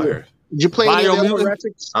not fire. Did you play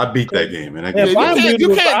Biomutant? I beat that game, and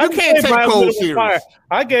you can't take Code serious.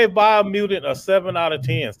 I gave Biomutant a 7 out of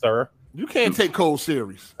 10, sir. You can't take Code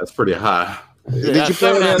serious. That's pretty high. Yeah, did you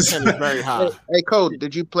play any is very high. Hey, Code,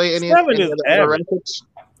 did you play any other Ratchets?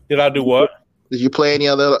 Did I do what? Did you play any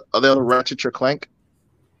other Ratchet or Clank?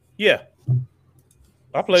 Yeah.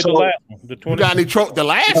 I played the last one. You got any the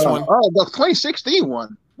last one? Oh, the 2016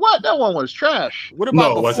 one. What? That one was trash. What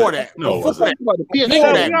about before that? No, it wasn't. We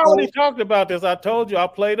already talked about this. I told you I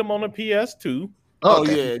played them on the PS2. Oh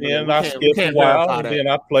yeah, and I skipped a while, and then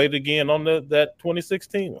I played again on that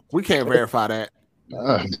 2016 one. We can't verify that. You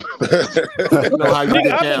know how you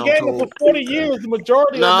get down, Cole. For 40 years, the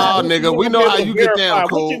majority. No, nigga, we know how you get down,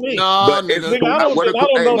 Cole. No, nigga,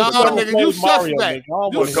 nigga, you suspect.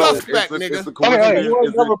 You suspect, nigga.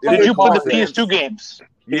 Did you play the PS2 games?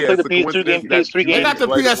 You play the PS2 game, PS3 games? They got the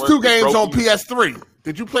PS2 games on PS3.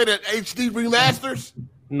 Did you play the HD remasters?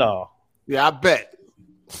 No. Yeah, I bet.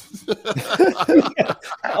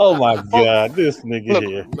 Oh my god, this nigga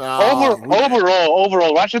here.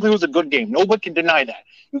 Overall, Ratchet was a good game. Nobody can deny that.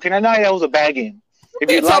 You can deny that was a bad game. If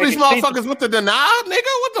you tell these motherfuckers what to deny,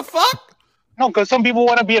 nigga, what the fuck? No, because some people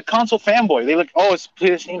want to be a console fanboy. They like, oh, it's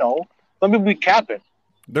some people be capping.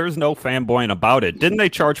 There's no fanboying about it. Didn't they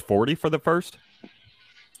charge $40 for the first?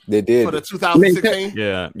 They did for the 2016.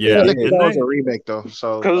 Yeah. That was a remake though.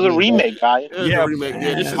 So because it was a remake, guy. Yeah, remake.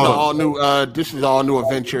 Yeah, this is all new. This is all new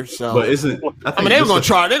adventure. So, but isn't I mean they're gonna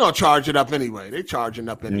charge? They're gonna charge it up anyway. They're charging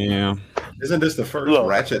up anyway. Yeah. Isn't this the first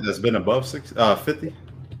Ratchet that's been above 50?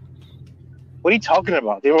 What are you talking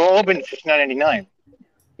about? They were all been $59.99.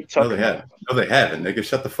 No, they haven't. No, they haven't. Nigga,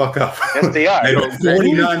 shut the fuck up. Yes, they are. They were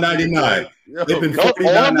 $49.99. They've been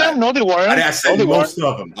 $49.99. No, they weren't. I said most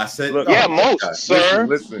of them. I said most, sir.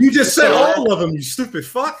 Listen, you just said all of them, you stupid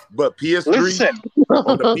fuck. But PS3, listen,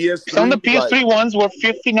 on the PS3, some of the PS3 ones were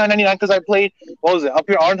 $59.99 because I played. What was it? Up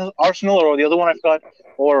Your Arsenal or the other one I forgot,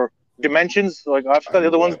 or Dimensions. Like I forgot the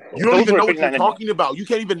other ones. You don't even know what you're talking about. You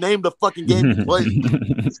can't even name the fucking game you played.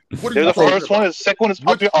 What the first one. The second one is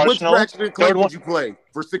Up Your Arsenal. Which Ratchet and Clank did you play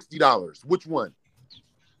for $60? Which one?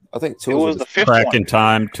 I think it was the fifth Crack in one.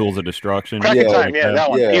 Time, Tools of Destruction. Crack in Time, that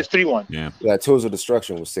one. PS3 one. Yeah, Tools of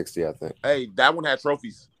Destruction was 60, I think. Hey, that one had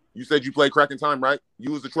trophies. You said you played Crack in Time, right?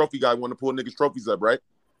 You was the trophy guy, wanting to pull niggas' trophies up, right?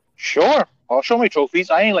 Sure, I'll show my trophies.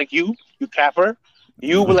 I ain't like you capper.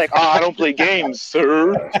 You were like, I don't play games,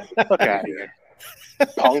 sir. Look at here,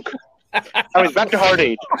 punk. I mean, back to Hard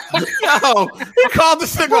 8. Yo, he called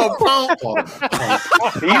this nigga a punk.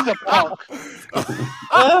 He's a punk.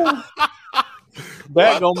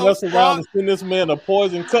 Back gonna mess around and send this man a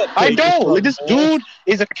poison cup. I know. Like, this dude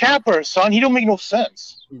is a capper, son. He don't make no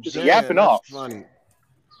sense. Just yapping off. Funny.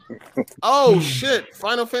 Oh shit!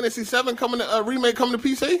 Final Fantasy VII coming to remake coming to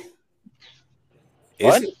PC.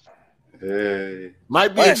 What? Hey.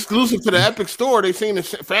 Might be exclusive to the Epic Store. They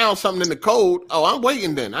found something in the code. Oh, I'm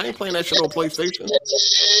waiting then. I ain't playing that shit on PlayStation.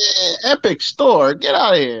 Epic Store, get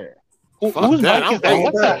out of here. Who's that?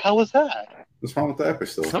 What the hell is that? What's wrong with the Epic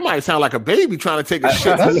Store? Somebody sound like a baby trying to take a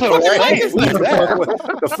shit. What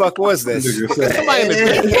the fuck was this? Somebody in the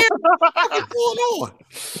daycare? What's going on?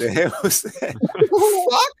 The hell was that?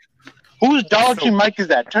 Fuck? Whose Dollar Tree mic is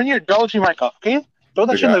that? Turn your Dollar Tree mic off, okay? Throw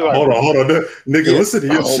that shit in the garbage. Hold on. Nigga, listen to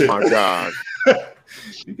your shit. Oh my god.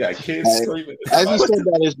 You got kids screaming. As he said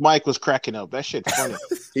that, his mic was cracking up. That shit's funny.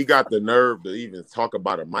 He got the nerve to even talk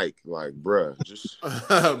about a mic. Like, bruh, just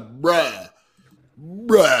bruh.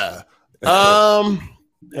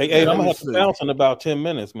 Hey, I'm gonna have to bounce in about 10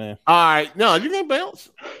 minutes, man. All right, no, you can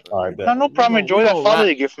bounce. All right, no problem. Enjoy that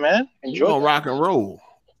Father's gift, man. Enjoy. We're gonna rock and roll.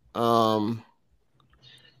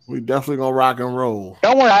 We definitely gonna rock and roll.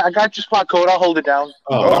 Don't worry, I got your spot code. I'll hold it down.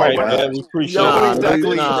 All right, man. We appreciate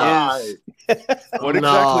it. What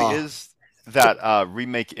exactly is that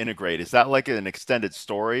remake integrate? Is that like an extended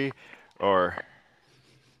story, or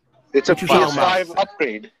it's a PS5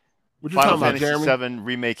 upgrade? What you talking about, Fantasy Jeremy? VII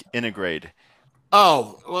remake integrate.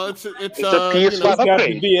 Oh, well, it's a PS5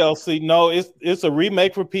 upgrade. The DLC. No, it's a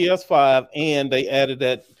remake for PS5, and they added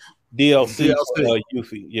that DLC.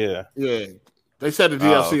 Yuffie. Yeah. They said the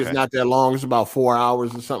DLC is not that long. It's about 4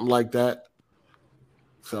 hours or something like that.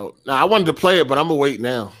 So now I wanted to play it, but I'm gonna wait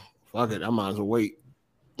now. Fuck it, I might as well wait.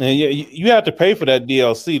 And yeah, you have to pay for that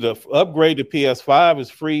DLC. The upgrade to PS5 is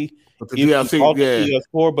free. But the DLC,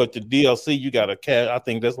 PS4, but the DLC you got to cash. I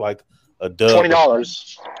think that's like a dub.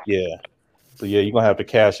 $20. Yeah. So yeah, you're gonna have to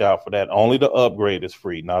cash out for that. Only the upgrade is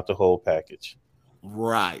free, not the whole package.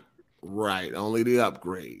 Right. Only the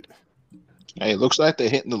upgrade. Hey, it looks like they're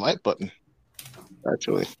hitting the like button.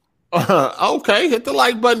 Actually. Okay, hit the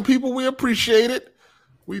like button, people. We appreciate it.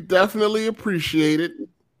 We definitely appreciate it. Did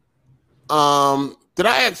I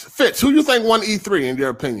ask Fitz, who you think won E3 in your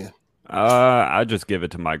opinion? I just give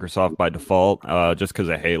it to Microsoft by default, just because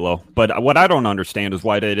of Halo. But what I don't understand is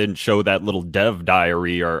why they didn't show that little dev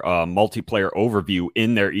diary or multiplayer overview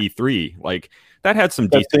in their E3. Like that had some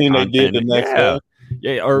decent content. They did the next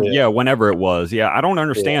whenever it was. Yeah, I don't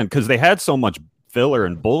understand because they had so much filler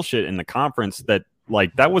and bullshit in the conference that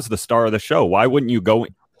like that was the star of the show. Why wouldn't you go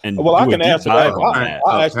and well, I can answer that. that?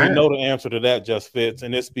 I actually know the answer to that, Just Fits,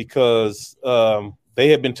 and it's because they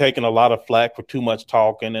had been taking a lot of flack for too much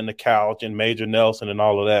talking and the couch and Major Nelson and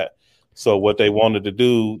all of that. So what they wanted to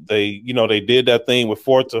do, they did that thing with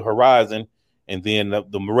Forza Horizon, and then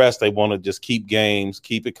the rest they want to just keep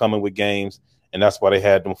it coming with games, and that's why they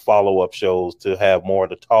had them follow-up shows to have more of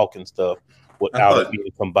the talking stuff without it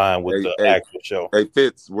being combined with the actual show. Hey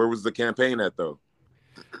Fitz, where was the campaign at though?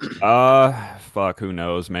 Fuck, who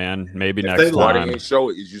knows, man? Maybe if next time. Why they didn't show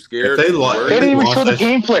it? Is you scared? They didn't even show the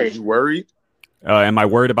gameplay. You worried? Am I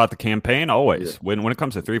worried about the campaign? Always. Yeah. When it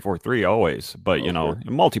comes to 343, always. But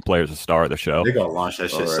multiplayer is a star of the show. They're gonna launch that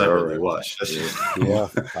shit separately. Watch. Yeah,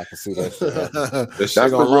 I can see that. That's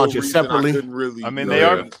gonna launch it separately.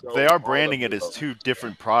 They are branding it as two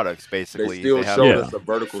different products, basically. They still showed us a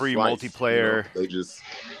vertical free slice, multiplayer. They just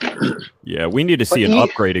yeah, we need to see an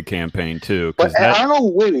upgraded campaign too. But I don't know.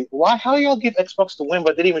 Wait, why? How y'all give Xbox the win,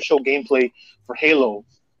 but they didn't even show gameplay for Halo?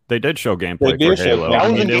 They did show gameplay for Halo.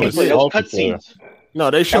 It was cutscenes.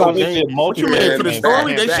 No, they showed what you mean for the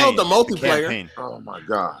story? They showed the multiplayer. Oh my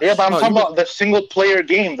god! Yeah, but I'm talking about the single player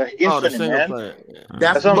game, the Infinite, man. Player.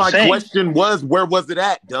 That's what my question was. Where was it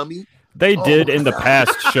at, dummy? They did in the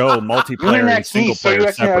past show multiplayer and single player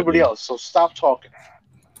separately. Everybody else, so stop talking.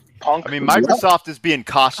 Punk. I mean, Microsoft is being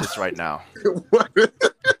cautious right now. Really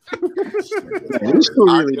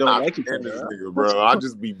don't like nigga, bro. I'll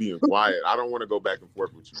just be being quiet. I don't want to go back and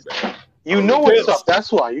forth with you, man. You know what's up.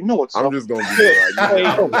 That's why. You know what's up. I'm just gonna be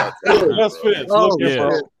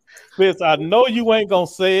like, Fitz, I know you ain't gonna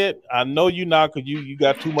say it. I know you not, because you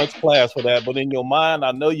got too much class for that. But in your mind,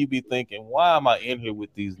 I know you be thinking, why am I in here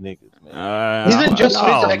with these niggas, man? Isn't just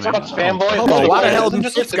Fitz an Xbox fanboy? Hold on, why the hell do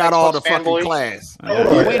Fitz got all the fucking class?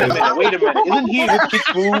 Wait a minute. Isn't he who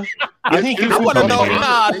kicks move? I want to know,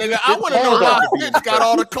 nigga. I want to know why Fitz got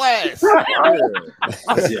all the class.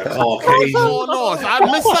 What's going on? So I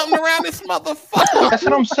missed something around this motherfucker. That's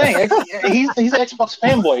what I'm saying. He's an Xbox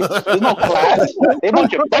fanboy. There's no class. They a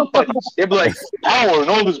bunch of butt buttons. They'd be like power and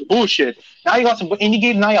all this bullshit. Now you got some indie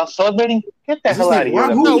game. Now y'all celebrating. Get the hell out of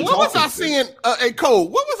here. No, what was I seeing? Hey Cole,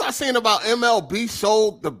 what was I seeing about MLB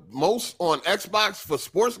sold the most on Xbox for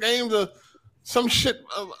sports games or some shit?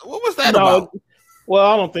 What was that about? Well,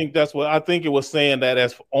 I don't think that's what I think it was saying that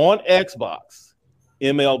as on Xbox,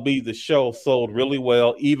 MLB the show sold really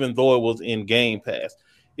well, even though it was in Game Pass.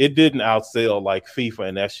 It didn't outsell like FIFA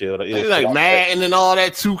and that shit. It was like Madden and all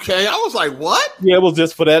that 2K. I was like, what? Yeah, it was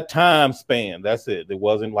just for that time span. That's it. It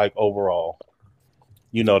wasn't like overall.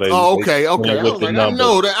 You know, they. Okay. I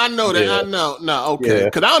know that. Yeah. I know. No, okay.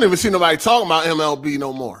 Because I don't even see nobody talking about MLB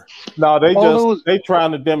no more. No, they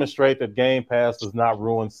trying to demonstrate that Game Pass does not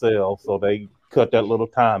ruin sales, so they cut that little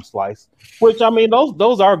time slice. Which I mean,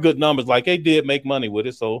 those are good numbers. Like they did make money with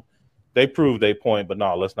it, so they proved their point. But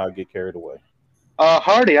no, let's not get carried away.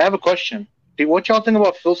 Hardy, I have a question. What y'all think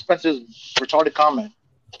about Phil Spencer's retarded comment?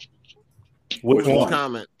 Which one?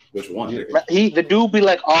 Comment? Which one? The dude be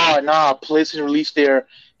like, PlayStation released their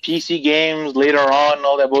PC games later on and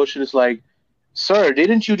all that bullshit. It's like, sir,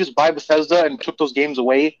 didn't you just buy Bethesda and took those games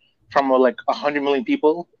away from like 100 million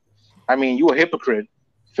people? I mean, you a hypocrite,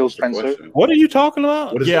 Phil Spencer. What are you talking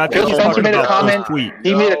about? Phil Spencer made a comment.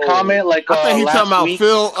 He made a comment like I think he's last talking about week.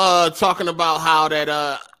 Phil talking about how that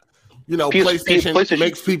PlayStation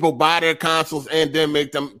makes people buy their consoles and then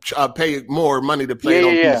make them pay more money to play it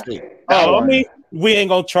on PC. I mean, we ain't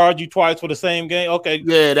gonna charge you twice for the same game. Okay,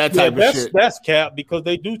 that type of shit. That's cap because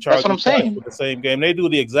they do charge. That's what I'm saying. For the same game. They do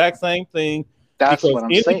the exact same thing. That's what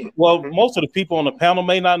I'm saying. Well, most of the people on the panel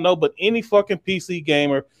may not know, but any fucking PC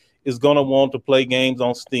gamer is gonna want to play games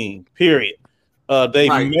on Steam. Period. They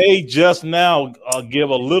may just now give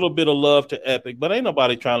a little bit of love to Epic, but ain't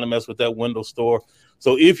nobody trying to mess with that Windows Store.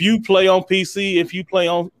 So if you play on PC, if you play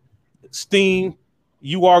on Steam,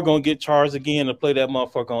 you are going to get charged again to play that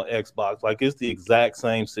motherfucker on Xbox. Like, it's the exact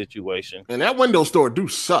same situation. And that Windows Store do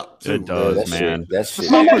suck, too. It does, man. That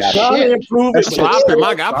shit. I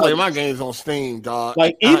play my games on Steam, dog.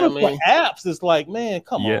 Like, even for apps, it's like, man,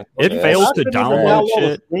 come on. It fails to download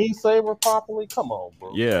shit. Screensaver properly? Come on,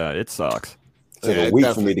 bro. Yeah, it sucks. It took a week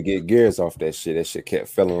for me to get gears off that shit. That shit kept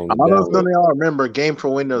falling on. I don't know if none of y'all remember Game for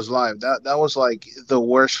Windows Live. That was like the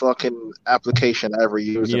worst fucking application I ever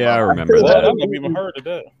used. Yeah, I remember that. I haven't even heard of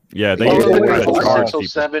that. Yeah, they used to try to charge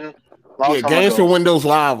people. Games for Windows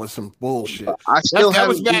Live was some bullshit. That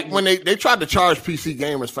was back when they tried to charge PC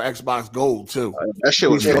gamers for Xbox Gold too. That shit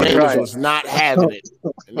was funny. Gamers was not having it.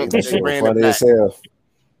 They ran it back.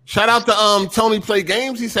 Shout out to Tony Play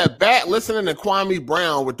Games. He said back listening to Kwame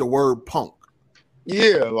Brown with the word punk.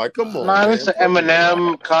 Yeah, like come on. Man, it's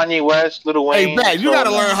Eminem, Kanye West, Lil Wayne. Hey, Bat, you got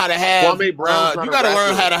to learn how to have. You got to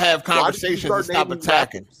learn how to have conversations and stop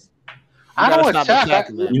attacking. I don't attack.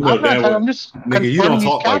 I'm just nigga, you don't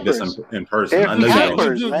talk like this in person. I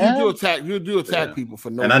know you do attack people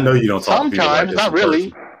for no. And I know you don't talk. Sometimes, not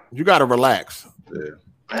really. You got to relax. Yeah.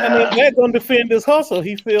 I mean, they're gonna defend his hustle.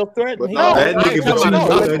 He feels threatened. That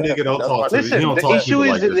nigga don't talk to me. Listen,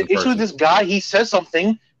 the issue is this guy. He says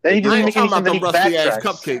something. Then he doesn't make any sense. Then he backtracks.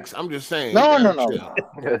 Cupcakes. I'm just saying. No.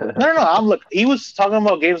 Look, he was talking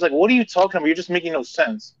about games like, what are you talking about? You're just making no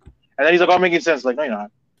sense. And then he's like, I'm making sense. Like, no, you're not.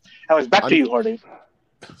 Anyways, back to you, Hardy.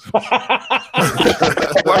 What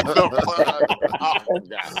the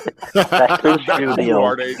fuck? Back to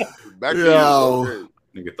Hardy. Back to you.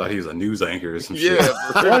 Nigga thought he was a news anchor or some shit.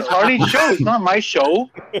 That's Hardy's show. It's not my show.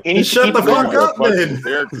 He shut the fuck up, man.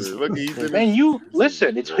 Man, you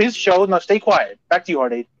listen. It's his show. Now stay quiet. Back to you,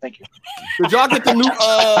 Hardy. Thank you. Did y'all get the new?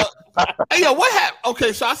 Hey, yo, what happened?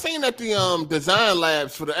 Okay, so I seen that the design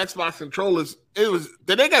labs for the Xbox controllers. Did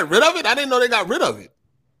they get rid of it? I didn't know they got rid of it.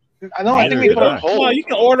 I know. I think they put it on hold. No, you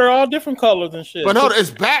can order all different colors and shit. But no,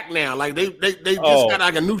 it's back now. Like they just got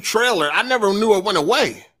like a new trailer. I never knew it went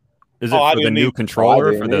away. Is it for the new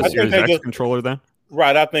controller for the Series X controller then?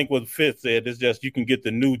 Right, I think what Fitz said is just you can get the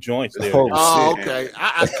new joints there. Oh, okay.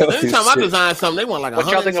 Anytime I design something, they want like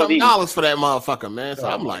 $100 for that motherfucker, man. So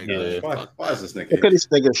I'm like, why is this nigga? Look at this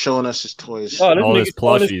nigga showing us his toys. All his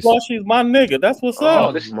plushies. My nigga, that's what's up.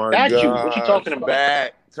 Oh, this statue. What you talking about?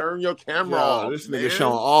 Back. Turn your camera off. This nigga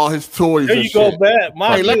showing all his toys. There you go, Bat.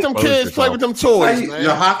 Hey, let them kids play with them toys, man.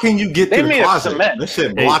 Yo, how can you get to the closet? This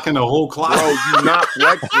shit blocking the whole closet. Bro, you not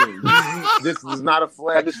flexing. This is not a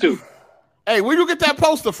flex. Hey, where you get that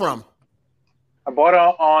poster from? I bought it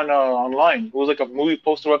on online. It was like a movie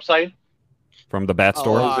poster website. From the Bat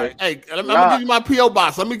Store? Right. Hey, I'm going to give you my P.O.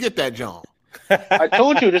 box. Let me get that, John. I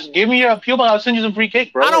told you, just give me your P.O. box. I'll send you some free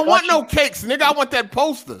cake, bro. I don't want no cakes, nigga. I want that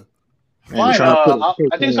poster. Fine. I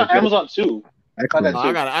think it's on Amazon too. I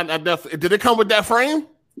definitely. Did it come with that frame?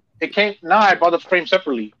 It came. No, I bought the frame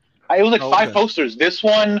separately. It was like 5 posters. This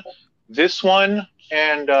one,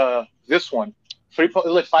 and this one. It was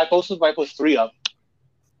like 5 posters, but I put 3 up.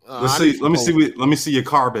 Let me see your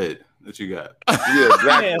car bed that you got. Yeah,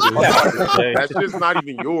 exactly. That's just not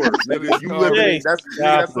even yours. Nigga, you live in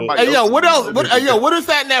that's somebody. Hey, yo, what else? What is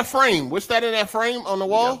that in that frame? What's that in that frame on the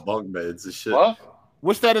wall? Bunk beds and shit. What?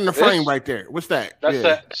 What's that in the frame right there? What's that? That's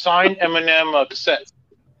that signed Eminem cassette.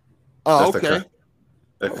 Oh, okay.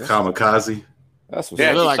 That's the kamikaze. That's what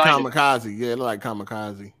it looked like Kamikaze. Yeah, it looked like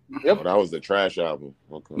Kamikaze. Yep. Oh, that was the trash album.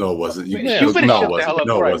 Okay. No, it wasn't. No,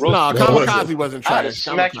 Kamikaze wasn't trash.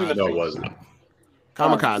 No, it wasn't.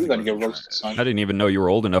 Kamikaze. You're gonna get roasted, son. I didn't even know you were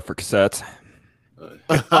old enough for cassettes.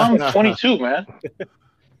 I'm 22, man.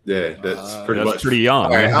 Yeah, that's pretty much pretty young.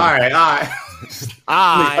 All right. That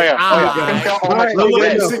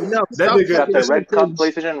red cup,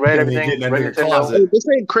 PlayStation, red everything. Red Nintendo. This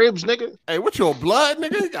ain't Cribs, nigga. Hey, what's your blood,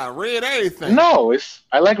 nigga? You got red everything. No,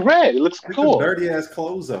 I like red. It looks cool. Dirty ass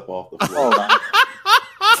clothes up off the floor.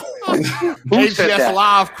 HCS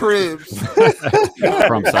Live Cribs.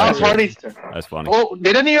 From That's funny. Oh,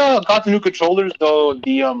 did any got the new controllers?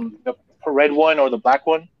 The red one or the black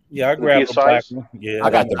one? Yeah, I grabbed the black one. Yeah, I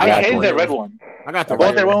got the black one. I hated that red one. I got the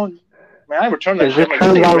red one. Man, I returned that. Is it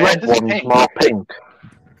true that red one's more pink?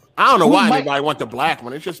 I don't know why anybody want the black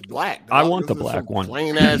one. It's just black. I want the black one.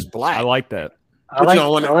 Plain ass black. I like that. I like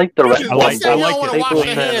the red one. You don't want to wash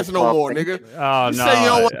your hands no more, nigga. Oh,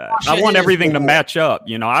 no. I want everything to match up.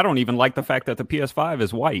 You know, I don't even like the fact that the PS5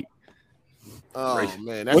 is white. Oh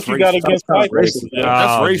man, that's what you got against white? That's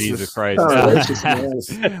racist. Jesus Christ!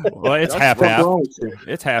 Well, it's half-half.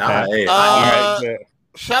 It's half-half.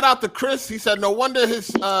 Shout out to Chris. He said, "No wonder his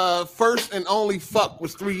first and only fuck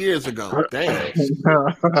was 3 years ago." Damn.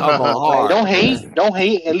 Don't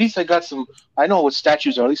hate. At least I got some. I know what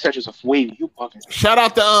statues are. At least statues of wavy. You fucking. Shout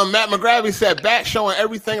out to Matt McGrath. He said, "Bat showing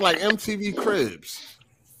everything like MTV Cribs."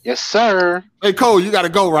 Yes, sir. Hey Cole, you got to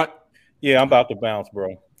go, right? Yeah, I'm about to bounce,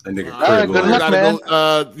 bro. That nigga good luck, man.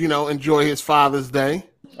 Go, enjoy his Father's Day.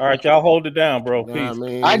 All right, y'all hold it down, bro.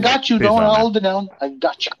 Peace. I got you. Don't hold it down. I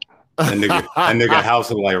got you. That nigga house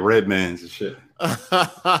is like Red Man's and shit. What?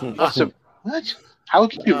 How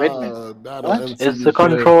could you Red Man? What? Is the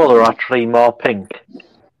controller actually more pink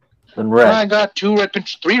than red? I got three red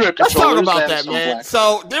controllers. Let's talk about that, man. Black.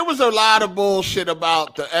 So there was a lot of bullshit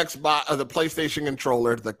about the Xbox, the PlayStation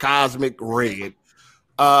controller, the Cosmic Red.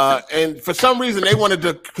 And for some reason, they wanted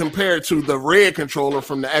to compare it to the red controller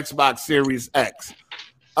from the Xbox Series X.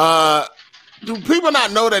 Do people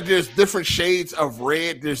not know that there's different shades of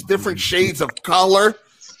red? There's different shades of color.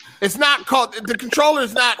 It's not called, the controller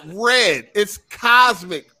is not red. It's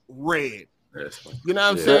Cosmic Red. You know what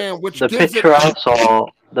I'm saying? Which the picture I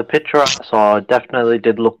saw definitely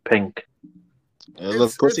did look pink. It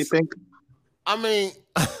looks pussy pink. I mean,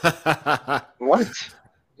 what?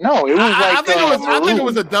 No, it was like I think it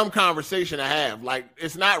was a dumb conversation to have. Like,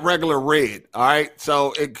 it's not regular red, all right? So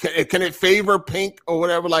can it favor pink or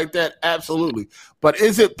whatever like that? Absolutely. But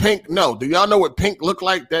is it pink? No. Do y'all know what pink look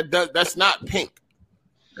like? That's not pink.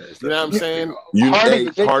 You know what I'm saying?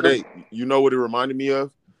 Heartache. You know what it reminded me of?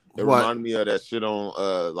 It reminded me of that shit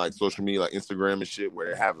on like social media, like Instagram and shit,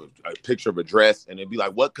 where they have a picture of a dress and it'd be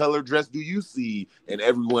like, "What color dress do you see?" And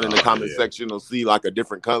everyone in the comment section will see like a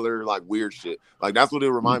different color, like weird shit. Like that's what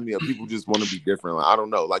it reminded me of. People just want to be different. Like, I don't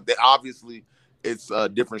know. Like, they obviously it's a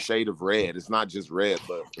different shade of red. It's not just red,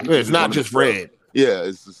 but it's not just red. Yeah,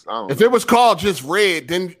 it's just, I don't know. If it was called just red,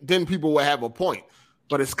 then people would have a point.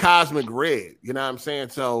 But it's Cosmic Red. You know what I'm saying?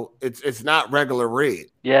 So it's not regular red.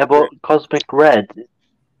 Yeah, but Cosmic Red.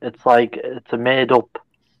 It's like it's a made up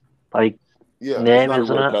name,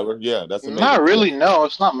 isn't it? Color. Yeah, that's a not really. No,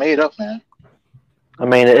 it's not made up, man. I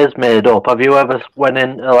mean, it is made up. Have you ever went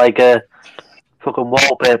in like a fucking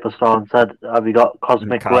wallpaper store and said, "Have you got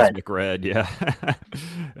Cosmic Red?" Cosmic Red, yeah.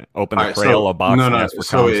 Open the Crayola box. No.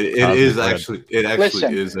 So it is actually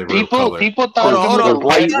is a real color. People thought it was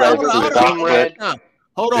white red.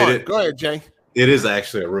 Hold on. Go ahead, Jay. It is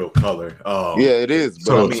actually a real color. Yeah, it is.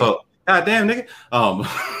 But so God damn, nigga. My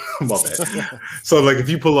bad. So, like, if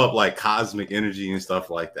you pull up like cosmic energy and stuff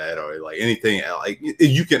like that, or like anything, like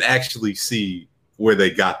you can actually see where they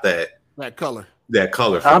got that color. That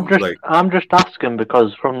color from. I'm just asking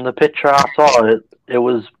because from the picture I saw, it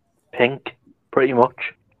was pink, pretty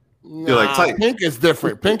much. Nah, pink is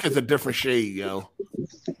different. Pink is a different shade, yo.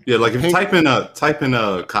 Yeah, like if you type in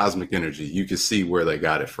cosmic energy, you can see where they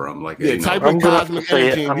got it from. Like, type in cosmic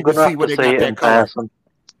energy, and you can see where they got that color.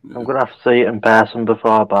 I'm gonna have to see it in person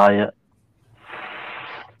before I buy it.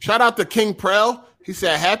 Shout out to King Prel. He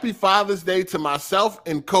said, "Happy Father's Day to myself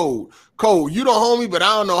and Code. Code, you don't homie, but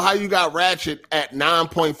I don't know how you got Ratchet at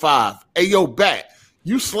 9.5. Hey, yo, Bat,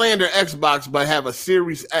 you slander Xbox but have a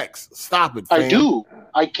Series X. Stop it, fam. I do.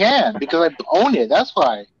 I can because I own it. That's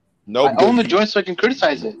why. No, I own the joint so I can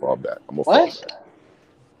criticize it. Fall back. I'm fall back.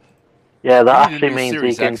 Yeah, that actually means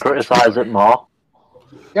he can criticize it more.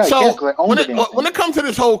 Yeah, so when it comes to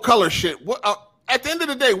this whole color shit, at the end of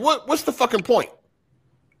the day, what's the fucking point?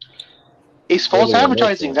 It's false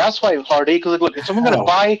advertising. That's why, Hardy. Because look, if someone's gonna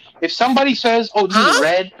buy, if somebody says, "Oh, this is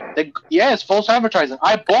red," then yeah, it's false advertising.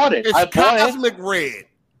 I bought it. It's cosmic red.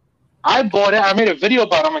 I bought it. I made a video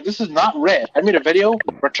about it. I'm like, this is not red. I made a video,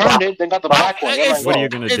 returned it, then got the black one. Like, what are you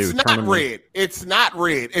gonna do? It's not red. It's not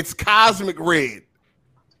red. It's cosmic red.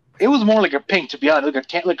 It was more like a pink, to be honest,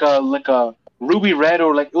 like a ruby red,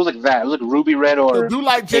 or like it was like that. It was like ruby red, or so do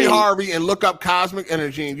like Jay Harvey and look up cosmic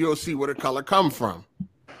energy, and you'll see where the color comes from.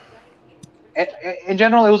 In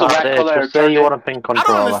general, it was a red color. Say you want a pink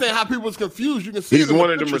controller. I don't understand how people's confused. You can see. He's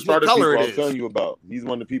one of them retarded people I'll tell you about. He's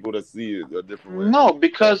one of the people that see it a different way. No,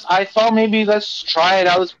 because I thought maybe let's try it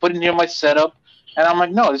out. Let's put it near my setup, and I'm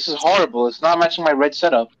like, no, this is horrible. It's not matching my red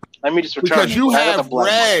setup. Let me just return it. Because you have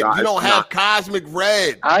red. You don't have cosmic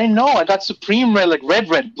red. I know. I got supreme red, like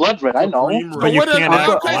red, blood red. I know. But you can't have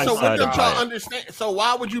okay, so what don't y'all understand? So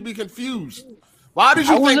why would you be confused? Why did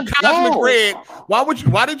you think cosmic red?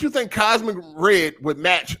 Why did you think cosmic red would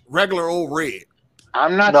match regular old red?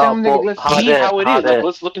 I'm not telling you. Let's see how it is. Like,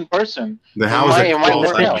 let's look in person.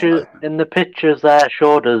 In the pictures there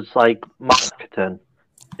showed us like marketing.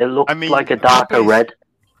 It looked like a darker red.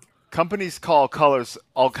 Companies call colors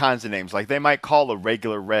all kinds of names. Like they might call a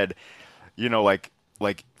regular red,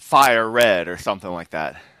 like fire red or something like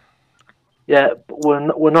that. Yeah, but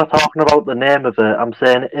we're not talking about the name of it. I'm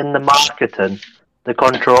saying in the marketing, the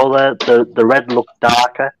controller, the red looked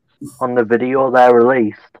darker on the video they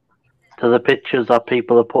released to the pictures that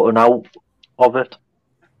people are putting out of it.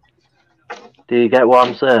 Do you get what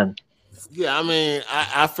I'm saying? Yeah, I mean,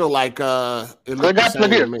 I feel like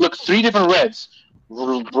look, 3 different reds: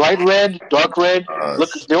 bright red, dark red.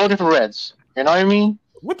 Look, they're all different reds. You know what I mean?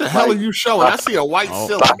 What the hell are you showing? I see a white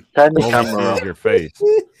ceiling. Turn the camera off your face.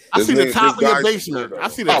 I see the top of your basement. I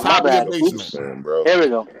see the top of your basement. Bro. Here we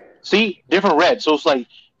go. See, different red. So it's like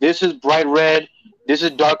this is bright red, this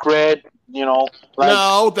is dark red. Like,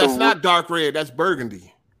 no, that's not dark red. That's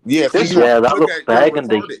burgundy. Yeah, that looks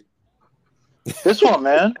burgundy. This one,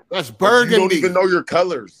 man. That's burgundy. You don't even know your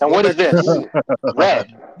colors. And what is this?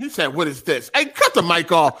 Red. You said, what is this? Hey, cut the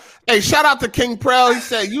mic off. Hey, shout out to King Prel. He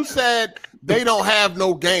said, you said they don't have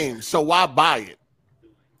no games, so why buy it?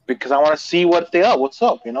 Because I want to see what they are. What's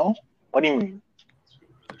up, What do you mean?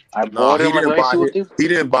 I bought it. He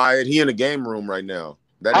didn't buy it. He in the game room right now.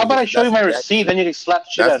 How about I show you my receipt, then you can slap the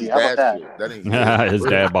shit out of you? How about that? His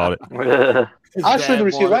dad bought it. I'll show you the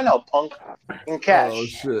receipt right now, punk. In cash. Oh,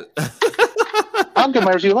 shit. I'll get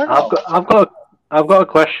my receipt right now. I've got a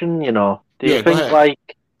question, Do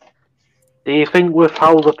you think with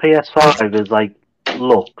how the PS5 is like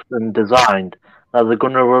looked and designed that they're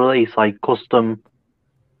gonna release custom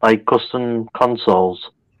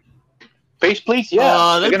consoles? Faceplates,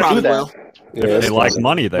 yeah. They're gonna do that. Yeah, they like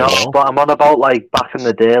money, they will. But I'm on about back in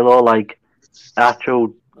the day, though,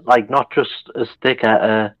 actual, not just a stick at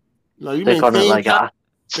a stick on it,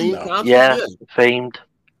 themed themed.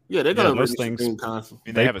 Yeah, they're gonna those things.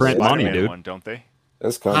 They have print a Spider-Man money, dude. one, don't they?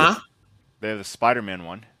 That's kind of. They have the Spider-Man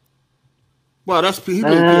one. Well, he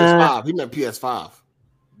meant PS5. He meant PS5.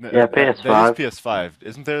 Yeah, PS5. That is PS5.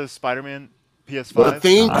 Isn't there a Spider-Man PS5? The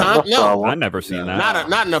theme no, I've never seen that.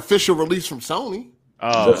 Not an official release from Sony.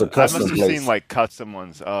 Oh, I must have seen custom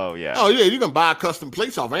ones. Oh yeah. Oh yeah, you can buy custom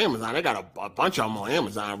plates off Amazon. They got a bunch of them on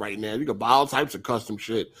Amazon right now. You can buy all types of custom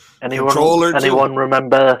shit. Anyone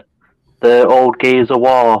remember the old Gears of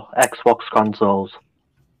War Xbox consoles?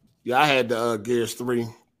 Yeah, I had the Gears 3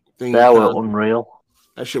 thing. They were unreal.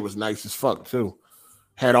 That shit was nice as fuck too.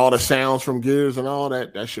 Had all the sounds from Gears and all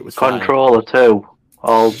that. That shit was controller fire. Too.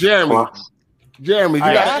 All Jeremy, you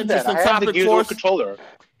got an interesting topic for us? Controller.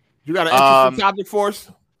 You got an interesting topic for us?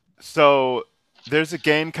 So there's a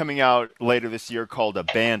game coming out later this year called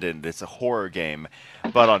Abandoned. It's a horror game.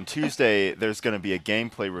 But on Tuesday, there's going to be a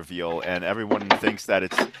gameplay reveal, and everyone thinks that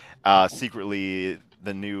it's secretly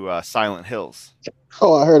the new Silent Hills.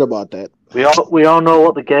 Oh, I heard about that. We all know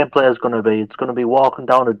what the gameplay is going to be. It's going to be walking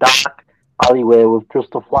down a dark alleyway with just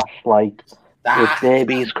a flashlight. With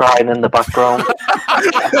babies crying in the background.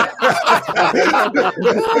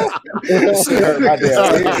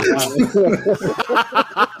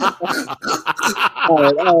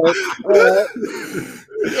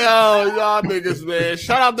 Yo, y'all niggas, man.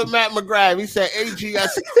 Shout out to Matt McGrath. He said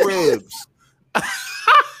AGS Cribs.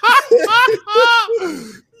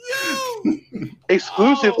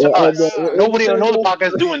 Exclusive to us. Nobody on the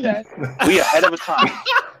podcast doing that. We ahead of a time.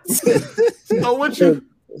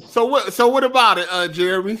 So what about it,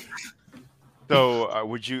 Jeremy? So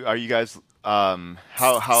are you guys how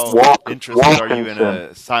interested are you in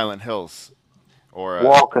a Silent Hills or a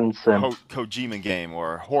Kojima game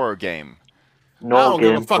or a horror game? I don't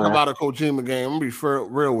give a fuck about a Kojima game. I'm gonna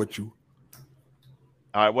be real with you.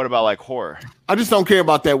 All right, what about like horror? I just don't care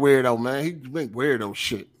about that weirdo, man. He make weirdo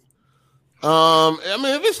shit. I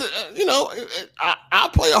mean, if it's I'll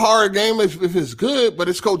play a horror game if it's good, but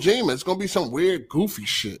it's Kojima. It's gonna be some weird, goofy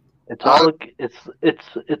shit. It's all it's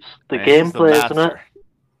the gameplay, isn't it?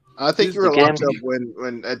 I think you were locked up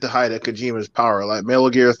when at the height of Kojima's power, like Metal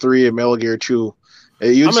Gear 3 and Metal Gear 2.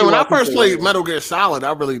 When I first played Metal Gear Solid,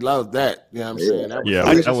 I really loved that. You know what I'm saying?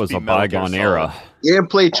 That was a bygone era. You didn't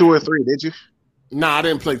play 2 or 3, did you? Nah, I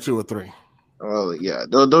didn't play 2 or 3. Well, yeah,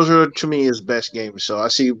 those are to me his best games. So I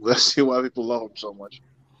see why people love him so much.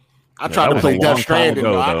 I tried to play Death Stranding,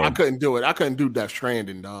 I couldn't do it. I couldn't do Death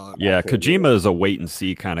Stranding, dog. Yeah, Kojima is a wait and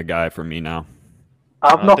see kind of guy for me now.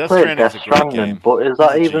 I've not played Death Stranding, but is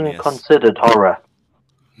that even considered horror?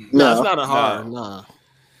 No, it's not a horror. Nah.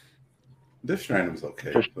 Death Stranding was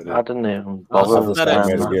okay. I didn't even bother with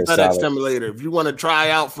FedEx Simulator. If you want to try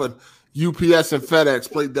out for UPS and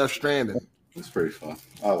FedEx, play Death Stranding. It's pretty fun.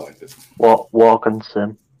 I like this. Walk and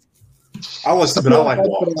sim. I like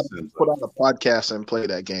walking sim. Put on a podcast and play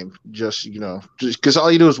that game. Just because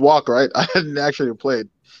all you do is walk, right? I hadn't actually played.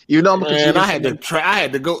 You know, man, I had to try. I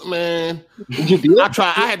had to go, man. Did you do it?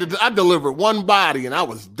 I delivered one body and I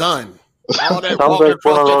was done. All that sounds like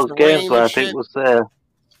one of those games where people say.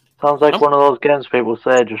 Sounds like one of those games people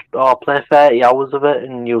say, just play 30 hours of it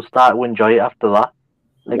and you'll start to enjoy it after that.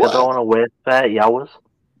 Like, I don't want to waste 30 hours.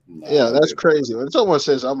 Yeah, that's crazy. When someone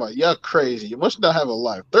says, I'm like, you're crazy. You must not have a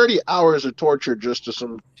life. 30 hours of torture just to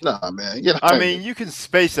some... Nah, man. I mean, you can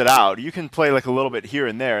space it out. You can play like a little bit here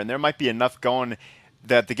and there might be enough going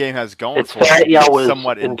that the game has going for it. It's 30 hours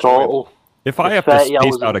somewhat in total. If I have to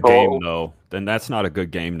space out a game, though, then that's not a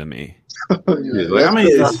good game to me.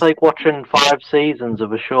 That's like watching 5 seasons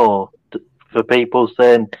of a show for people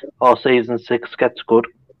saying, season 6 gets good.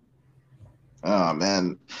 Oh,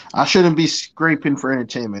 man. I shouldn't be scraping for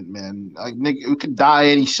entertainment, man. We could die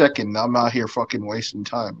any second. I'm out here fucking wasting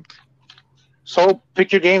time. So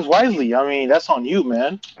pick your games wisely. I mean, that's on you,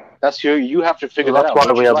 man. You have to figure that out. That's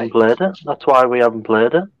why we haven't played it. That's why we haven't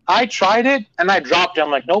played it. I tried it, and I dropped it.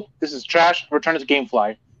 I'm like, nope, this is trash. Return it to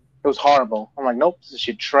GameFly. It was horrible. I'm like, nope, this is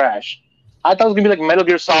shit trash. I thought it was going to be like Metal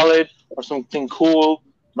Gear Solid or something cool.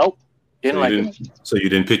 Nope. So you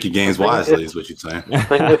didn't pick your games wisely, is what you're saying?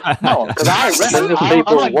 No, because I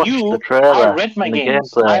rent my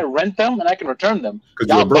games. I rent them and I can return them.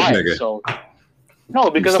 Because you're a broke nigga. So.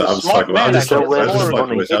 No, because I'm a smart man. It's a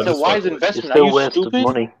wise investment. Are you stupid?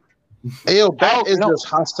 Money. Ayo, that is just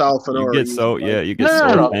hostile for you get so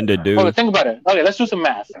offended, dude. Okay, think about it. Okay, let's do some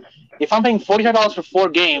math. If I'm paying $45 for 4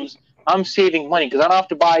 games, I'm saving money because I don't have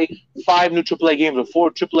to buy 5 new AAA games or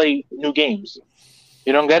 4 AAA new games.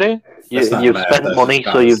 You don't get it? You've spent money,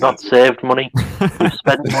 so you've not saved money. You've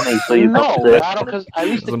spent money, so you've not saved. No, I don't, because at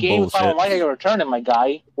least the game, if I don't like it, I return it, my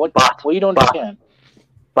guy. What you don't understand?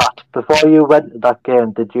 But before you rented that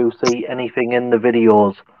game, did you see anything in the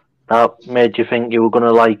videos that made you think you were going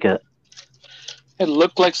to like it? It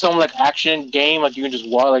looked like some action game, like you can just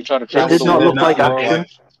try to travel. It did not look like action.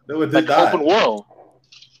 No, it did open world.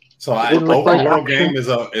 So open world game is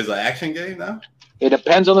an action game now? It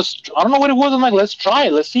depends on the. I don't know what it was. I'm like, let's try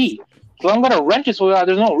it. Let's see. So I'm gonna rent it, so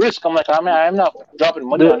there's no risk. I'm like, I'm not dropping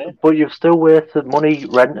money on it. But you've still wasted money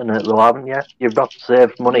renting it, though, haven't you? You've not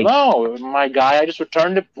saved money. No, my guy, I just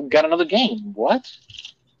returned it, got another game. What?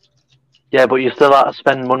 Yeah, but you still had to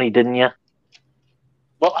spend money, didn't you?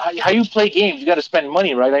 Well, how you play games, you got to spend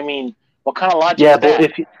money, right? I mean, what kind of logic? Yeah, is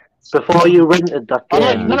that? But before you rented that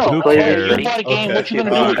game, who cares? You bought a game. What you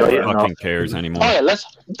gonna do with it? Fucking cares anymore. All right, let's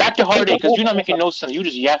back to Hard 8 because you're not making no sense. You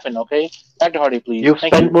just yapping, okay? Back to Hard 8, please. You've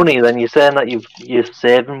spent money, then you're saying that you're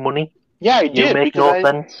saving money. Yeah, I did. You make no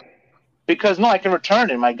sense. Because I can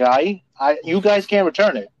return it, my guy. You guys can't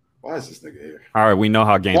return it. Why is this nigga here? All right, we know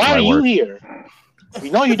how games work. Why are you here?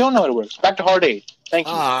 You know you don't know how it works. Back to Hard 8. Thank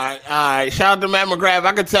you. All right. Shout out to Matt McGrath.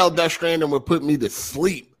 I could tell Death Stranding would put me to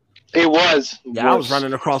sleep. It was. Yeah, I was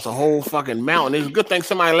running across a whole fucking mountain. It's a good thing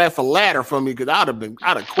somebody left a ladder for me because I'd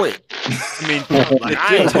have quit. I mean,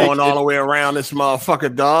 I ain't going all the way around this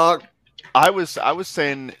motherfucker, dog. I was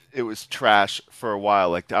saying it was trash for a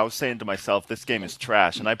while. Like I was saying to myself, this game is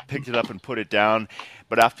trash, and I picked it up and put it down.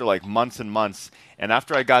 But after months and months, and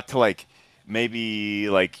after I got to maybe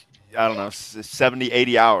I don't know, 70,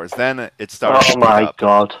 80 hours. Then it started. Oh my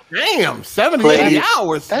god! Damn, 70, 80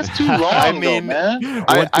 hours. That's too long. I mean, man.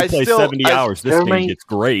 I play 70 hours. This game gets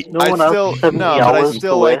great. I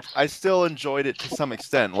still enjoyed it to some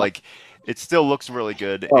extent. It still looks really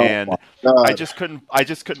good, and I just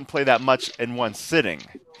couldn't play that much in one sitting.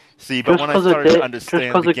 See, but when I started to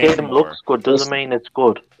understand just because a game looks good doesn't mean it's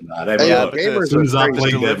good. As soon as I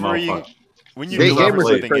played that motherfucker. When you deliver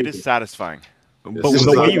something, it is satisfying. But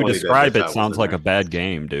the way you describe it sounds like a bad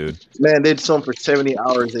game, dude. Man, they did something for 70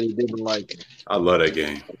 hours that he didn't like. I love that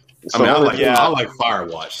game. I like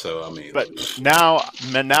Firewatch, so I mean. But now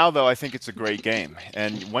though, I think it's a great game,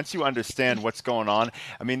 and once you understand what's going on,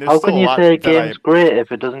 I mean, there's how still can a you lot say a game's great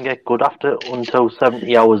if it doesn't get good after until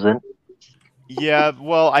 70 hours in? Yeah,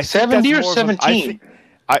 well, I 70 or 17.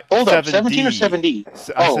 Hold up, 17 or 70?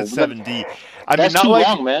 I said 70. I that's mean, not too like,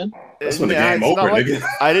 long, man. That's when the game over, nigga.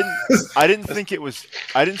 I didn't think it was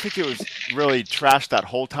really trashed that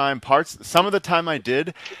whole time. Some of the time I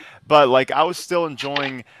did, but like I was still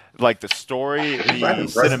enjoying like the story, the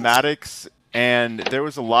cinematics, and there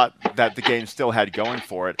was a lot that the game still had going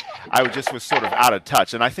for it. I just was sort of out of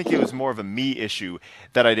touch, and I think it was more of a me issue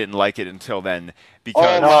that I didn't like it until then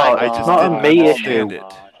because I just didn't understand it.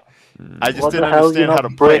 I just didn't understand how to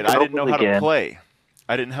play it. I didn't know how to play.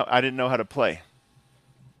 I didn't know how to play.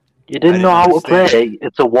 You didn't know how to play.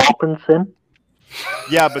 It's a weapon sim.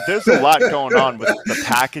 Yeah, but there's a lot going on with the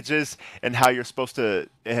packages and how you're supposed to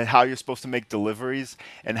make deliveries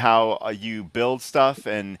and how you build stuff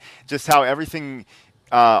and just how everything,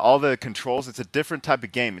 all the controls. It's a different type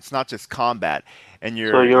of game. It's not just combat. And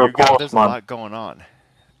there's a lot going on.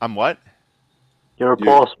 I'm what? You're a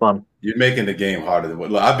postman. You're making the game harder than what.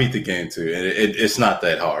 Look, I beat the game too, and it's not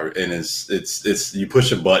that hard. And it's you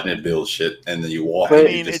push a button, it builds shit, and then you walk. I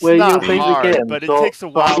mean, it's not hard, but it takes a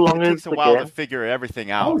while. It takes a while to figure everything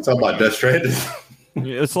out. We're talking about Death Stranding.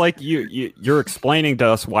 It's like you're explaining to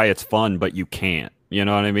us why it's fun, but you can't. You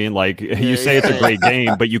know what I mean? Like you say it's a great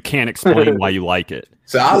game, but you can't explain why you like it.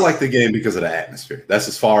 So I like the game because of the atmosphere. That's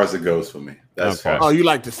as far as it goes for me. That's okay. Oh, you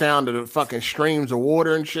like the sound of the fucking streams of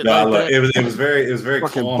water and shit? No, like that? It was very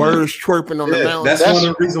fucking calm. Birds chirping on the mountain. That's one of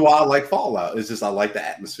the reasons why I like Fallout. It's just I like the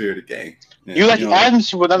atmosphere of the game. You like the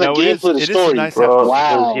atmosphere without the gameplay of the story, nice bro.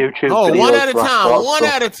 Wow. Oh, one at a time. One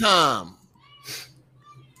at a time.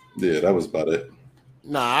 Yeah, that was about it.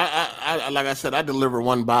 Nah, I like I said, I delivered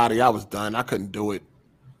one body. I was done. I couldn't do it.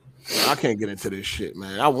 I can't get into this shit,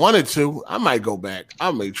 man. I wanted to. I might go back.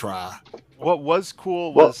 I may try. What was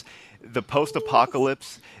cool was the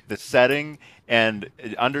post-apocalypse, the setting, and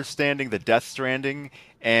understanding the Death Stranding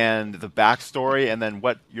and the backstory, and then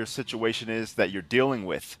what your situation is that you're dealing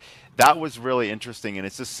with. That was really interesting, and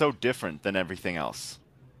it's just so different than everything else.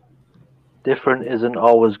 Different isn't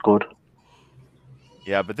always good.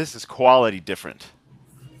 Yeah, but this is quality different.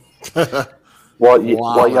 What you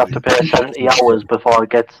have to pay 70 hours before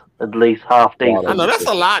it gets at least half decent. I know that's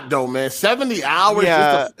a lot though, man. 70 hours,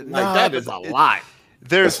 that is a lot.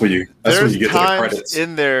 There's times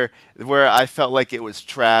in there where I felt like it was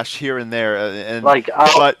trash here and there, and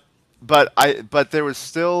but there was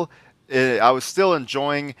still I was still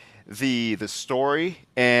enjoying the story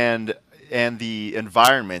and the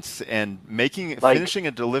environments, and finishing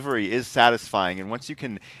a delivery is satisfying. And once you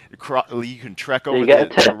can trek over the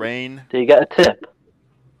terrain. Do you get a tip?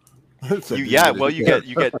 You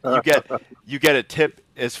get a tip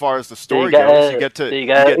as far as the story goes. You get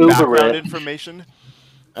background information.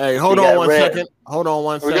 Hey, hold on one second. We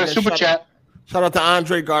got a super chat. Shout out to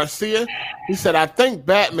Andre Garcia. He said, I think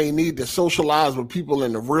Bat may need to socialize with people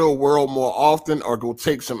in the real world more often or go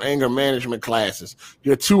take some anger management classes.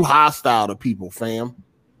 You're too hostile to people, fam.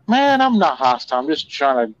 Man, I'm not hostile. I'm just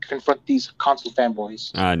trying to confront these console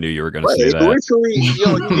fanboys. I knew you were going to say that. Literally,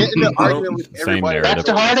 you get into argument with everybody. Back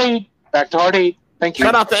to Hard 8. Thank you.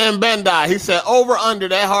 Shout out to M. Bendai. He said, over under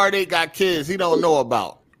that Hard 8 got kids he don't know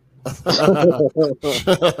about.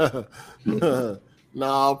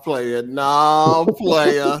 No, player.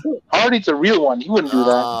 Hardy's a real one. You wouldn't do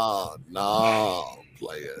that. No,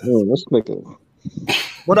 player. Let's click it.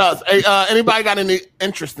 What else? Hey, anybody got any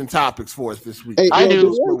interesting topics for us this week? Hey, I do.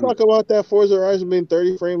 Did we talk about that Forza Horizon being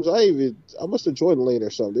 30 frames? I must have joined late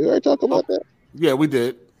or something. Did we already talk about that? Yeah, we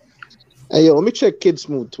did. Hey, let me check Kid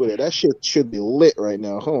Smooth Twitter. That shit should be lit right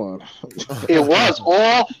now. Hold on. It was.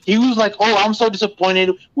 He was like, I'm so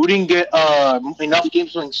disappointed. We didn't get enough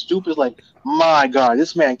games doing stupid. Like, my God,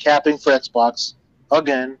 this man capping for Xbox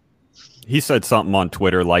again. He said something on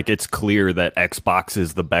Twitter like it's clear that Xbox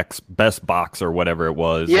is the best box or whatever it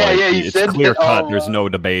was. Yeah, like, He it's said clear cut. There's no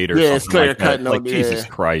debate or something it's clear like cut. that. Jesus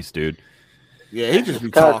Christ, dude. Yeah, he just be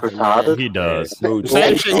talking. He does. The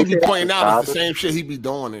same shit he be pointing out is the same shit he be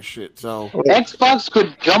doing and shit. So Xbox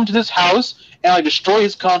could jump to this house and destroy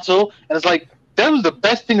his console, and it's like that was the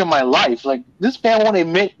best thing of my life. Like this man won't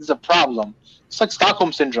admit it's a problem. It's like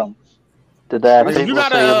Stockholm syndrome. Did that? If you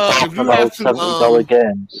about $70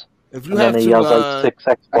 games. If you have to, like 6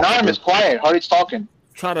 Xbox. Anonymous, quiet. Hardy's talking.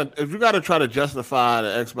 If you got to try to justify the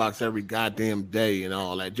Xbox every goddamn day and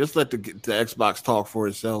all that, just let the Xbox talk for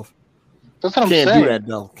itself. That's what I'm saying.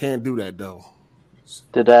 Can't do that though.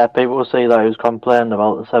 Did people see that he was complaining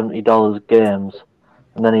about the $70 games,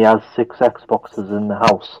 and then he has 6 Xboxes in the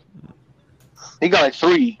house? He got like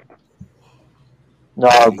 3.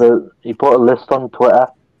 No, he put a list on Twitter.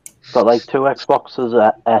 He's got like 2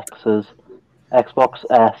 Xboxes X's, Xbox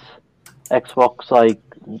S, Xbox like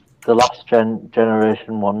the last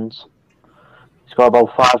generation ones. He's got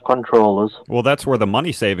about 5 controllers. Well, that's where the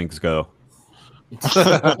money savings go.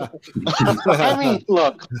 I mean,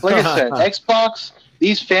 look, like I said, Xbox,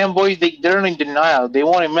 these fanboys, they're in denial. They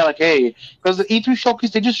want to admit, like, hey, because the E3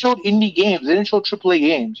 showcase, they just showed indie games. They didn't show AAA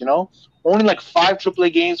games, you know? Only like 5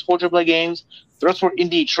 AAA games, 4 AAA games. The rest were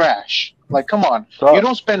indie trash. Like, come on. You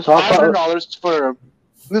don't spend $500 for...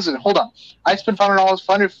 Listen, hold on. I spent $500,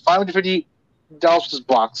 $550 for this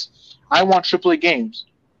box. I want AAA games.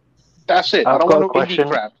 That's it. I don't want no indie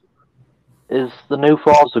crap. Is the new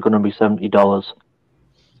Forza going to be $70?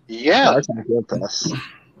 Yeah. That's not good price.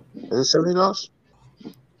 Is it $70?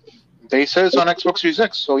 They said it's on Xbox Series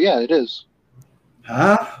X, so yeah, it is.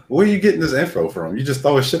 Huh? Where are you getting this info from? You just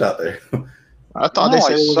throwing shit out there. I thought they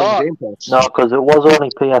said it was on Game Pass. No, because it was only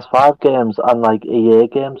PS5 games and like EA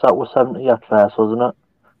games that were 70 at first, wasn't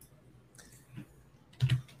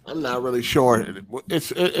it? I'm not really sure.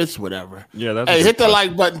 It's whatever. Yeah, that's hey, hit the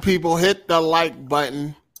like button, people. Hit the like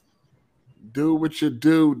button. Do what you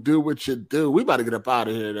do. Do what you do. We about to get up out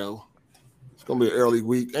of here, though. It's going to be an early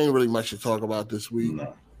week. Ain't really much to talk about this week.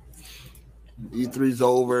 No. E3's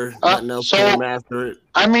over. Nothing else came after it.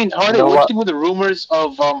 I mean, Hardy, what's with the rumors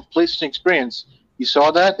of PlayStation Experience? You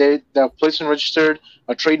saw that? The PlayStation registered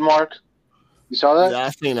a trademark. You saw that? Yeah, I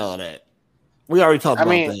seen all that. We already talked about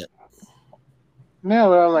that. Yeah,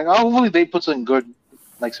 well, I'm like, hopefully they put some good,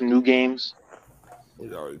 like some new games.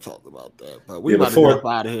 We already talked about that, but we about to get up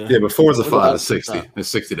out of here. Yeah, but Forza 5 is $60.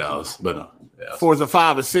 It's $60, but yeah. Forza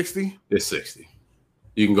 5 is $60. It's $60.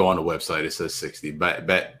 You can go on the website. It says $60.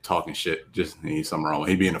 Bat talking shit. Just he's something wrong.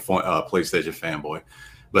 He being a PlayStation fanboy,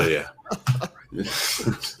 but yeah.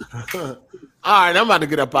 All right, I'm about to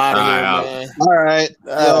get up out of here, man. All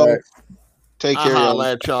right. Take care. I'll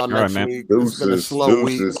let y'all next week. It's been a slow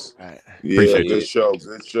week. Yeah, good show.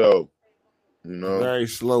 Good show. You know, very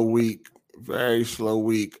slow week. Very slow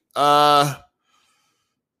week. Slow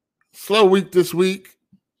week this week,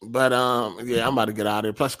 but yeah, I'm about to get out of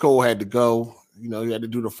here. Plus, Cole had to go. You know, he had to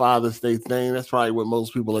do the Father's Day thing. That's probably what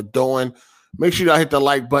most people are doing. Make sure y'all hit the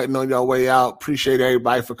like button on your way out. Appreciate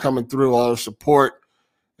everybody for coming through, all the support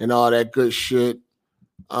and all that good shit.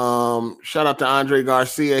 Shout out to Andre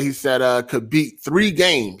Garcia. He said could beat 3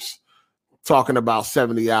 games talking about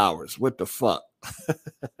 70 hours. What the fuck?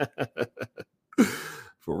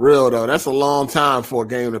 For real, though, that's a long time for a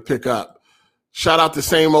game to pick up. Shout out to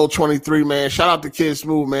Same Old 23, man. Shout out to Kid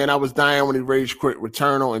Smooth, man. I was dying when he rage quit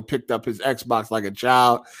Returnal and picked up his Xbox like a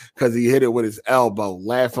child because he hit it with his elbow,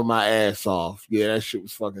 laughing my ass off. Yeah, that shit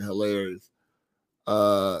was fucking hilarious.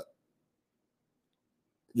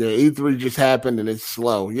 Yeah, E3 just happened and it's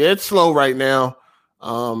slow. Yeah, it's slow right now.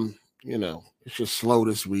 You know, it's just slow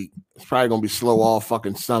this week. It's probably gonna be slow all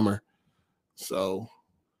fucking summer. So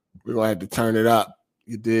we're gonna have to turn it up.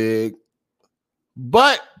 You dig?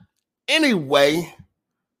 But anyway,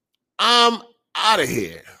 I'm out of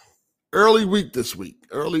here. Early week this week.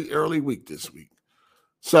 Early week this week.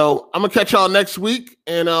 So I'm gonna catch y'all next week,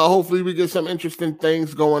 and hopefully we get some interesting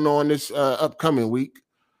things going on this upcoming week.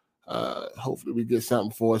 Hopefully we get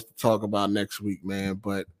something for us to talk about next week, man.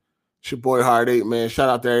 But it's your boy Hard 8, man. Shout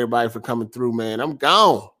out to everybody for coming through, man. I'm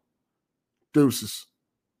gone. Deuces.